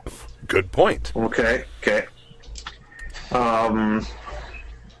that. Good point. Okay.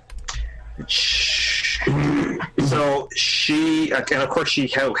 So she, and of course, she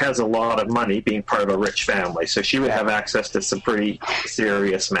has a lot of money, being part of a rich family, so she would have access to some pretty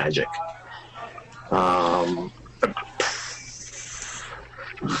serious magic.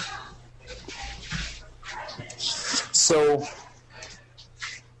 So,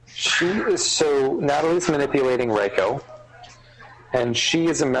 Natalie's manipulating Reiko, and she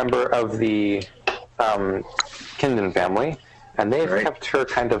is a member of the Kindon family, and they've Right. kept her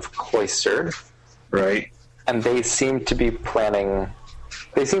kind of cloistered, Right. and they seem to be planning,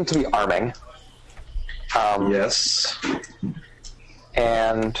 they seem to be arming, Yes.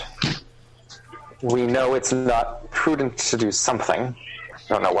 and we know it's not prudent to do something.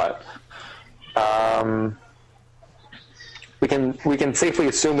 Don't know what. We can safely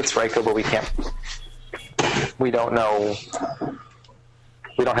assume it's Reiko, but we can't. We don't know.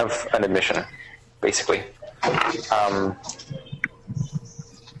 We don't have an admission, basically.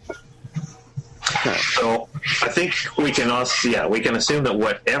 So I think we can also, we can assume that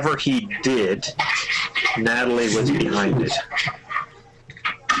whatever he did, Natalie was behind it.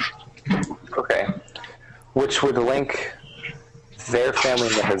 Okay, which would link their family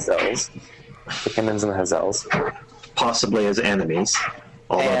and the Hazels, the Kindons and the Hazels. Possibly as enemies,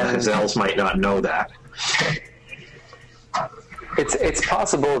 although And- the Hazels might not know that. It's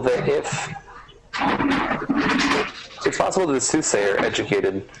possible that it's possible that the soothsayer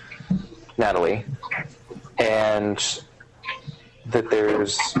educated Natalie, and that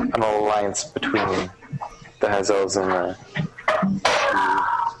there's an alliance between the Hazels and the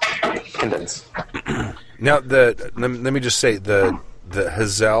Kindons. Now, let me just say the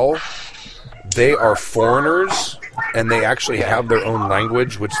Hazel, they are foreigners, and they actually have their own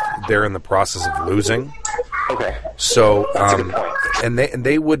language, which they're in the process of losing. Okay. So, That's a good point. and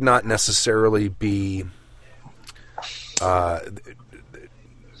they would not necessarily be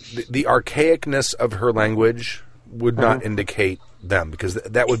the archaicness of her language would not indicate them, because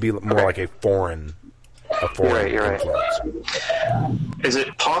that would be more like a foreign You're right. influence. Is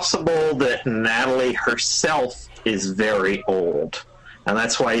it possible that Natalie herself is very old? And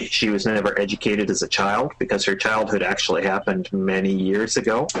that's why she was never educated as a child, because her childhood actually happened many years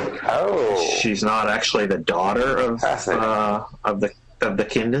ago. Oh. She's not actually the daughter of the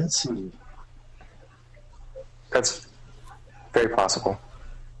Kindens. That's very possible.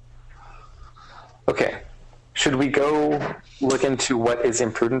 Okay. Should we go look into what is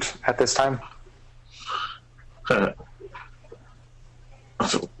imprudent at this time?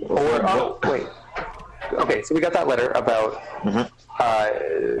 Wait. Okay, so we got that letter about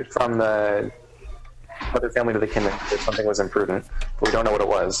from the other family to the Kindred that something was imprudent, but we don't know what it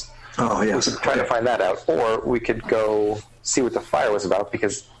was. Oh, yes. We could try to find that out, or we could go see what the fire was about,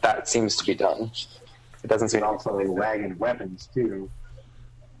 because that seems to be done. It doesn't seem Also, they wagon weapons too.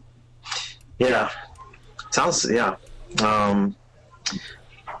 Yeah. Sounds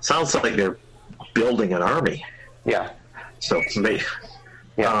like they're building an army. Yeah. So maybe,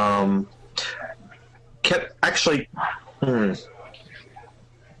 Yeah.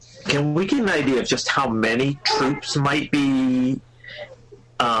 Can we get an idea of just how many troops might be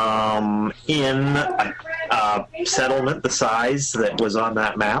in a settlement the size that was on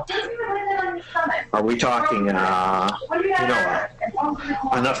that map? Are we talking, enough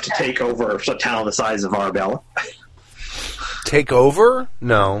to take over a town the size of Arbella? Take over?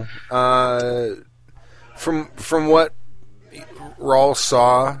 No. From what Rawl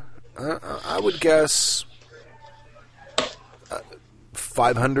saw, I would guess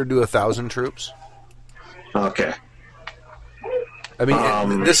 500 to 1,000 troops. Okay. I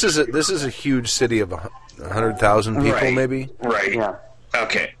mean, this is a huge city of 100,000 people, Right. maybe. Right. Yeah.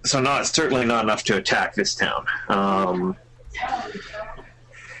 Okay. So certainly not enough to attack this town.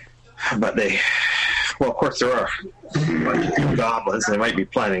 But of course there are goblins. They might be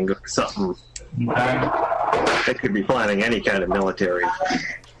planning something. They could be planning any kind of military.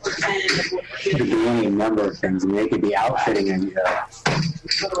 It could be any number of things. I mean, they could be outfitting and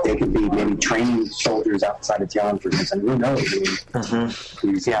they could be maybe training soldiers outside of town for this. And who knows? I mean,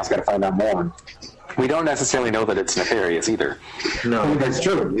 we've got to find out more. We don't necessarily know that it's nefarious either. No. That's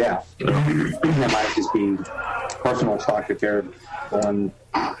true, yeah. That might just be personal stock that they're going.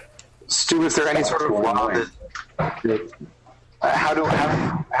 Stu, is there any sort of law that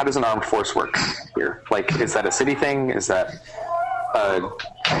how does an armed force work here? Like, is that a city thing? Is that or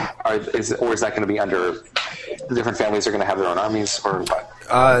is that going to be under the different families are going to have their own armies, or what?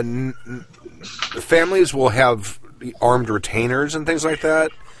 Families will have armed retainers and things like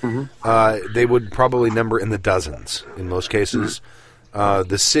that. They would probably number in the dozens in most cases.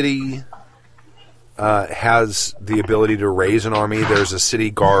 The city has the ability to raise an army. There's a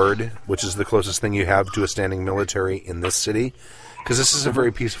city guard, which is the closest thing you have to a standing military in this city, because this is a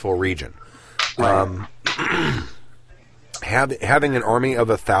very peaceful region. Having an army of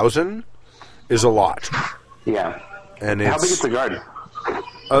 1,000 is a lot. Yeah. And How big is the guard?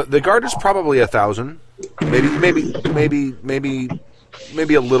 the guard is probably 1,000, maybe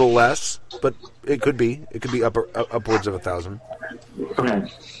a little less, but it could be upwards of 1,000.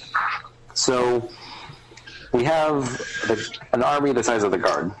 Okay. So we have an army the size of the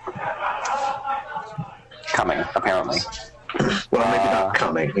guard coming, apparently. Well, maybe not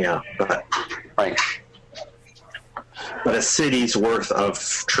coming, yeah, but Right. a city's worth of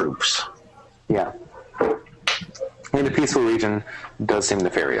troops. Yeah. In a peaceful region does seem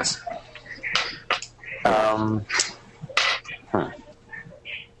nefarious.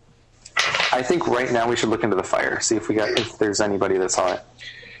 I think right now we should look into the fire, see if there's anybody that saw it.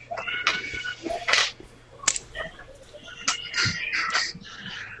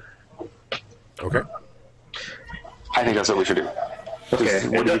 Okay. I think that's what we should do. Okay,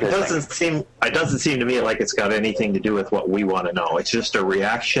 What do you guys think? it doesn't seem to me like it's got anything to do with what we want to know. It's just a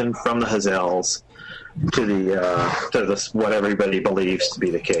reaction from the Hazels to the what everybody believes to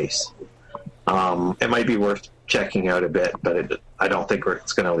be the case. It might be worth checking out a bit, but I don't think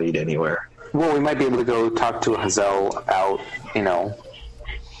it's going to lead anywhere. Well, we might be able to go talk to a Hazel about,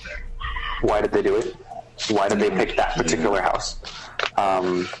 why did they do it? Why did they pick that particular house?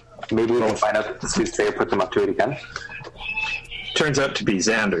 Maybe we can find out if they put them up to it again. Turns out to be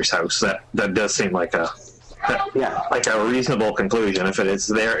Xander's house. That does seem like a reasonable conclusion. If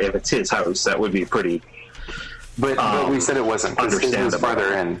it's his house, that would be pretty. But we said it wasn't. 'Cause his was Understandable.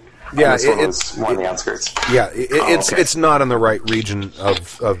 farther in. Yeah, this one it's was more on the outskirts. Yeah, okay. it's not in the right region of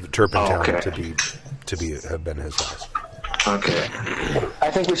Turpintown Okay. to have been his house. Okay. I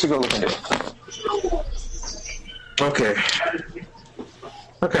think we should go look into it. Okay.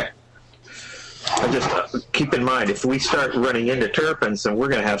 I just keep in mind, if we start running into Turpins, then we're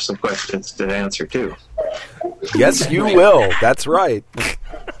going to have some questions to answer too. Yes, you will. That's right.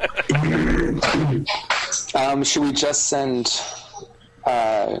 Should we just send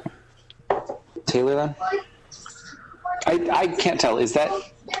Taylor then? I can't tell. Is that?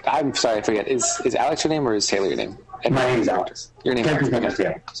 I'm sorry, I forget. Is Alex your name or is Taylor your name? My name's Alex. Your name. Character's name Okay. is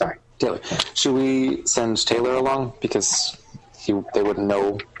Taylor. Sorry. Taylor. Should we send Taylor along because they wouldn't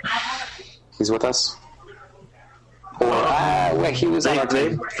know he's with us? Or wait, he was on our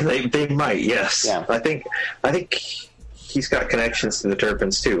team. They might, yes. Yeah. I think he's got connections to the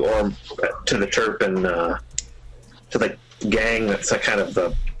Turpins too, or to the Turpin to the gang that's a kind of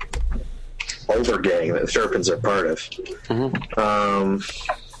the older gang that the Turpins are part of.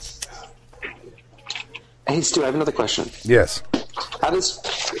 Hey, Stu, I have another question. Yes.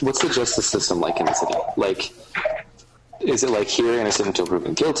 What's the justice system like in the city? Like, is it like here, innocent until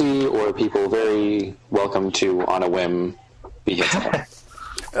proven guilty, or are people very welcome to, on a whim, be hit someone?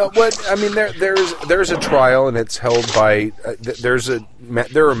 There's a trial, and it's held by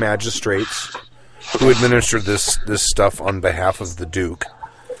there are magistrates who administer this stuff on behalf of the Duke.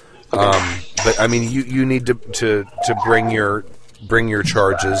 But I mean, you need to bring your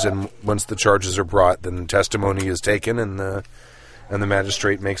charges, and once the charges are brought, then testimony is taken, and the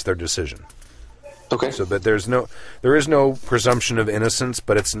magistrate makes their decision. Okay. So that there is no presumption of innocence,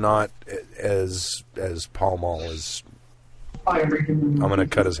 but it's not as Pall Mall is. I'm going to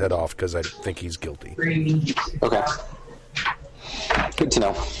cut his head off because I think he's guilty. Okay. Good to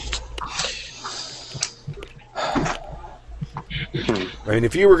know. I mean,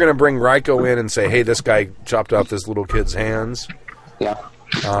 if you were going to bring Raiko in and say, "Hey, this guy chopped off this little kid's hands," Yeah.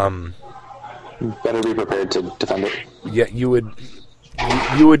 Better be prepared to defend it. yeah, you would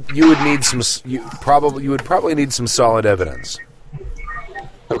need some. You would probably need some solid evidence.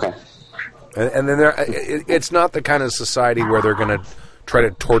 Okay. And then it's not the kind of society where they're going to try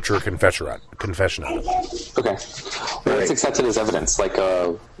to torture a confession out of it. Okay. Well, it's accepted as evidence, like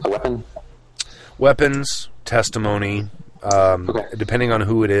a weapon. Weapons, testimony, Okay. depending on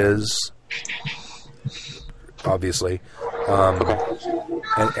who it is, obviously, Okay.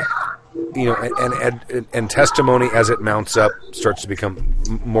 and testimony as it mounts up starts to become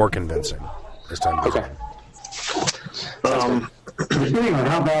more convincing as time goes Okay. on. Depending on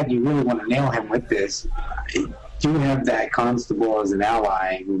how bad you really want to nail him with this, you would have that constable as an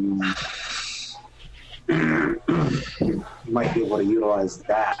ally who might be able to utilize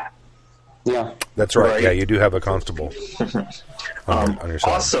that. Yeah. That's right. Right. Yeah, you do have a constable on your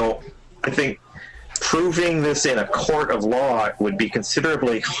side. Also, I think proving this in a court of law would be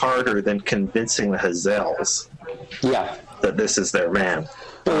considerably harder than convincing the Hazels Yeah. that this is their man.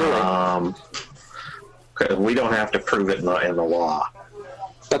 We don't have to prove it in the law.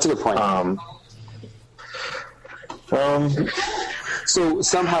 That's a good point. So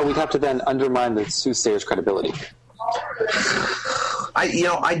somehow we'd have to then undermine the soothsayer's credibility.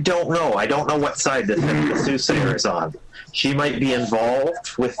 I don't know. I don't know what side the soothsayer is on. She might be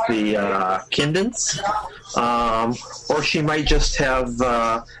involved with the Kindens, or she might just have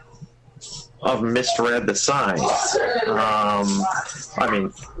misread the signs.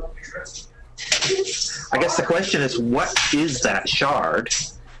 I guess the question is, what is that shard?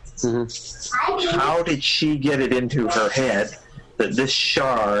 Mm-hmm. How did she get it into her head that this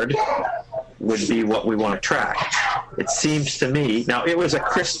shard would be what we want to track? It seems to me, now it was a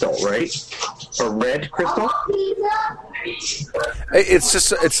crystal, right? A red crystal?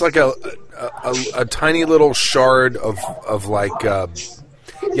 It's like a tiny little shard of like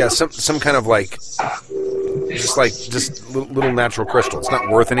some kind of like just little natural crystal. It's not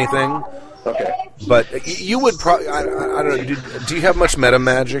worth anything. Okay. But you would probably I don't know. Do you have much meta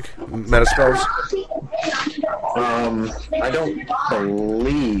spells? I don't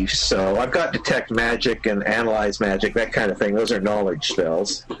believe so. I've got detect magic and analyze magic, that kind of thing. Those are knowledge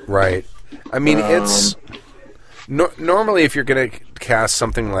spells. Right. I mean, it's normally if you're going to cast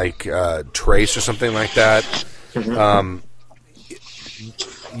something like trace or something like that,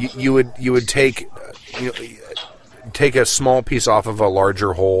 you would take a small piece off of a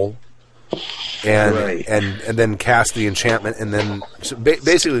larger hole. And then cast the enchantment, and then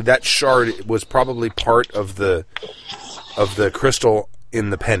basically that shard was probably part of the crystal in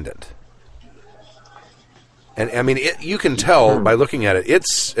the pendant. And I mean, you can tell by looking at it;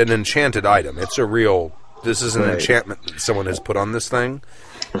 it's an enchanted item. It's a real. This is an enchantment that someone has put on this thing,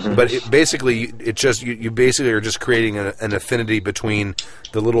 But basically, it just you basically are just creating an affinity between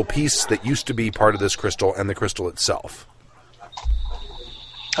the little piece that used to be part of this crystal and the crystal itself.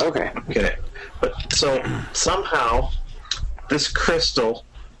 Okay. Okay. But so somehow this crystal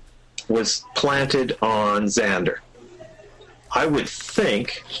was planted on Xander. I would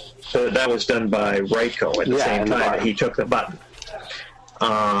think that was done by Ryko at the same time that he took the button.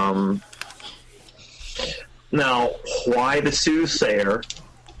 Now, why the soothsayer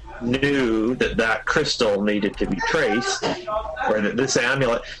knew that crystal needed to be traced, or that this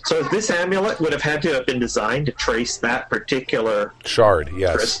amulet... So this amulet would have had to have been designed to trace that particular... Shard,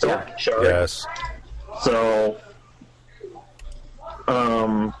 yes. Crystal? Yeah. Shard. Yes.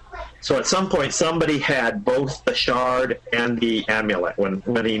 So at some point somebody had both the shard and the amulet when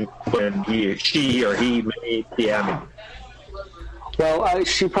she or he made the amulet. Well,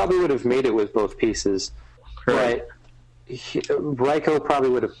 she probably would have made it with both pieces, Right. but Ryko probably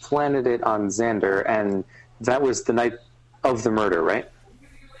would have planted it on Xander, and that was the night of the murder, right?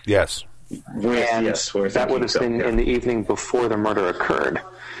 Yes. And Yes, we're that would thinking have so, been yeah. in the evening before the murder occurred,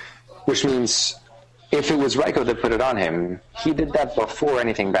 which means if it was Ryko that put it on him, he did that before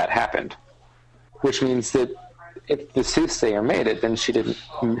anything bad happened, which means that if the soothsayer made it, then she didn't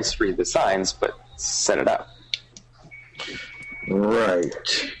misread the signs, but set it up. Right.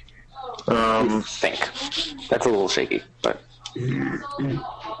 I think. That's a little shaky, but...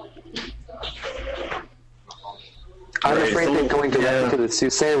 I'm afraid that going directly to the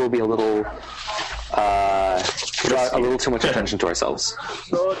soothsayer will be a little too much attention to ourselves.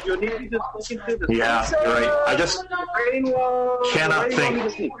 So you need to look into the Yeah, you're right. I just cannot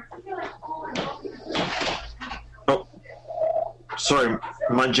think. Oh, sorry,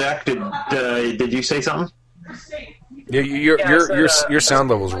 Munjak, did you say something? Yeah, your sound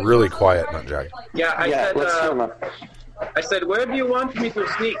level is really quiet, Nutjack. Yeah, Let's hear them. I said, where do you want me to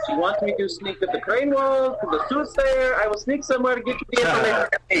sneak? You want me to sneak to the crane wall, to the soothsayer? I will sneak somewhere to get you the information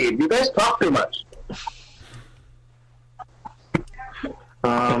I need. You guys talk too much.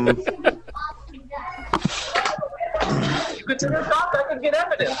 You could sit and talk, I could get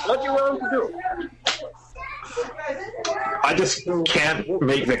evidence. What do you want to do? I just can't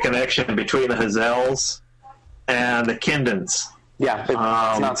make the connection between the Hazels and the Kindens. Yeah, it's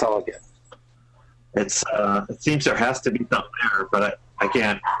not solid yet. It seems there has to be something there, but I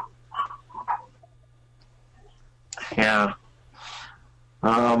can't. Yeah.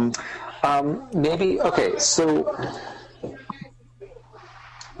 Maybe, okay, so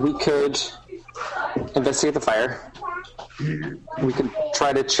we could investigate the fire. We could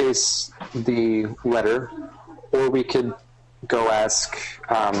try to chase the letter, or we could go ask,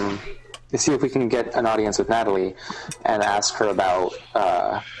 see if we can get an audience with Natalie and ask her about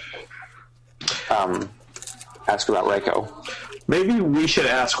Ryko. Maybe we should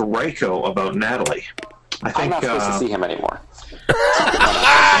ask Ryko about Natalie. I think I'm not supposed to see him anymore.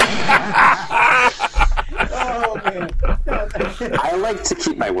 I like to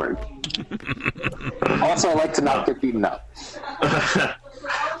keep my word. Also, I like to not get beaten up.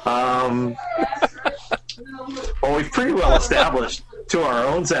 Well, we've pretty well established to our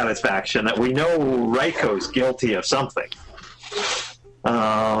own satisfaction that we know Ryko's guilty of something.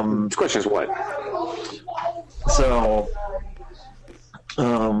 The question is what? So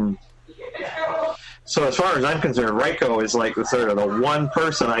as far as I'm concerned, Ryko is like the sort of the one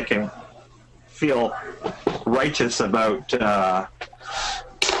person I can feel righteous about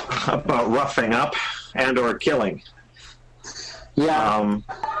roughing up and or killing. Yeah.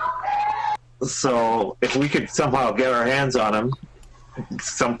 So if we could somehow get our hands on him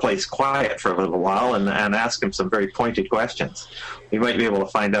someplace quiet for a little while and ask him some very pointed questions, we might be able to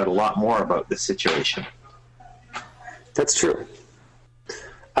find out a lot more about this situation. That's true.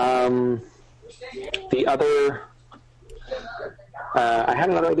 The other... I had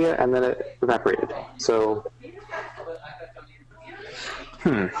another idea, and then it evaporated. So...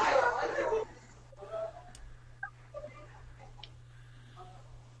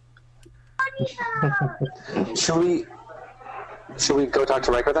 Should we go talk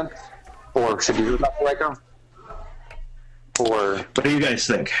to Ryko then? Or should you go talk to Ryko? Or... What do you guys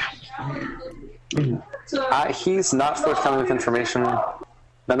think? He's not forthcoming with information.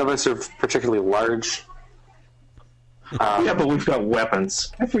 None of us are particularly large. Yeah, but we've got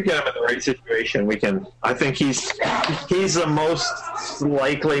weapons. If we get him in the right situation, we can. I think he's the most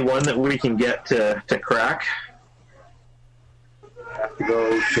likely one that we can get to crack. Have to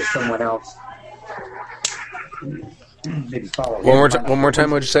go to someone else. Maybe follow. One more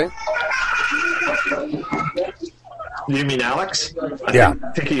time, what'd you say? You mean Alex? Yeah.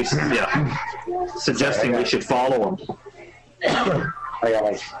 I think he's suggesting we should follow him. I got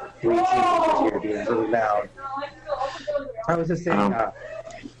like 3 teenagers here being really loud. I was just saying,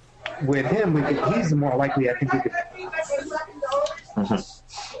 with him, he's more likely, I think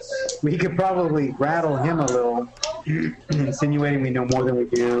we could probably rattle him a little, insinuating we know more than we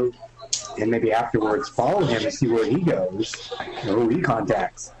do, and maybe afterwards follow him and see where he goes, or who he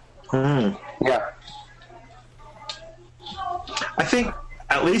contacts. Yeah. I think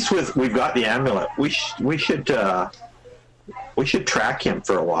at least we've got the amulet. We should track him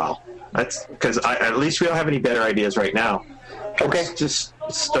for a while. That's because at least we don't have any better ideas right now. Okay. Let's just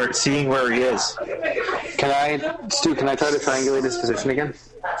start seeing where he is. Stu, can I try to triangulate his position again?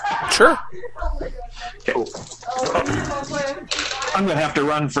 Sure. Okay. I'm going to have to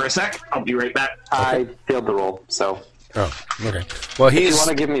run for a sec. I'll be right back. I failed the roll, so Oh, okay. Well, if you want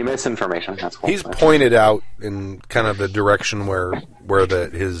to give me misinformation, that's cool. he's pointed out in kind of the direction where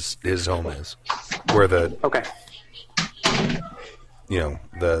his home is, where the Okay.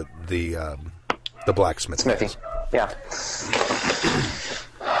 the blacksmith Smithy. is. Yeah.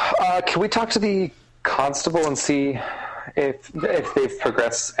 Can we talk to the constable and see if they've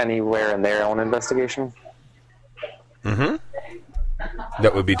progressed anywhere in their own investigation? Mm-hmm.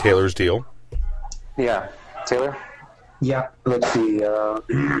 That would be Taylor's deal. Yeah. Taylor? Yeah, let's see. I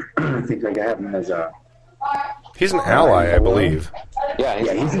think I have him as a... He's an ally, I believe. Yeah.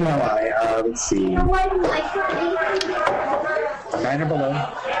 Yeah, he's an ally. Let's see. 9 or below.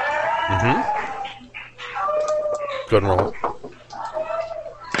 Mm-hmm. Go ahead and roll it.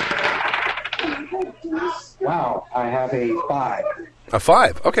 Wow, I have a 5. A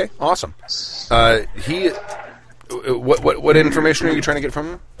 5. Okay, awesome. What information are you trying to get from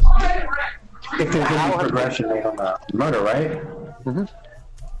him? If there's any progression made on the murder, right? Mm-hmm.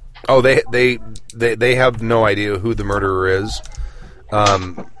 Oh, they have no idea who the murderer is.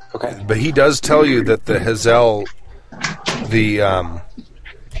 Okay. But he does tell you that the Hazel,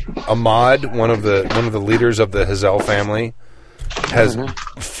 Ahmad, one of the leaders of the Hazel family, has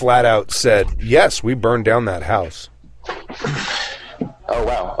flat out said, "Yes, we burned down that house." Oh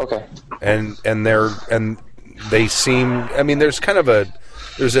wow. Okay. And they seem. I mean, there's kind of a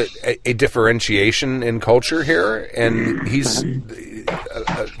differentiation in culture here, and he's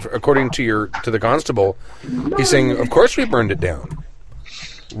according to the constable, he's saying, "Of course we burned it down.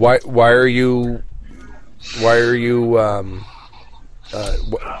 Why are you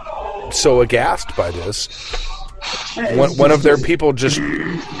so aghast by this?" One of their people just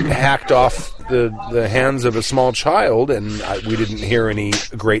hacked off the hands of a small child, and we didn't hear any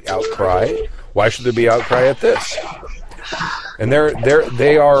great outcry. Why should there be outcry at this? And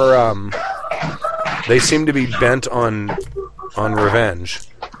they seem to be bent on revenge,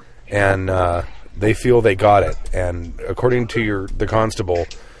 and they feel they got it. And according to the constable,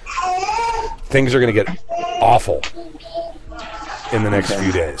 things are going to get awful in the next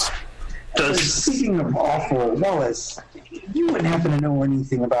few days. Speaking of awful, Wallace, you wouldn't happen to know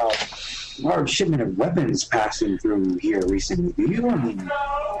anything about a large shipment of weapons passing through here recently, do you?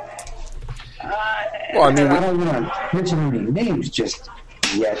 I don't want to mention any names just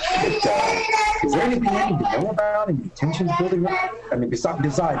yet, but is there anything I need to know about? Any tensions building up? I mean,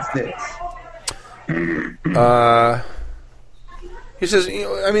 besides this. He says,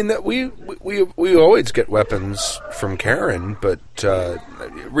 I mean, that we always get weapons from Karen, but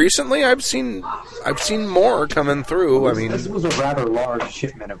recently I've seen more coming through. I mean, this was a rather large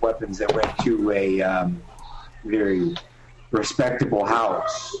shipment of weapons that went to a very respectable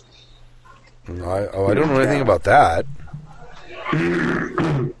house. I don't know anything about that.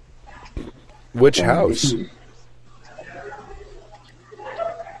 Which house?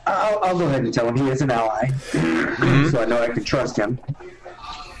 I'll go ahead and tell him he is an ally, so I know I can trust him.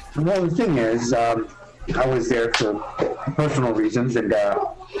 Well, the thing is, I was there for personal reasons, and I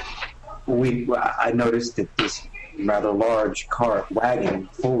noticed that this rather large wagon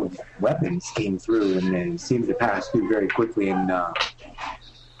full of weapons came through, and it seemed to pass through very quickly. And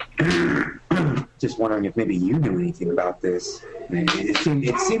just wondering if maybe you knew anything about this.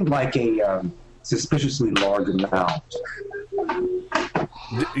 It seemed like a suspiciously large amount.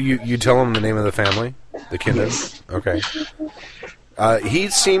 You tell him the name of the family, the Kindon? Yes. Okay. He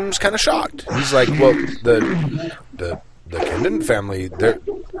seems kind of shocked. He's like, well, the Kindon family, they're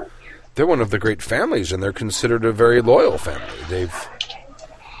one of the great families, and they're considered a very loyal family.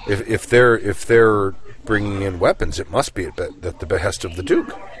 If they're bringing in weapons, it must be at the behest of the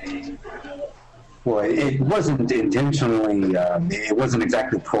Duke. Well, it wasn't intentionally. It wasn't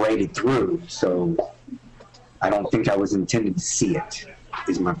exactly paraded through, so I don't think I was intended to see it.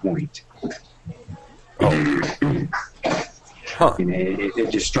 Is my point. Oh. Huh.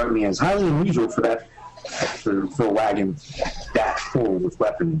 It just struck me as highly unusual for that for a wagon that full with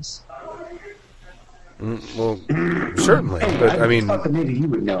weapons. Well, certainly, but I mean, thought that maybe you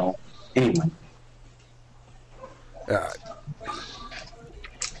would know. Anyway,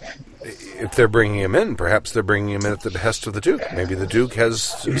 if they're bringing him in, perhaps they're bringing him in at the behest of the Duke. Maybe the Duke has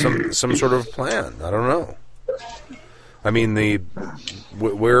some sort of plan. I don't know. I mean,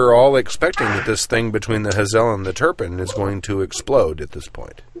 we're all expecting that this thing between the Hazel and the Turpin is going to explode at this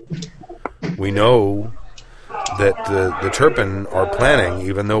point. We know that the Turpin are planning,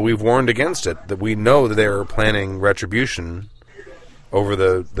 even though we've warned against it, that we know that they are planning retribution over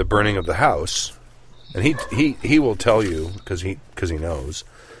the burning of the house. And he will tell you, because he knows.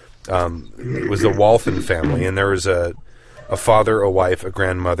 It was the Walthen family, and there was a father, a wife, a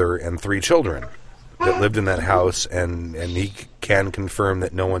grandmother, and 3 children that lived in that house, and he can confirm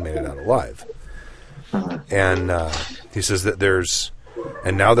that no one made it out alive. And he says that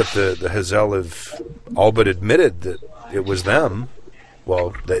and now that the Hazel have all but admitted that it was them,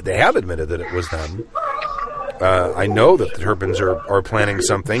 well, they have admitted that it was them, I know that the Turpins are planning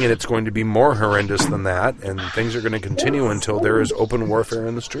something, and it's going to be more horrendous than that, and things are going to continue until there is open warfare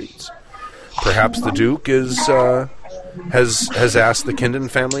in the streets. Perhaps the Duke has asked the Kindon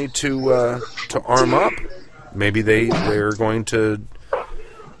family to arm up. Maybe they're going to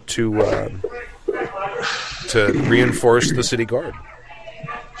reinforce the city guard.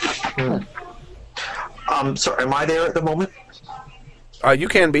 Sorry, am I there at the moment? You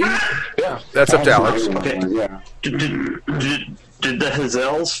can be. Yeah, that's up to Alex. Okay. Yeah. Did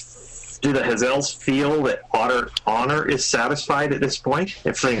the Hazels feel that honor is satisfied at this point?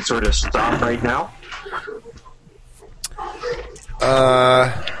 If things sort of stop right now?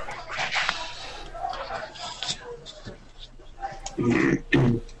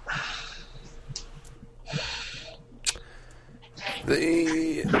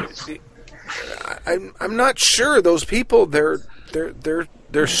 I'm not sure. Those people, they're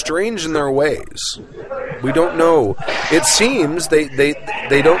strange in their ways. We don't know. It seems they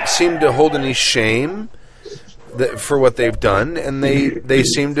don't seem to hold any shame for what they've done, and they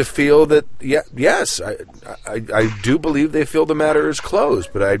seem to feel that yes, I do believe they feel the matter is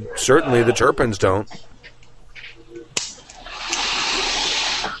closed, but certainly the Turpins don't.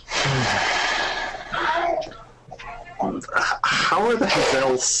 How are the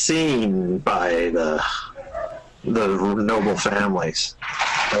Hazels seen by the noble families?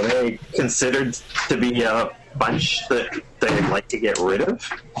 Are they considered to be a bunch that they'd like to get rid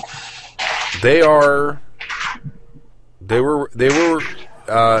of? They were.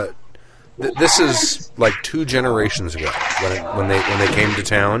 This is like 2 generations ago when they came to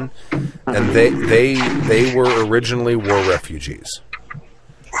town, and they were originally war refugees,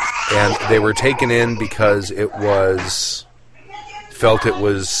 and they were taken in because it was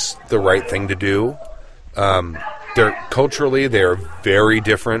the right thing to do. Culturally, they're very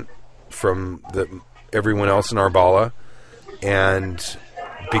different from everyone else in Arbala, and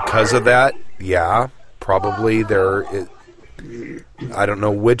because of that, probably I don't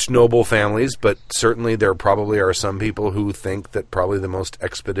know which noble families, but certainly there probably are some people who think that probably the most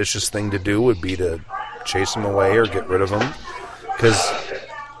expeditious thing to do would be to chase them away or get rid of them, because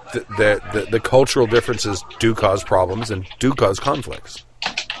the cultural differences do cause problems and do cause conflicts.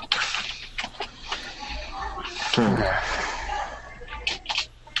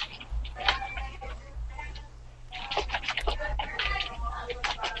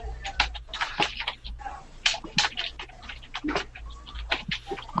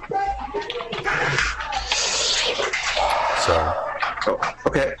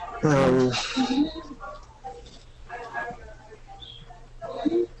 Okay.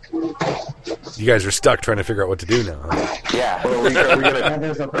 You guys are stuck trying to figure out what to do now. Huh? Yeah. Well,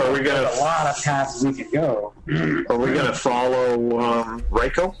 There's a lot of paths we could go. Are we going to follow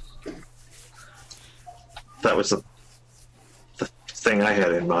Reiko? That was the thing I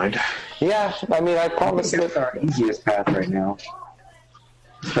had in mind. Yeah, I mean, I promise That's our easiest path right now.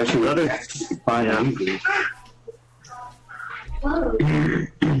 Especially with easy.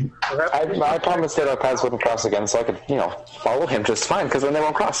 I promised that our paths wouldn't cross again, so I could, follow him just fine, because then they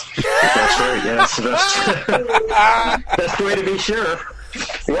won't cross. That's right, yes. That's the way to be sure.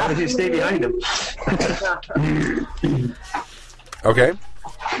 As long as you stay behind him. Okay.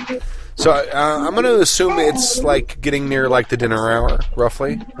 So I'm going to assume it's like getting near like the dinner hour,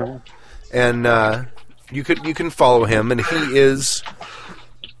 roughly, and you can follow him, and he is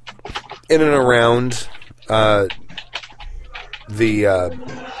in and around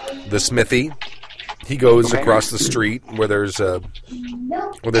the smithy. He goes across the street where there's a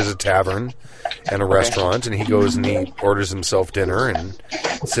tavern, and a restaurant, and he goes and he orders himself dinner and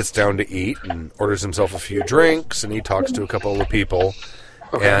sits down to eat and orders himself a few drinks, and he talks to a couple of people,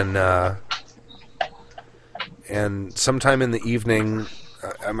 and sometime in the evening,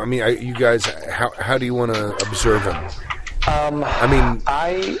 you guys, how do you want to observe him?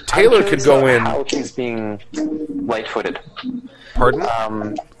 Taylor could go in. How he's being light-footed.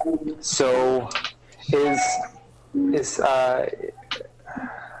 Pardon? So is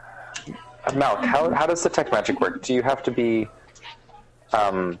Malk, how does detect magic work? Do you have to be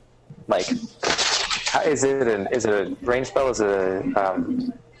is it a range spell? Is it are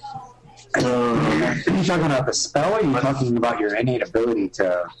you talking about the spell, or are you talking about your innate ability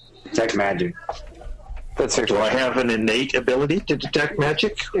to detect magic? That's your Do I have an innate ability to detect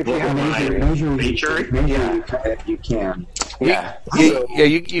magic? If you have You can. Yeah.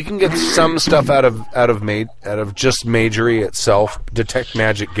 You can get some stuff out of just magery itself. Detect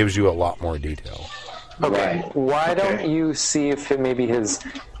magic gives you a lot more detail. Okay. Why don't you see if maybe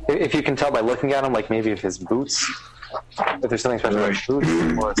if you can tell by looking at him, like maybe if his boots, if there's something special about his boots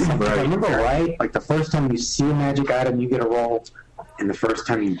or something. If I remember right, like the first time you see a magic item, you get a roll, and the first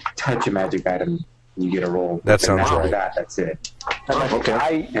time you touch a magic item, you get a roll. That sounds after right. That's it.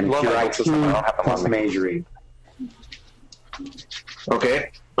 Okay. And it's your IQ plus magery. Okay.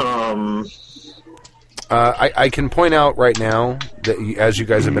 I can point out right now that as you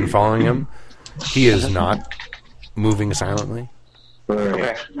guys have been following him, he is not moving silently.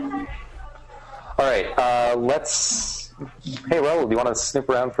 Okay. All right. Let's. Hey, Raoul, do you want to snoop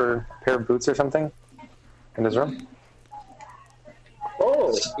around for a pair of boots or something in his room?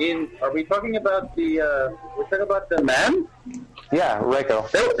 Oh, are we talking about we're talking about the man? Yeah, Reiko.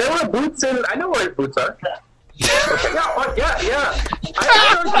 There were boots in. I know where his boots are. Yeah.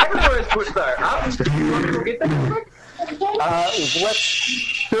 I know exactly where his boots are. You want me to go get them real quick?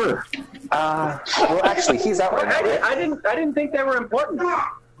 Sure. Well, actually, he's out right now. Right? I didn't think they were important.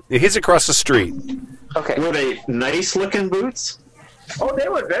 He's across the street. Okay. Were they nice-looking boots? Oh, they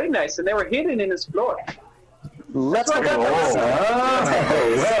were very nice, and they were hidden in his floor. Let's go. Well.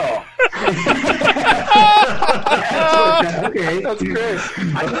 Okay. That's great.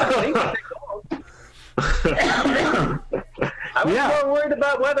 I didn't think that I was more worried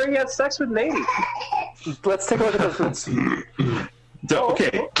about whether he had sex with ladies. Let's take a look at those boots.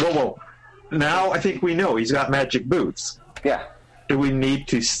 Okay. Whoa. Now I think we know he's got magic boots. Yeah. Do we need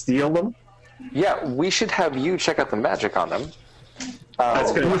to steal them? Yeah, we should have you check out the magic on them.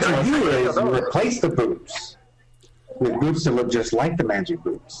 That's good. What you do is you replace the boots with boots that look just like the magic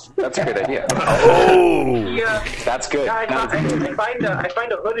boots. That's a good idea. Oh! Yeah. That's good. I find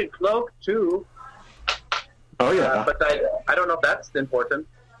a hooded cloak too. Oh yeah. But I don't know if that's important.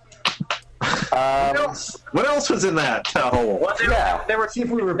 What else was in that hole? Well, there were See, if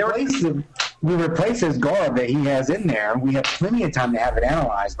we replace his garb that he has in there, we have plenty of time to have it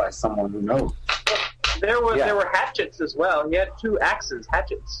analyzed by someone who knows. There were hatchets as well. He had 2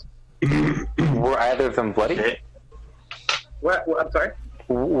 hatchets. Were either of them bloody? What? I'm sorry.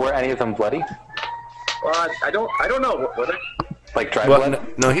 Were any of them bloody? I don't know. Were they? Like dry Well,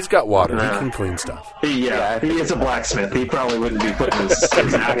 blood? no, he's got water. He can clean stuff. He is a blacksmith. He probably wouldn't be putting his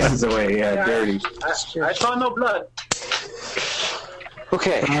axes away dirty. I saw no blood.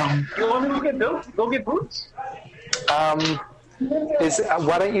 Okay. You want me to get boots? Go get boots?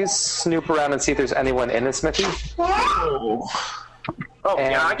 Why don't you snoop around and see if there's anyone in the smithy? Oh,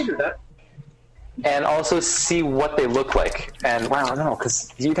 yeah, I can do that. And also see what they look like. And,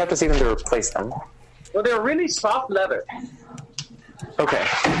 because you'd have to see them to replace them. Well, they're really soft leather. Okay.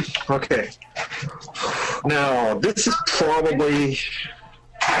 Okay. Now, this is probably...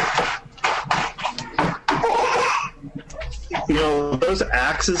 those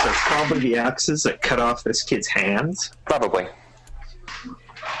axes are probably the axes that cut off this kid's hands. Probably.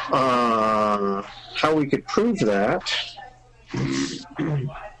 How we could prove that...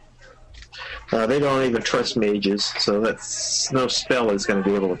 they don't even trust mages, so that's no spell is going to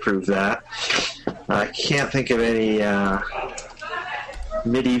be able to prove that. I can't think of any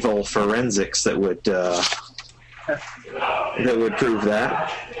medieval forensics that would prove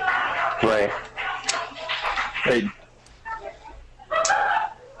that. Right.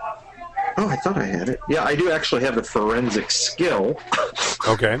 I thought I had it. Yeah, I do actually have the forensic skill.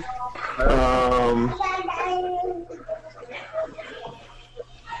 Okay.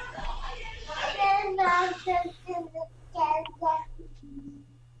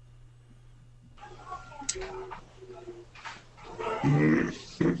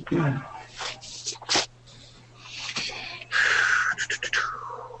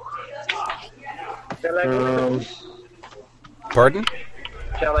 Shall I go Pardon?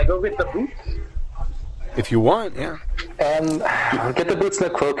 Shall I go get the boots? If you want, yeah. And get the boots and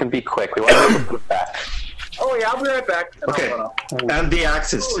the cloak and be quick. We want to put them back. Oh yeah, I'll be right back. Okay. And the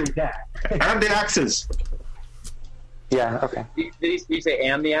axes. And the axes. Yeah, okay. Did you say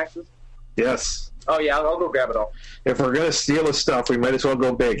and the axes? Yes. Oh yeah, I'll go grab it all. If we're going to steal the stuff, we might as well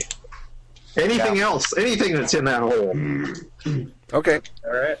go big. Anything else? Anything that's in that hole. Okay.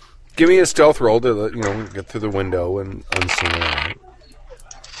 All right. Give me a stealth roll to get through the window and unseen.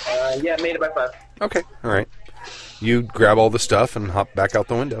 Yeah, made it by 5. Okay. All right. You grab all the stuff and hop back out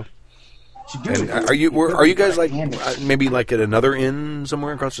the window. And are you guys like maybe like at another inn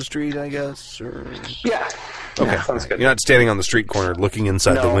somewhere across the street? I guess. Or... Yeah. Okay. Yeah, sounds good. You're not standing on the street corner looking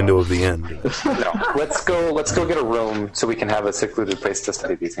inside the window of the inn. No. Let's go get a room so we can have a secluded place to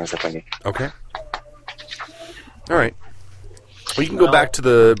study these things if we need. Okay. All right. Well, you can go back to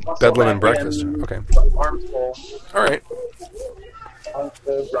the Bedlam and breakfast. Okay. Arms full. All right. I'll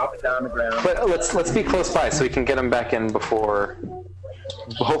drop it down on the ground. But let's be close by so we can get them back in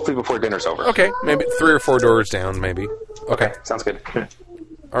hopefully before dinner's over. Okay. Maybe 3 or 4 doors down. Maybe. Okay. Sounds good.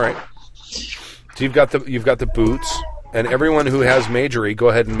 All right. So you've got the boots, and everyone who has majory, go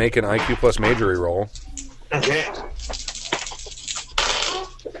ahead and make an IQ plus majory roll. Okay.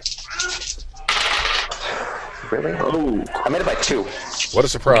 Really? Oh. I made it by 2. What a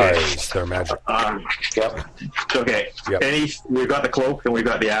surprise! They're magic. Yep. Okay. Yep. We've got the cloak and we've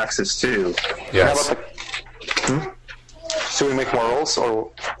got the axes too. Yes. How about should we make more rolls or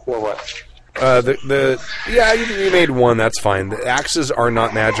what? You made 1. That's fine. The axes are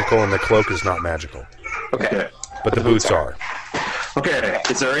not magical, and the cloak is not magical, Okay. but the boots are. Okay.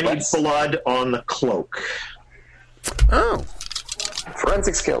 Is there any blood on the cloak? Oh,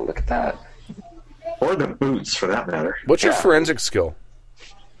 Forensic skill. Look at that. Or the boots, for that matter. what's your Yeah. forensic skill?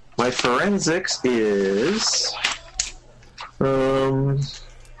 My forensics is 11.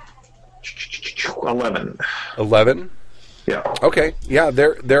 11. Yeah. Okay, yeah.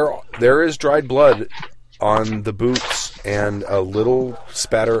 There is dried blood on the boots, and a little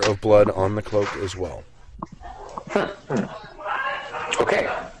spatter of blood on the cloak as well. Okay.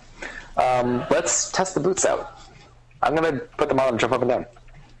 Let's test the boots out. I'm gonna put them on and jump up and down.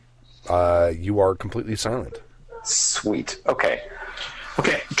 You are completely silent. Sweet. Okay.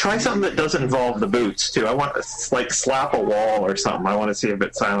 Okay, try something that doesn't involve the boots too. I want to slap a wall or something. I want to see if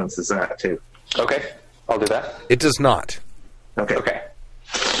it silences that too. Okay. I'll do that. It does not. Okay. Okay.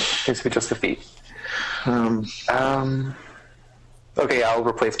 Seems to be just the feet. Okay, I'll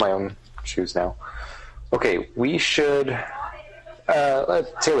replace my own shoes now. Okay, we should...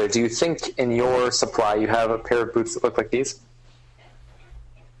 Taylor, do you think in your supply you have a pair of boots that look like these?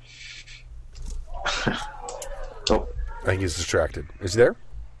 Oh, I think he's distracted. Is he there?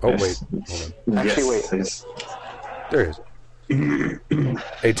 Oh, wait. Hold on. Actually, wait. yes. There he is.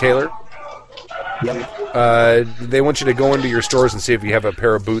 Hey, Taylor. Yep. They want you to go into your stores and see if you have a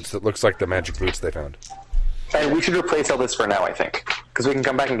pair of boots that looks like the magic boots they found. And we should replace all this for now, I think. Because we can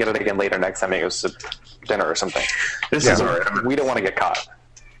come back and get it again later next time it goes to dinner or something. This Yeah. is all right. We don't want to get caught.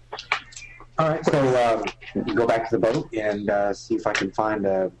 All right, so go back to the boat and see if I can find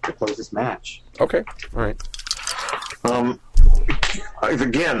the closest match. Okay. All right.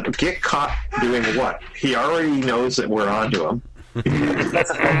 Again, get caught doing what? He already knows that we're onto him. That's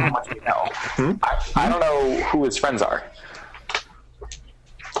the thing, how much we know. I don't know who his friends are.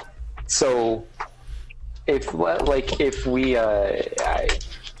 So, if we,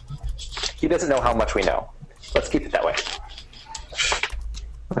 he doesn't know how much we know. Let's keep it that way.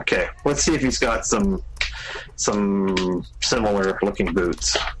 Okay, let's see if he's got some similar looking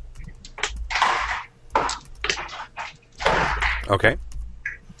boots. Okay.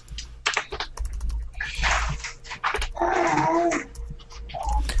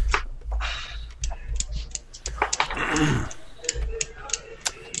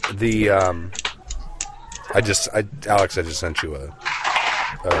 Alex, I just sent you a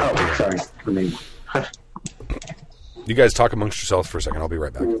Sorry. I mean, You guys talk amongst yourselves for a second. I'll be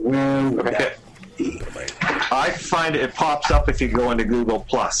right back. Okay. I find it pops up if you go into Google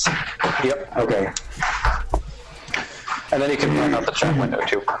Plus. Yep. okay. And then you can find out the chat window,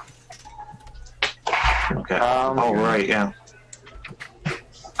 too. Okay. Oh, right, yeah.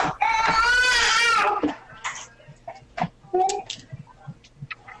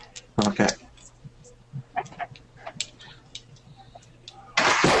 Okay.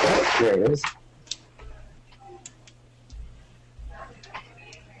 There it is.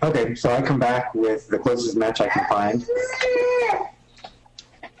 Okay, so I come back with the closest match I can find,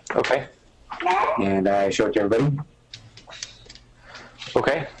 Okay. and I show it to everybody.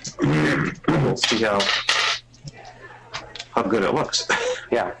 Okay. We'll see how good it looks.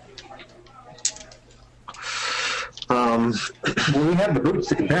 Yeah. Well, we have the boots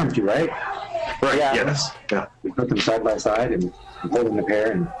to compare them to, right? Right. Yeah. Yes. Yeah. We put them side by side, and I'm holding the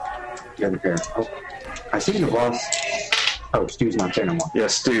pair and the other pair. Oh, I see the boss. Oh, Stu's not there no more.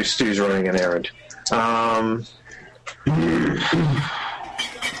 Yes. Stu's running an errand.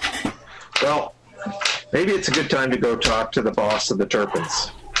 Well, maybe it's a good time to go talk to the boss of the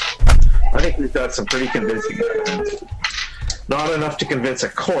Turpins. I think we've got some pretty convincing evidence. Not enough to convince a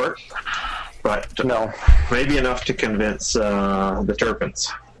court, but No. maybe enough to convince the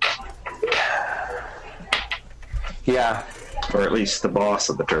Turpins, Yeah. or at least the boss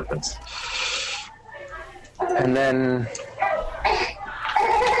of the Turpins. And then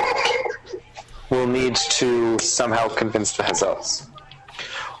we'll need to somehow convince the Hazels.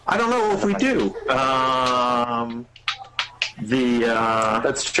 I don't know if we do.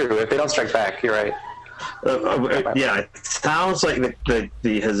 That's true. If they don't strike back, you're right. Yeah, it sounds like the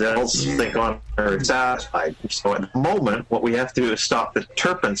Hazels think on are satisfied. So at the moment, what we have to do is stop the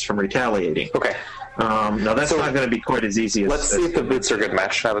Turpins from retaliating. Okay. Now that's So not going to be quite as easy as. Let's see if the boots are a good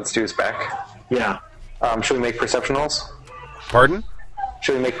match now that Stu's back. Yeah. Should we make perception rolls? Pardon?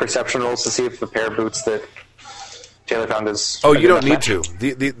 Should we make perception rolls to see if the pair of boots that Taylor found is... Oh, a you good don't need match?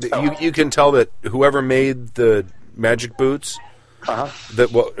 to. You can tell that whoever made the magic boots, Uh-huh. that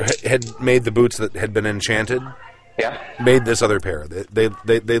had made the boots that had been enchanted, Yeah. made this other pair. They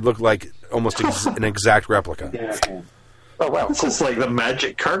look like almost an exact replica. Yeah. Oh, wow. This is like the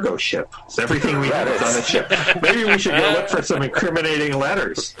magic cargo ship. It's everything we have is on the ship. Maybe we should go look for some incriminating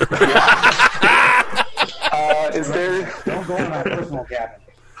letters. Is there... Don't go in our personal cabin.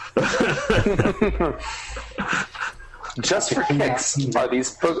 Just for kicks, are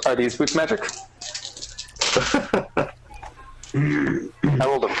these boots magic? I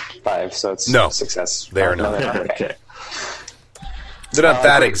rolled a 5, so it's No. a success. They are No, not. they're not. Okay. Okay. They're not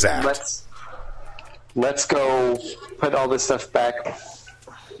that Great. exact. Let's go put all this stuff back,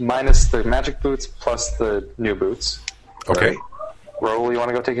 minus the magic boots plus the new boots. Okay. Raoul, you want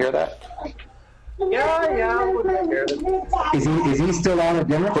to go take care of that? Yeah, we'll take care of it. Is he still on at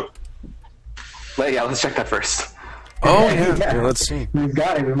dinner? Yeah, let's check that first. Oh yeah. Yeah, let's see. We've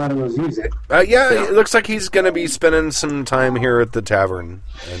got it. We might as well use it. Yeah, it looks like he's going to be spending some time here at the tavern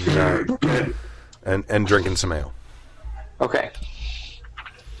and drinking some ale. Okay.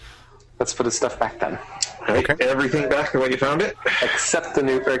 Let's put his stuff back then. Right, Okay. everything back the way you found it? Except the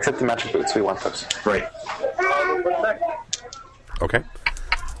magic boots. We want those. Right. Okay.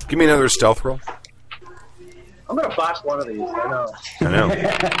 Give me another stealth roll. I'm gonna botch one of these. I know. I know.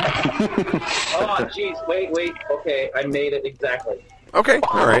 Oh, jeez. Wait. Okay, I made it exactly. Okay.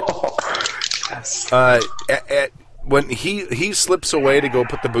 All right. Yes. When he slips away to go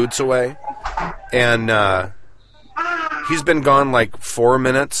put the boots away, and he's been gone like 4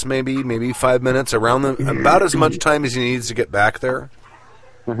 minutes, maybe 5 minutes, about as much time as he needs to get back there.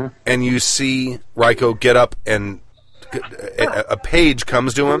 Mm-hmm. And you see Raiko get up, and a page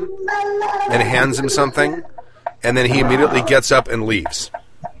comes to him and hands him something, and then he immediately gets up and leaves.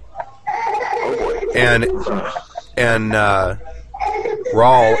 And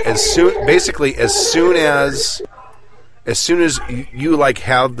Raul, as soon as you like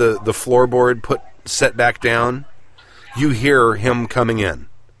have the floorboard set back down, you hear him coming in,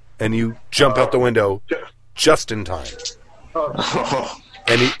 and you jump out the window just in time.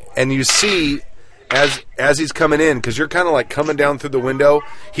 And you see as he's coming in, because you're kind of like coming down through the window,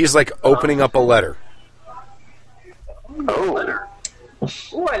 he's like opening up a letter. Oh.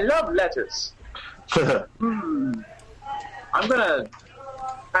 Ooh, I love letters. I'm gonna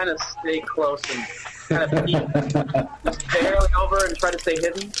kind of stay close and kind of peek barely over and try to stay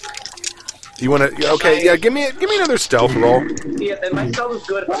hidden. You want to? Okay, yeah. Give me another stealth roll. Yeah, and my stealth is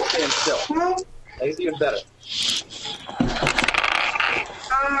good if I'm staying still. Like, it's even better.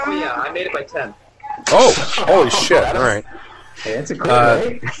 Oh yeah, I made it by 10. Oh, holy shit! All right. Hey, it's a crit,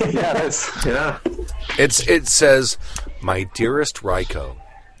 right? Yeah, that's... Yeah. It says, "My dearest Raiko,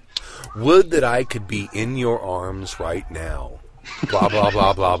 would that I could be in your arms right now." Blah blah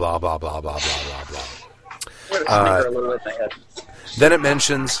blah blah blah blah blah blah blah blah blah. I'm gonna sneaker a little in my head. Then it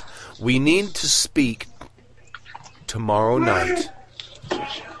mentions, "We need to speak tomorrow night.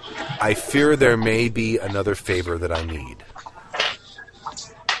 I fear there may be another favor that I need."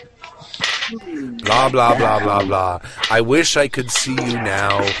 Blah, blah, blah, blah, blah. I wish I could see you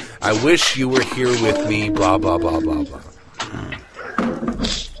now. I wish you were here with me. Blah, blah, blah, blah, blah.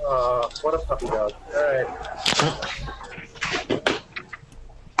 What a puppy dog. Alright.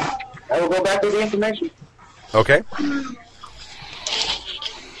 I will go back to the information. Okay.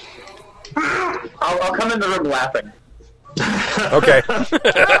 I'll come in the room laughing. Okay.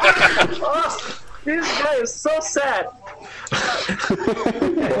 Oh, this guy is so sad.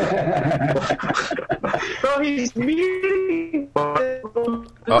 So he's meeting.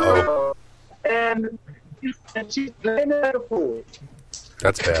 Uh-oh. And she's playing at a pool.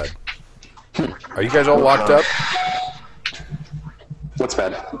 That's bad. Are you guys all locked up? What's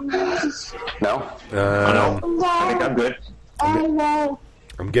bad? No? I think I'm good.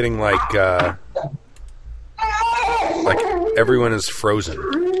 I'm getting like everyone is frozen.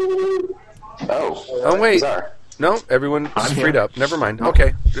 Oh. Oh, wait. Bizarre. No, everyone's I'm freed here. up. Never mind.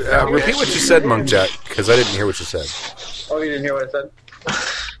 Okay. Repeat what you said, Monk Jack, because I didn't hear what you said. Oh, you didn't hear what I said?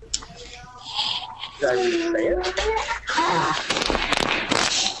 Did I really say it?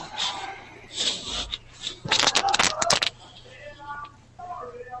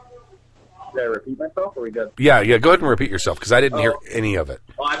 Did I repeat myself, or are we good? Yeah, go ahead and repeat yourself, because I didn't hear any of it.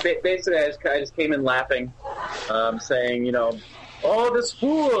 Well, basically, I just came in laughing, saying, oh, this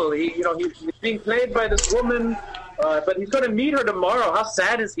fool, he's being played by this woman, but he's going to meet her tomorrow. How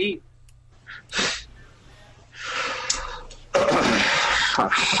sad is he?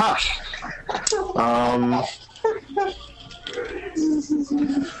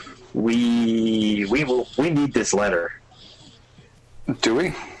 We need this letter. Do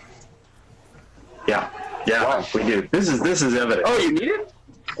we? Yeah, we do. This is evidence. Oh, you need it?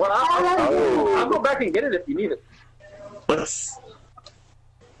 Well, I'll go back and get it if you need it. Let's.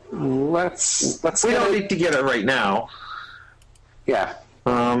 get We don't it. need to get it right now. Yeah.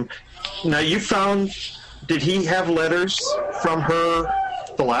 Now you found. Did he have letters from her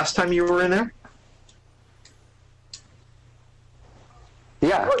the last time you were in there?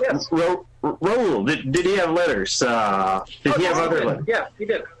 Yeah. Oh, yes. Raoul, did he have letters? Did he have other letters? Yeah, he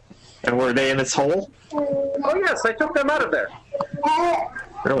did. And were they in his hole? Oh, yes, I took them out of there.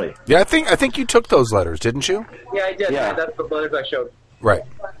 Really? Yeah, I think you took those letters, didn't you? Yeah, I did. Yeah. That's the letters I showed. Right.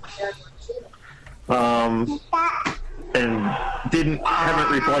 And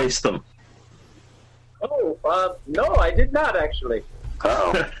haven't replaced them. Oh, no, I did not, actually.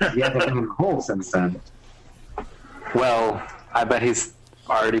 Oh. You haven't been in the hole since then. Well, I bet he's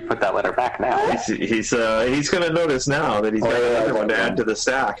already put that letter back now. He's going to notice now that he's got another one to add to the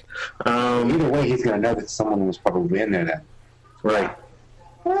stack. Either way, he's going to know that someone was probably in there then. Right.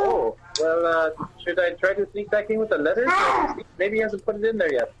 Oh, well, should I try to sneak back in with the letters? Maybe he hasn't put it in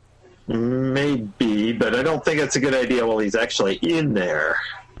there yet. Maybe, but I don't think it's a good idea while he's actually in there.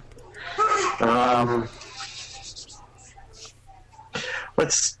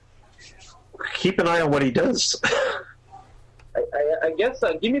 Let's keep an eye on what he does. I guess,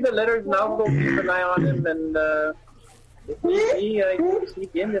 give me the letters and I'll go keep an eye on him, and if need be, I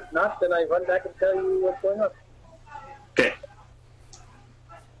sneak in. If not, then I run back and tell you what's going on. Okay.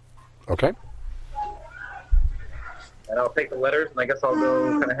 Okay. And I'll take the letters, and I guess I'll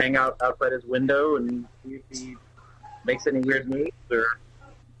go kind of hang out outside his window and see if he makes any weird moves, or...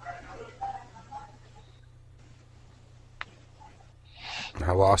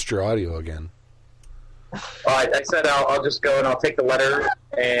 I lost your audio again. I said I'll just go and I'll take the letter,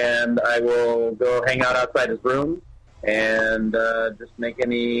 and I will go hang out outside his room and just make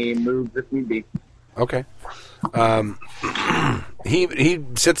any moves if need be. Okay. He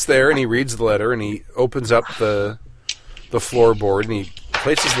sits there and he reads the letter and he opens up the floorboard and he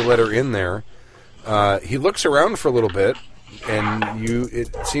places the letter in there. He looks around for a little bit, and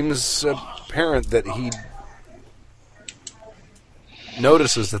it seems apparent that he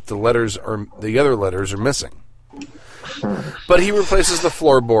notices that the other letters are missing. But he replaces the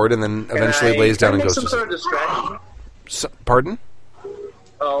floorboard and then eventually lays down and goes to some sort of distraction. Pardon?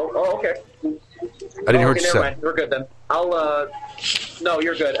 Oh, okay. I didn't hear what you never said. mind. We're good then. No,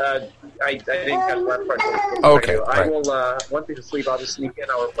 you're good. I didn't catch the last part. Okay, I right. will, once he's asleep, I'll just sneak in.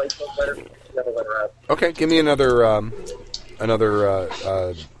 I'll replace those letters and the other letter out. Okay, give me another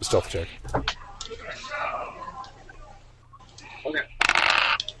stealth check. Okay.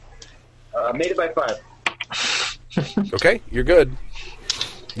 Made it by 5. Okay, you're good.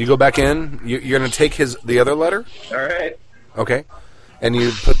 You go back in. You're going to take the other letter. All right. Okay, and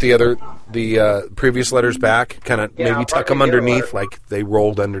you put the previous letters back. Kind of Yeah, maybe I'll tuck them probably get a underneath, letter. like they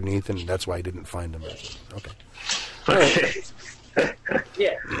rolled underneath, and that's why I didn't find them. Okay. Okay.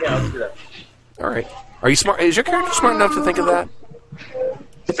 Yeah, I'll do that. All right. Are you smart? Is your character smart enough to think of that?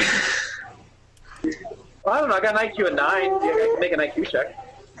 Well, I don't know. I got an IQ of 9. Yeah, I can make an IQ check.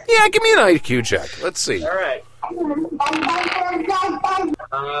 Yeah, give me an IQ check. Let's see. All right.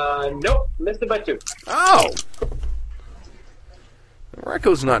 Nope. Missed it by 2. Oh.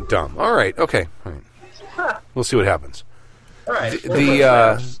 Racco's not dumb. All right. Okay. All right. We'll see what happens. All right.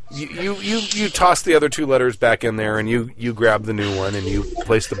 You toss the other 2 letters back in there, and you grab the new one, and you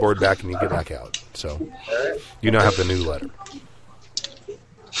place the board back, and you get back out. So you now have the new letter.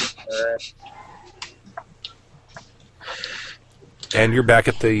 And you're back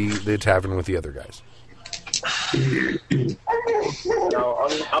at the tavern with the other guys.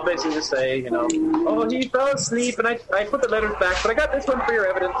 I'll basically just say, oh, he fell asleep, and I put the letters back, but I got this one for your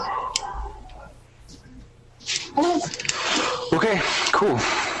evidence. Okay, cool.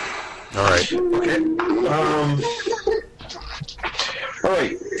 All right. Okay. All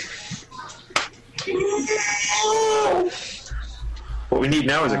right. What we need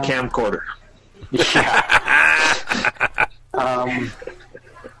now is a camcorder.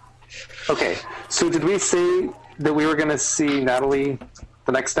 Okay, so did we say that we were going to see Natalie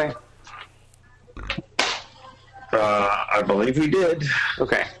the next day? I believe we did.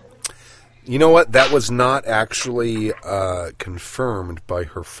 Okay. You know what? That was not actually confirmed by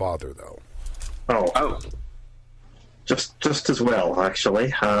her father, though. Oh. Just as well,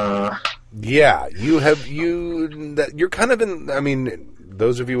 actually. Yeah, you're kind of in. I mean,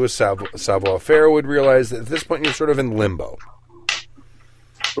 those of you with savoir-faire would realize that at this point you're sort of in limbo.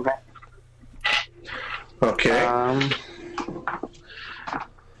 Okay. Okay.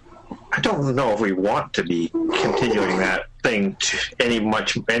 I don't know if we want to be continuing that thing any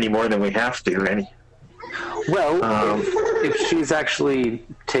more than we have to. Well, if she's actually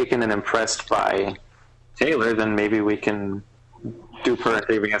taken and impressed by Taylor, then maybe we can dupe her and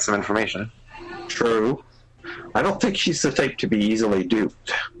giving us some information. True. I don't think she's the type to be easily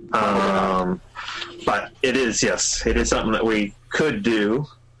duped. But it is something that we could do.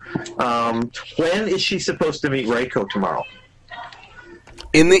 When is she supposed to meet Reiko tomorrow?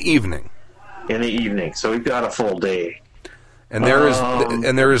 In the evening. In the evening. So we've got a full day. And there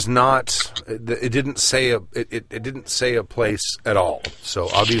is not. It didn't say a place at all. So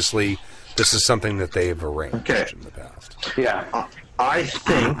obviously, this is something that they've arranged in the past. Yeah, I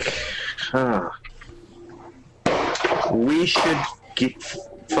think we should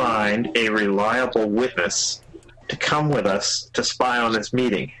find a reliable witness to come with us to spy on this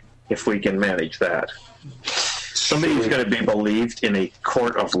meeting, if we can manage that. Somebody who's going to be believed in a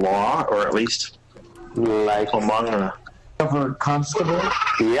court of law, or at least like among a constable.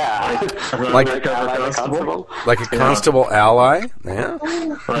 Yeah, Like a constable. Like a constable ally? Yeah.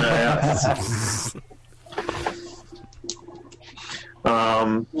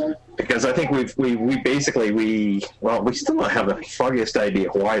 Because I think we basically still don't have the foggiest idea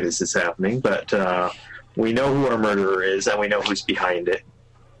why this is happening, but we know who our murderer is and we know who's behind it.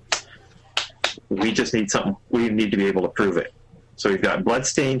 We just need something. We need to be able to prove it. So we've got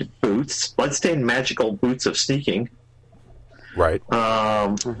bloodstained magical boots of sneaking, Right.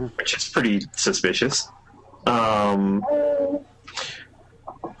 which is pretty suspicious. We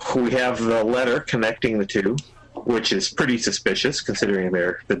have the letter connecting the two, which is pretty suspicious considering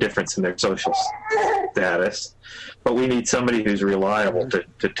the difference in their social status. But we need somebody who's reliable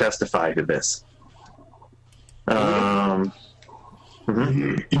to testify to this.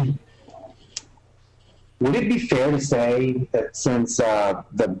 Would it be fair to say that since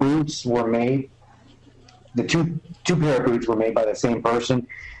the boots were made, the two pair of boots were made by the same person,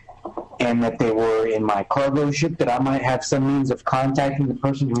 and that they were in my cargo ship, that I might have some means of contacting the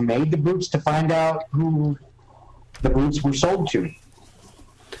person who made the boots to find out who the boots were sold to?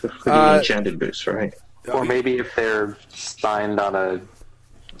 The enchanted boots, right? Or maybe if they're signed on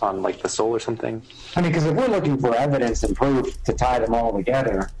like the soul or something. I mean, because if we're looking for evidence and proof to tie them all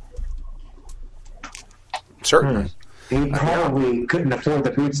together, Certainly. he probably couldn't afford the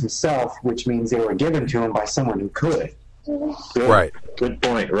boots himself, which means they were given to him by someone who could. Good. Right. Good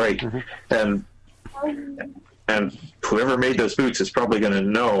point. Right. And whoever made those boots is probably going to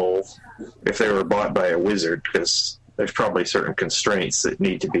know if they were bought by a wizard, because there's probably certain constraints that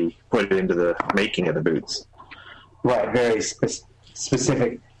need to be put into the making of the boots. Right, very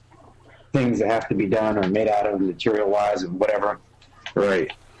specific things that have to be done or made out of material-wise and whatever.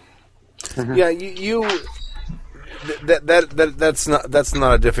 Right. Yeah, you that's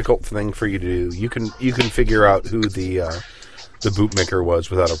not a difficult thing for you to do. You can figure out who the bootmaker was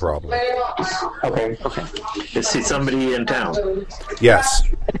without a problem. Okay. Is he somebody in town? Yes.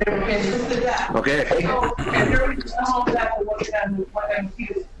 Okay.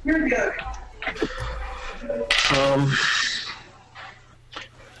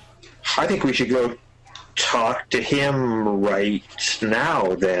 I think we should go talk to him right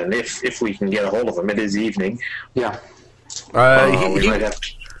now, then, if we can get a hold of him. It is evening. Yeah. We might have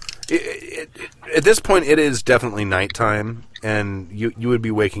at this point, it is definitely nighttime, and you would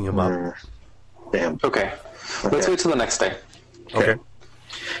be waking him up. Damn. Okay. Let's wait till the next day. Okay.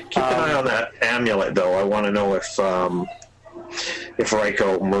 Keep an eye on that amulet, though. I want to know if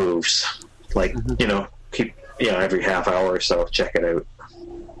Reiko moves. Like, keep every half hour or so, check it out.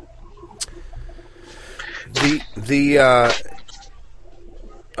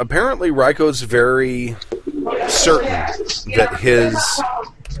 Apparently Raiko's very certain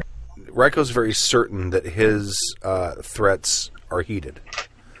that his threats are heeded,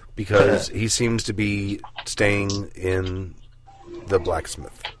 because he seems to be staying in the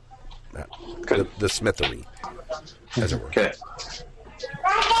blacksmith, the smithery, as it were. Okay.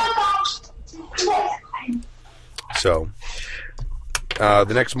 So,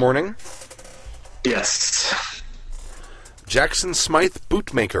 the next morning, Yes. Jackson Smythe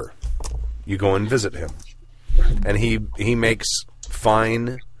Bootmaker. You go and visit him, and he makes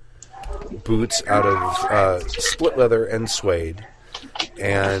fine boots out of split leather and suede,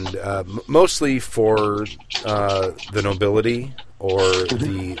 and mostly for the nobility or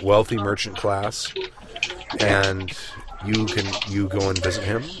the wealthy merchant class. And you go and visit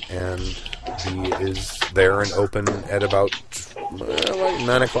him, and he is there and open at about like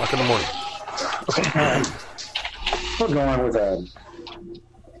 9 o'clock in the morning. We're going with a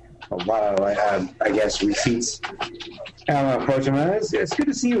lot of, I guess, receipts. I'm approaching him. It's good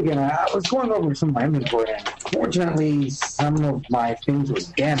to see you again. I was going over some of my inventory, and fortunately, some of my things was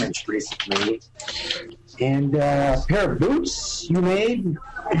damaged recently. And a pair of boots you made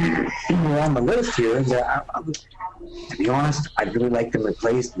were on the list here. And, to be honest, I'd really like them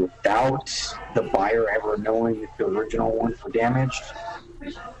replaced without the buyer ever knowing if the original ones were damaged.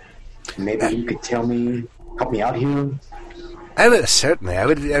 Maybe you could help me out here. Certainly. I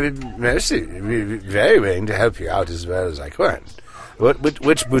would mostly be very willing to help you out as well as I could.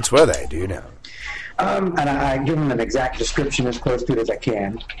 Which boots were they? Do you know? And I give them an exact description as close to it as I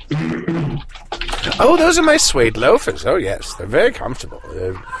can. Oh, those are my suede loafers. Oh, yes. They're very comfortable.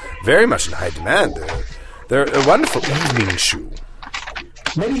 They're very much in high demand. They're a wonderful evening shoe.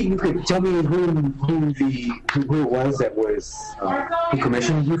 Maybe you could tell me who it was that was who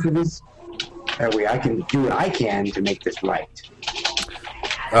commissioned you for this. That way I can do what I can to make this right.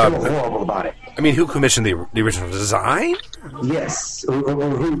 I feel horrible about it. I mean, who commissioned the original design? Yes, or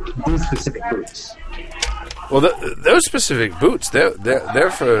who these specific boots. Well, those specific boots,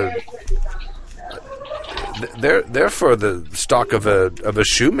 they're for the stock of a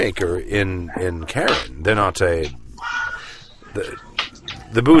shoemaker in Karen. They're not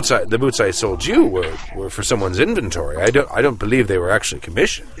the boots I sold you were for someone's inventory. I don't believe they were actually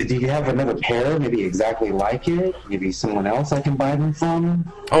commissioned. Do you have another pair, maybe exactly like it? Maybe someone else I can buy them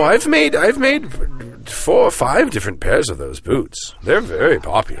from? Oh, I've made 4 or 5 different pairs of those boots. They're very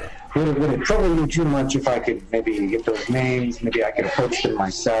popular. Would it trouble you too much if I could maybe get those names? Maybe I could approach them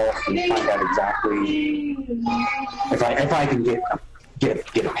myself and find out exactly if I can get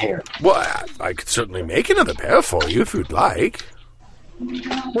a pair. Well, I could certainly make another pair for you if you'd like.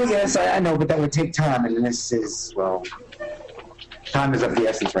 Well, yes, I know, but that would take time, and this is, well, time is of the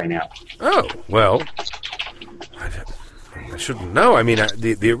essence right now. Oh, well, I shouldn't know. I mean,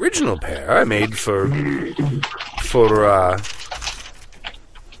 the original pair I made for the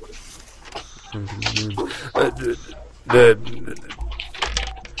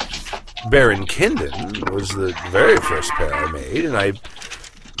Baron Kindon was the very first pair I made, and I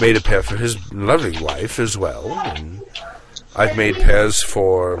made a pair for his lovely wife as well, and I've made pairs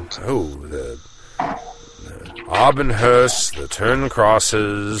for, the Aubenhurst, the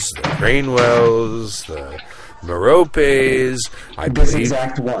Turncrosses, the Cranewells, the Meropes.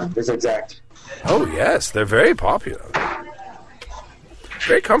 This exact. Oh, yes, they're very popular.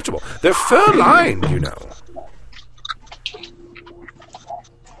 Very comfortable. They're fur-lined, you know.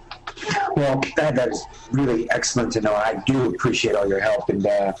 Well, that is really excellent to know. I do appreciate all your help, and in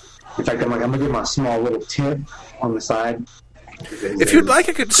fact, I'm going to give him a small little tip on the side. If you'd like,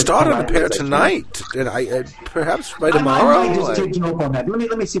 I could start on a pair tonight, and I perhaps by tomorrow. I might just take you up on that.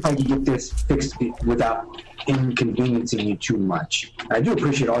 Let me see if I can get this fixed without inconveniencing you too much. I do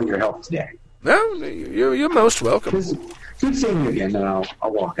appreciate all your help today. No, you're most welcome. Good seeing you again, and I'll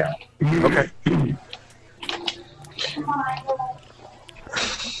walk out. Okay.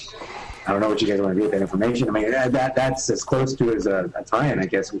 I don't know what you guys want to do with that information. I mean, that's as close to as a tie-in, I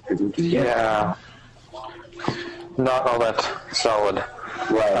guess, as we can get. Yeah. Not all that solid.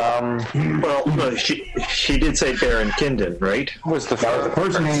 Right. Well, she did say Baron Kindon, right? Was the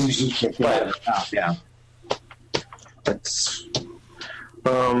First name she picked. Yeah. That's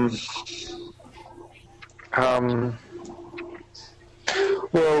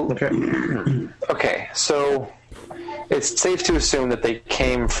Well, okay. okay, so it's safe to assume that they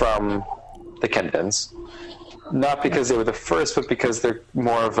came from the Kendons, not because they were the first, but because they're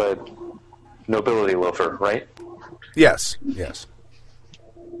more of a nobility loafer, right? Yes.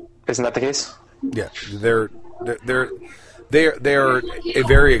 Isn't that the case? Yeah, they're a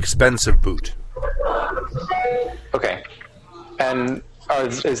very expensive boot. Okay. And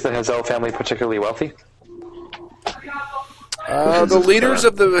is the Hazel family particularly wealthy? The leaders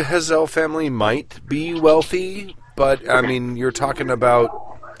of the Hazel family might be wealthy, but, I mean, you're talking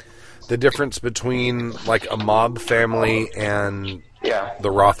about the difference between, like, a mob family and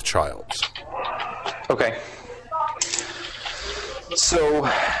the Rothschilds. Okay. So,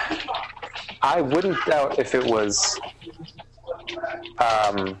 I wouldn't doubt if it was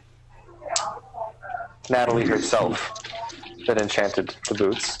Natalie herself that enchanted the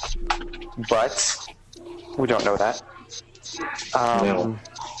boots, but we don't know that. No.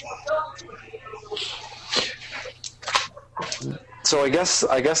 So I guess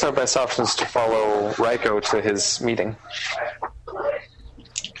our best option is to follow Raiko to his meeting.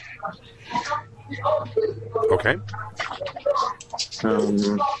 Okay.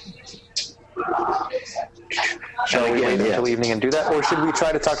 Shall we wait until evening and do that, or should we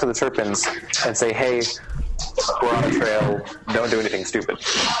try to talk to the Turpins and say, "Hey, we're on the trail. Don't do anything stupid."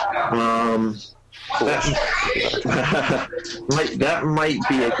 That might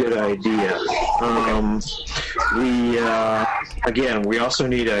be a good idea. We also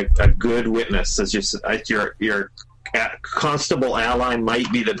need a good witness. As your constable ally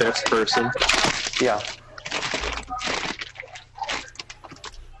might be the best person. Yeah.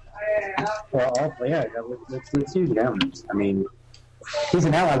 Well, yeah, let's use him. I mean, he's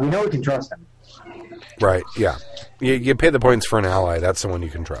an ally. We know we can trust him. Right, yeah. You pay the points for an ally. That's the one you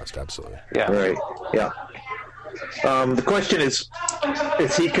can trust, absolutely. Yeah. Right. Yeah. The question is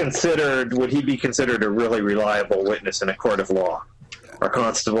he considered? Would he be considered a really reliable witness in a court of law? Are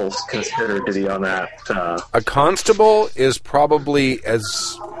constables considered to be on that? A constable is probably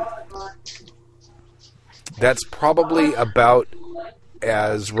that's probably about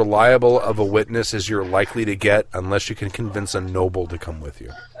as reliable of a witness as you're likely to get, unless you can convince a noble to come with you.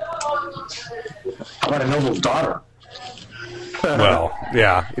 How about a noble's daughter? Well,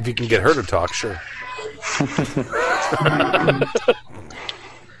 yeah, if you can get her to talk, sure.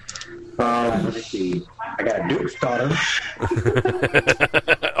 Let's see. I got a duke's daughter.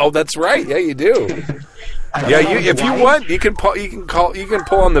 Oh, that's right. Yeah, you do. If you want, you can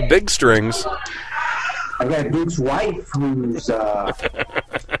pull on the big strings. I got a duke's wife who's. How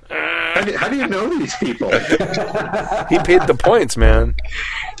do you know these people? He paid the points, man.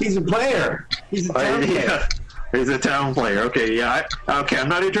 He's a player. He's a town player. He's a town player. Okay, yeah. I'm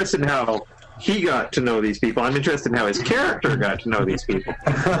not interested in how he got to know these people. I'm interested in how his character got to know these people.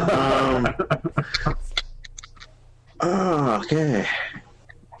 Okay.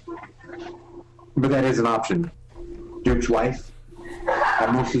 But that is an option. Duke's wife.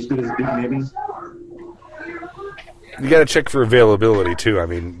 Almost as good as Duke, maybe. You got to check for availability too. I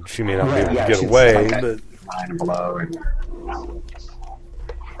mean, she may not be able to get away, but line below. And...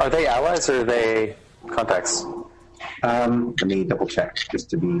 Are they allies or are they contacts? Let me double check just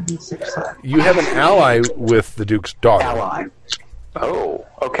to be on the safe side. You have an ally with the Duke's daughter. Ally. Oh,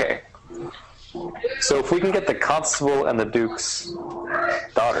 okay. So if we can get the constable and the Duke's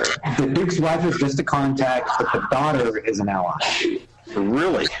daughter. The Duke's wife is just a contact, but the daughter is an ally.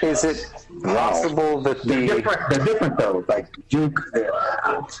 Really? Is it possible that They're different though. Like Duke,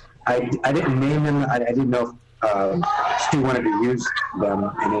 I didn't name them. I didn't know if Stu wanted to use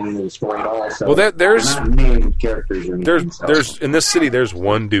them in any of the story at all. So well, there's not named characters or anything. There's in this city there's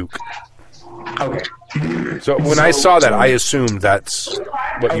one Duke. Okay. So when I saw that, I assumed that's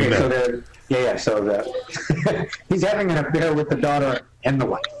what you meant. So he's having an affair with the daughter and the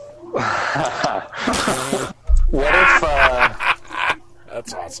wife. What if?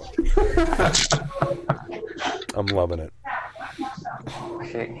 That's awesome. I'm loving it.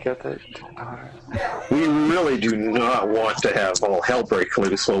 Okay, get the daughter. We really do not want to have all hell break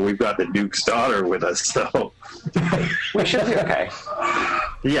loose while we've got the Duke's daughter with us, so... We should be okay.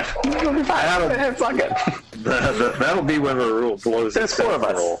 Yeah. It'll be fine. Fuck it. That'll be when the rule blows. There's four of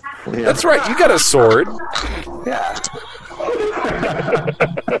us. Yeah. That's right. You got a sword. Yeah.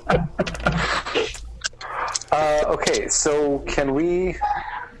 Okay, so can we...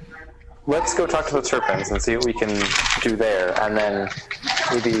 Let's go talk to the Turpins and see what we can do there, and then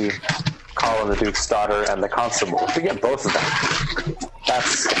maybe call in the Duke's daughter and the constable. If we get both of them,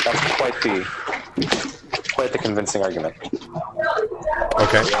 that's quite the convincing argument.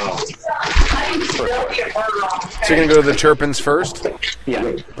 Okay. So you're gonna go to the Turpins first? Yeah.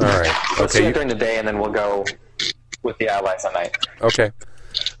 All right. Let's do Okay. it during the day, and then we'll go with the allies at night. Okay.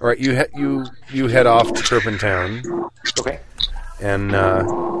 All right. You head off to Turpin Town, Okay. and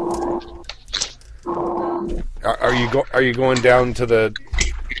are you going down to the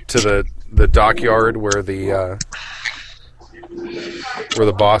dockyard where the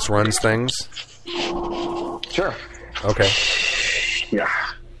boss runs things? Sure. Okay. Yeah.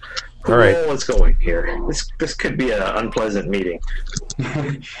 All right. Let's going here. This could be an unpleasant meeting.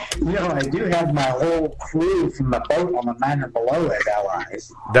 I do have my whole crew from the boat on the manor below as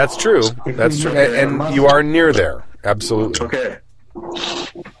allies. That's true. That's true. And you are near there. Absolutely. Okay.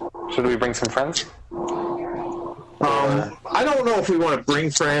 Should we bring some friends? I don't know if we want to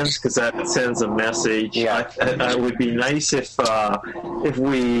bring friends because that sends a message. Yeah. It would be nice if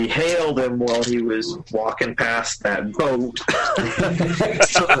we hailed him while he was walking past that boat.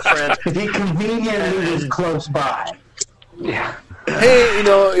 So the friend, He conveniently was close by. Yeah. Hey,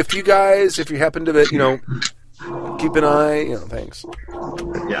 if you happen to, keep an eye, thanks.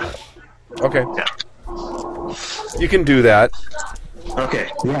 yeah, Okay. yeah. You can do that. Okay.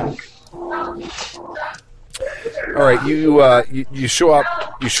 Yeah. All right, you show up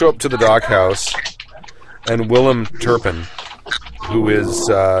to the dockhouse, and Willem Turpin, who is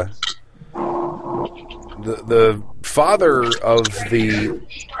the father of the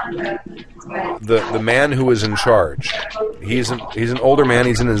man who is in charge. He's an older man.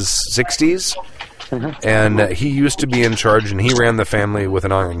 He's in his 60s, and he used to be in charge, and he ran the family with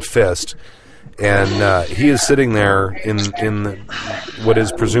an iron fist. And he is sitting there in what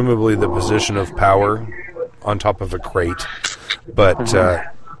is presumably the position of power on top of a crate, but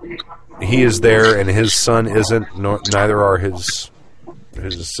he is there, and his son isn't. Neither are his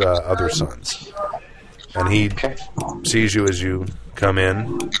other sons. And he sees you as you come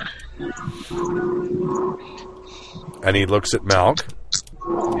in, and he looks at Malk,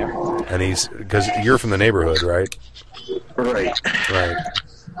 and because you're from the neighborhood, right? Right.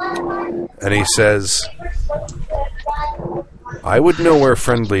 And he says, "I would know where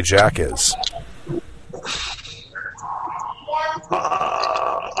Friendly Jack is."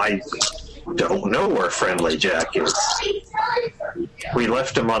 I don't know where Friendly Jack is. We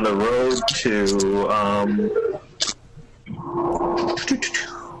left him on the road to,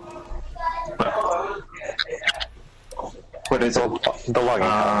 what is it? The logging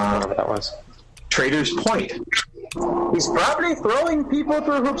house, whatever that was. Trader's Point. He's probably throwing people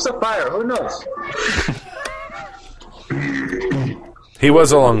through hoops of fire. Who knows? He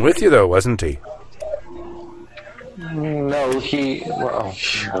was along with you, though, wasn't he? No, he... Well,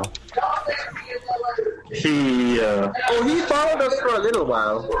 no. He He followed us for a little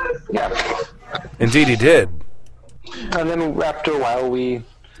while. Yeah. Indeed, he did. And then after a while, we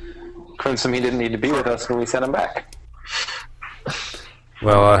convinced him he didn't need to be with us, and we sent him back.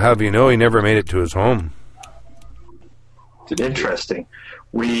 Well, how do you know he never made it to his home? interesting.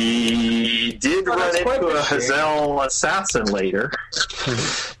 We did run that's quite into a interesting. Hazel assassin later.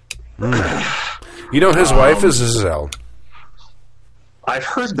 You know, his wife is Hazel. I've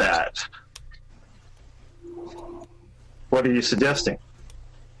heard that. What are you suggesting?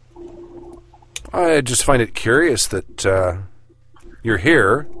 I just find it curious that you're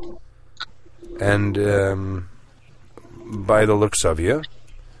here, and by the looks of you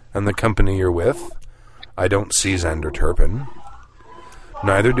and the company you're with, I don't see Xander Turpin.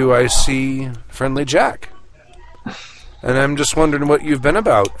 Neither do I see Friendly Jack. And I'm just wondering what you've been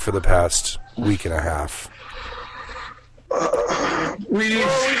about for the past week and a half. William,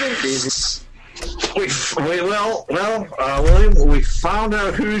 we found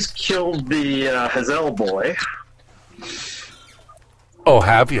out who's killed the Hazel boy. Oh,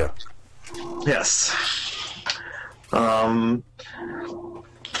 have you? Yes.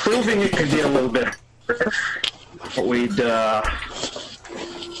 Proving it could be a little bit harder. We'd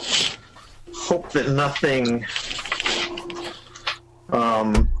hope that nothing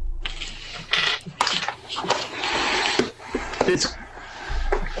is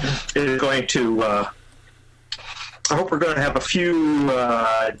going to I hope we're going to have a few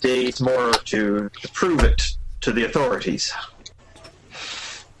days more to prove it to the authorities.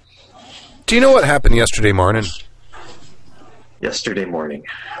 Do you know what happened yesterday morning? Yesterday morning.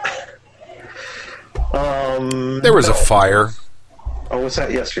 There was a fire. Oh, was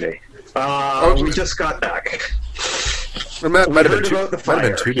that yesterday? We just got back. It might have heard been, about the might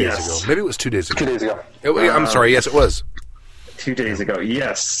have been fire, 2 days yes. ago. Maybe it was 2 days ago. 2 days ago. I'm sorry. Yes, it was. 2 days ago.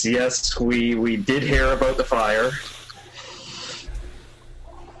 Yes, we did hear about the fire.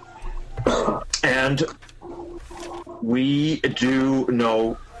 And we do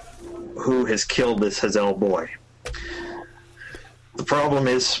know who has killed this Hazel boy. The problem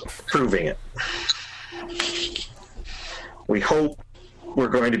is proving it. We hope we're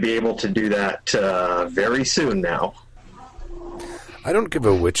going to be able to do that very soon now. I don't give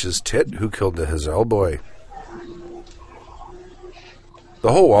a witch's tit who killed the Hazel boy.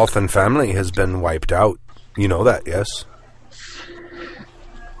 The whole Walthen family has been wiped out. You know that, yes?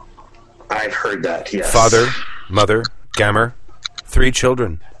 I've heard that, yes. Father, mother, Gammer, 3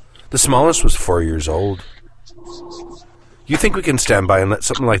 children. The smallest was 4 years old. You think we can stand by and let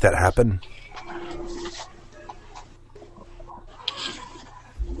something like that happen?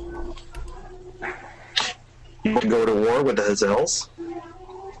 You want to go to war with the Hazels?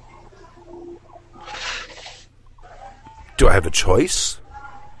 Do I have a choice?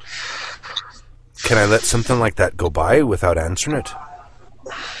 Can I let something like that go by without answering it?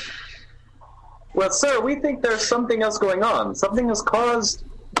 Well, sir, we think there's something else going on. Something has caused...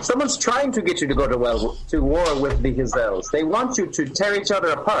 Someone's trying to get you to go to war with the Hazels. They want you to tear each other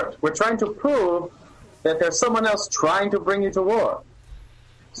apart. We're trying to prove that there's someone else trying to bring you to war.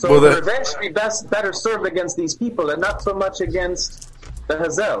 So Well, revenge should be better served against these people and not so much against the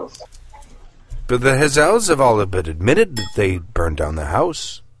Hazels. But the Hazels have all but admitted that they burned down the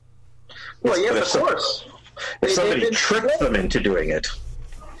house. Well, But yes, of course. If somebody tricked them into doing it,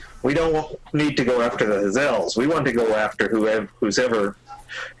 we don't need to go after the Hazels. We want to go after who's ever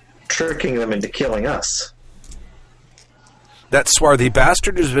tricking them into killing us. That swarthy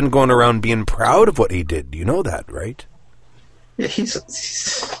bastard has been going around being proud of what he did. You know that, right? Yeah, he's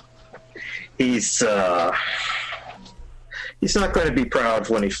not going to be proud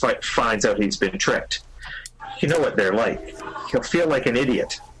when he finds out he's been tricked. You know what they're like. He'll feel like an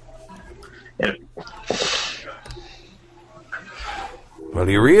idiot. And Well,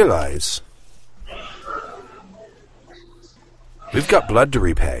 you realize we've got blood to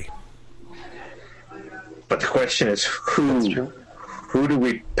repay. but the question is, who do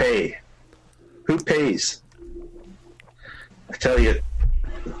we pay? Who pays? I tell you,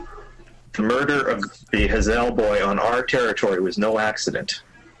 the murder of the Hazel boy on our territory was no accident,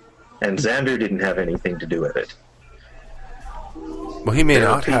 and Xander didn't have anything to do with it. Well, he may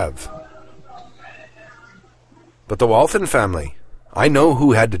not have. But the Walton family, I know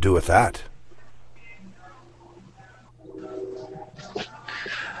who had to do with that.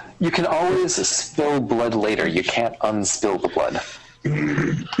 You can always spill blood later. You can't unspill the blood.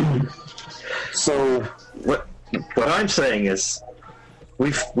 So what I'm saying is,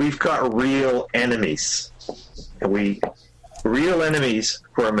 we've got real enemies, and real enemies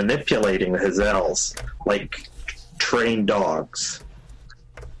who are manipulating the Hazels like trained dogs.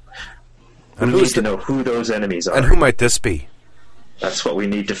 And we need who's to know who those enemies are. And who might this be? That's what we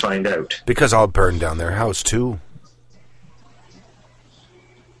need to find out. Because I'll burn down their house too.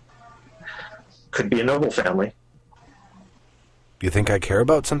 Could be a noble family. You think I care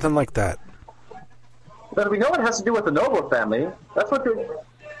about something like that? But we know it has to do with the Noble family. That's what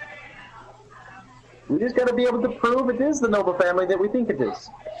we just got to be able to prove it is the Noble family that we think it is.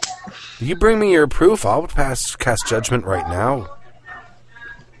 You bring me your proof, I'll cast judgment right now.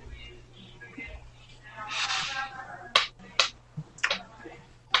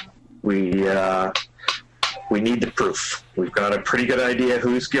 We need the proof. We've got a pretty good idea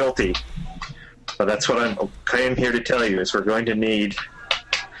who's guilty, but that's what I am here to tell you is we're going to need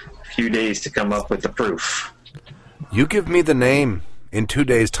a few days to come up with the proof. You give me the name. In 2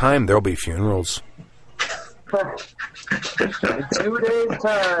 days' time, there'll be funerals. In 2 days'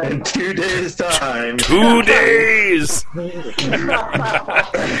 time. In 2 days' time. 2 days!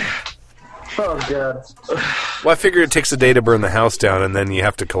 Oh, God. Well, I figure it takes a day to burn the house down, and then you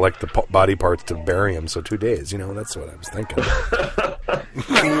have to collect the body parts to bury them. So 2 days, that's what I was thinking.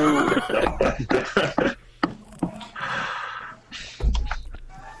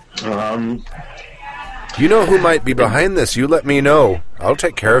 You know who might be behind this. You let me know. I'll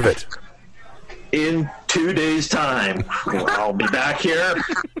take care of it. In 2 days' time, I'll be back here.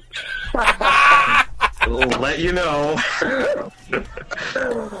 We'll let you know.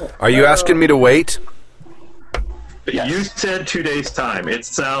 Are you asking me to wait? Yes. You said 2 days' time.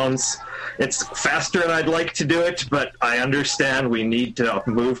 It's faster than I'd like to do it, but I understand we need to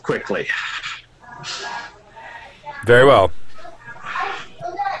move quickly. Very well.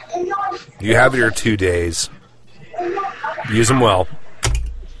 You have your 2 days. Use them well.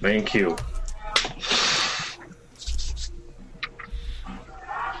 Thank you.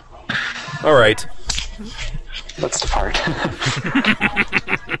 All right. Let's depart.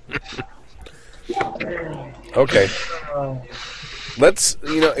 Okay. Let's,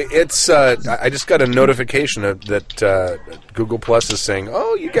 it's, I just got a notification that Google Plus is saying,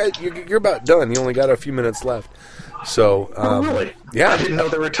 oh, you guys, you're about done. You only got a few minutes left. So, Oh, really? yeah. I didn't know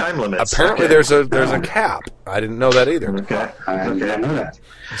there were time limits. Apparently Okay. there's a cap. I didn't know that either. Okay. I didn't know that.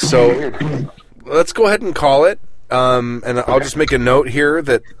 So, let's go ahead and call it. And I'll just make a note here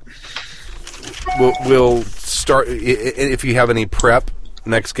that we'll start, if you have any prep,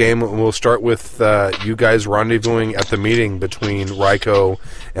 next game. We'll start with you guys rendezvousing at the meeting between Raiko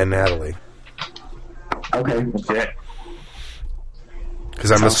and Natalie. Okay. Okay.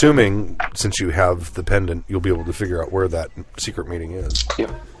 Because I'm assuming, since you have the pendant, you'll be able to figure out where that secret meeting is.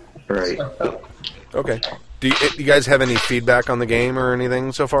 Yep. Right. Okay. Do you guys have any feedback on the game or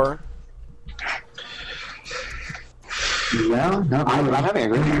anything so far? No, I'm having a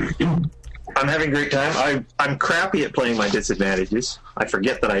great time. I'm having a great time. I'm crappy at playing my disadvantages. I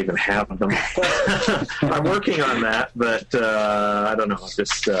forget that I even have them. I'm working on that, but I don't know.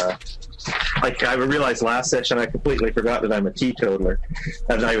 Just like I realized last session, I completely forgot that I'm a teetotaler,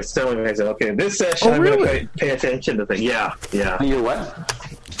 and I was telling myself, okay, this session I'm going to pay attention to things. Yeah. You're what?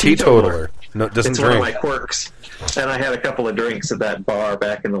 Teetotaler. No, doesn't It's drink. one of my quirks. And I had a couple of drinks at that bar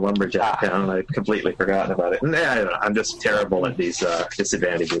back in the lumberjack town, and I'd completely forgotten about it. And I don't know, I'm just terrible at these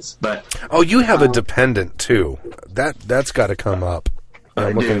disadvantages. But Oh, you have a dependent too. That's got to come up.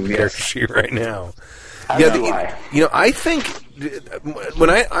 I'm looking at the yes. character sheet right now. As do I. I think when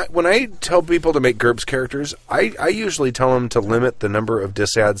I tell people to make GURPS characters, I usually tell them to limit the number of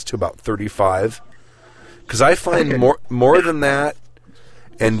disads to about 35, because I find more than that,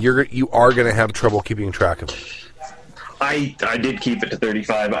 and you are going to have trouble keeping track of it. I did keep it to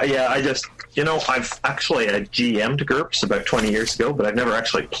 35. I've actually GM'd GURPS about 20 years ago, but I've never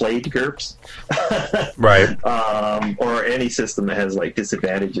actually played GURPS. Right. Or any system that has like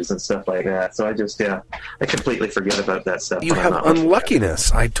disadvantages and stuff like that. So I completely forget about that stuff. You when have I'm not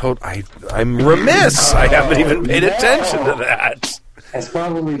unluckiness. I'm remiss. I haven't even paid attention to that. That's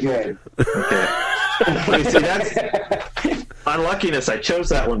probably good. Okay. You see, that's unluckiness. I chose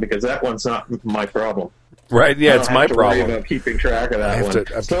that one because that one's not my problem. Right? Yeah, it's my I don't have to worry problem. about keeping track of that I have one.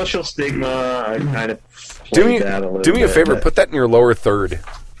 to- Social stigma. I kind of Do played me that a little do me a bit, favor. but- Put that in your lower third.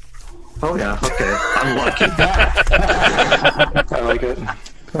 Oh yeah. Okay. Unlucky. I like it.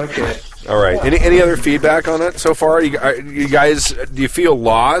 Okay. All right. Any other feedback on it so far? You guys, do you feel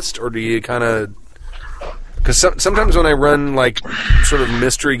lost, or do you kind of? Because sometimes when I run like sort of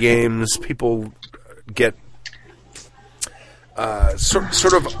mystery games, people get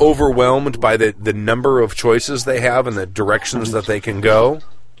sort of overwhelmed by the number of choices they have and the directions that they can go.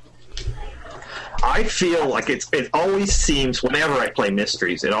 I feel like it always seems, whenever I play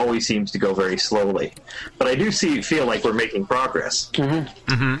mysteries, it always seems to go very slowly. But I do feel like we're making progress. Oh,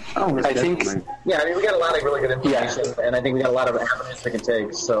 I think Yeah, I mean, we got a lot of really good information, and I think we got a lot of avenues we can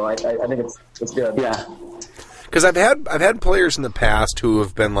take. So I think it's good. yeah. Because I've had players in the past who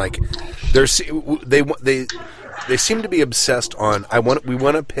have been like, they seem to be obsessed on we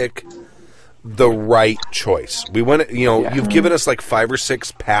want to pick the right choice. We want to, you've given us like 5 or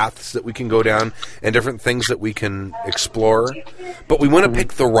 6 paths that we can go down and different things that we can explore, but we want to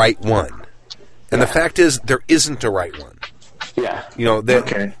pick the right one. And the fact is, there isn't a right one. Yeah.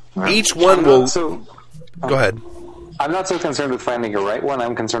 Okay. Each one I'm will. not so- Go ahead. I'm not so concerned with finding a right one.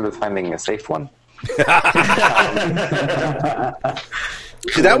 I'm concerned with finding a safe one.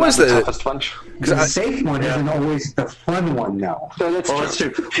 See, that was the toughest bunch. The safe one isn't always the fun one, though. So that's Well, true.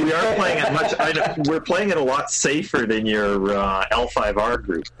 that's true. We are playing it we're playing it a lot safer than your L5R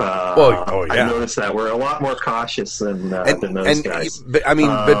group. Oh, yeah. I noticed that we're a lot more cautious than those guys. But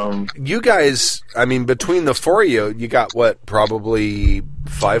you guys, between the 4 of you got what? Probably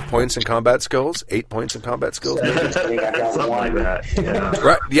 5 points in combat skills, 8 points in combat skills. Something like that. Yeah.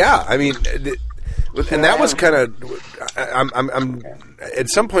 Right? Yeah. And that was kind of. I'm at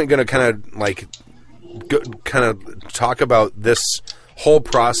some point going to kind of talk about this whole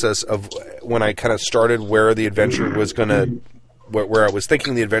process of when I kind of started where the adventure was going to, where I was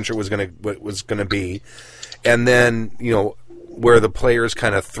thinking the adventure was going to be, and then where the players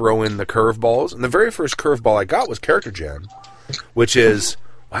kind of throw in the curveballs. And the very first curveball I got was character gen, which is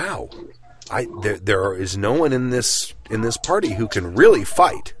wow. There is no one in this party who can really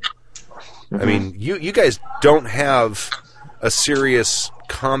fight. I mean, you guys don't have a serious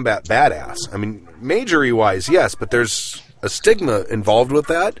combat badass. I mean, majory-wise, yes, but there's a stigma involved with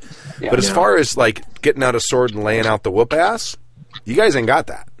that. Yeah. But as far as, like, getting out a sword and laying out the whoop-ass, you guys ain't got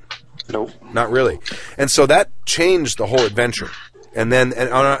that. Nope. Not really. And so that changed the whole adventure. And then,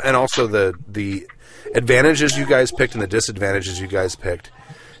 and also the advantages you guys picked and the disadvantages you guys picked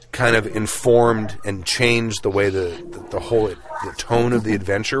kind of informed and changed the way the tone of the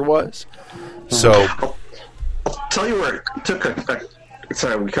adventure was. So, I'll tell you where it took we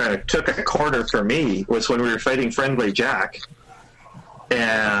kind of took a corner for me was when we were fighting Friendly Jack,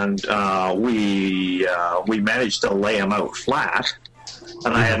 and we managed to lay him out flat,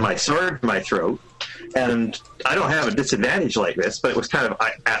 and I had my sword in my throat, And I don't have a disadvantage like this, but it was kind of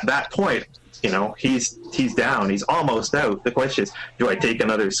at that point, he's down, he's almost out. The question is, do I take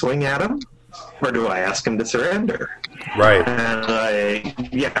another swing at him, or do I ask him to surrender? Right. And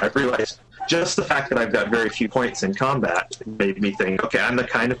I realized just the fact that I've got very few points in combat made me think, okay, I'm the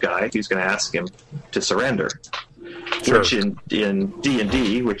kind of guy who's going to ask him to surrender. Sure. Which in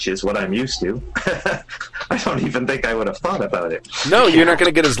D&D, which is what I'm used to, I don't even think I would have thought about it. No, you're not going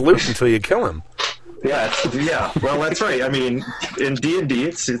to get his loot until you kill him. Yeah. Well, that's right. I mean, in D&D,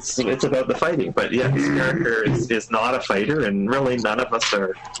 it's about the fighting, but yeah, his character is not a fighter, and really none of us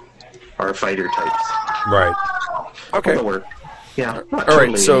are fighter types. Right. Okay. Although we're not All right,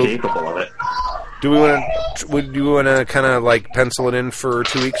 totally so- incapable of it. Would you want to kind of like pencil it in for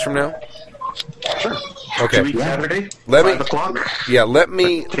 2 weeks from now? Sure. 2 Okay. weeks Saturday, Let me- 5 o'clock. Yeah. Let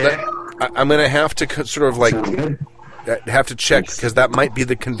me. Okay. I'm going to have to sort of like Sounds good. have to check because that might be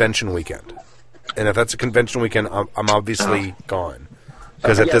the convention weekend, and if that's a convention weekend, I'm obviously gone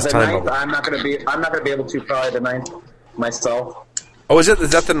because at this the time. 9th, I'm not going to be able to probably the 9th myself. Oh, is that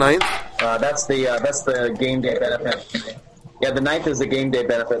the 9th? That's the game day benefit. Yeah, the 9th is the game day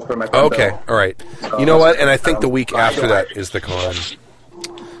benefit for my. Okay, all right. You know what? And I think the week after that is the con.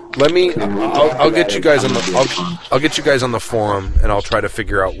 Let me. I'll get you guys on the. I'll get you guys on the forum, and I'll try to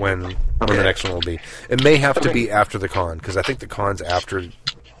figure out when the next one will be. It may have to be after the con because I think the con's after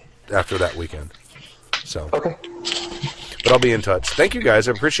that weekend. So. Okay. But I'll be in touch. Thank you guys.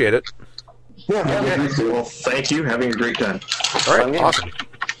 I appreciate it. Well, thank you. Having a great time. All right. Awesome.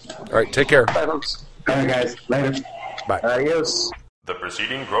 All right. Take care. Bye, folks. All right, guys. Later. Bye. Adios. The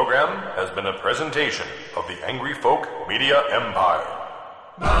preceding program has been a presentation of the Angry Folk Media Empire.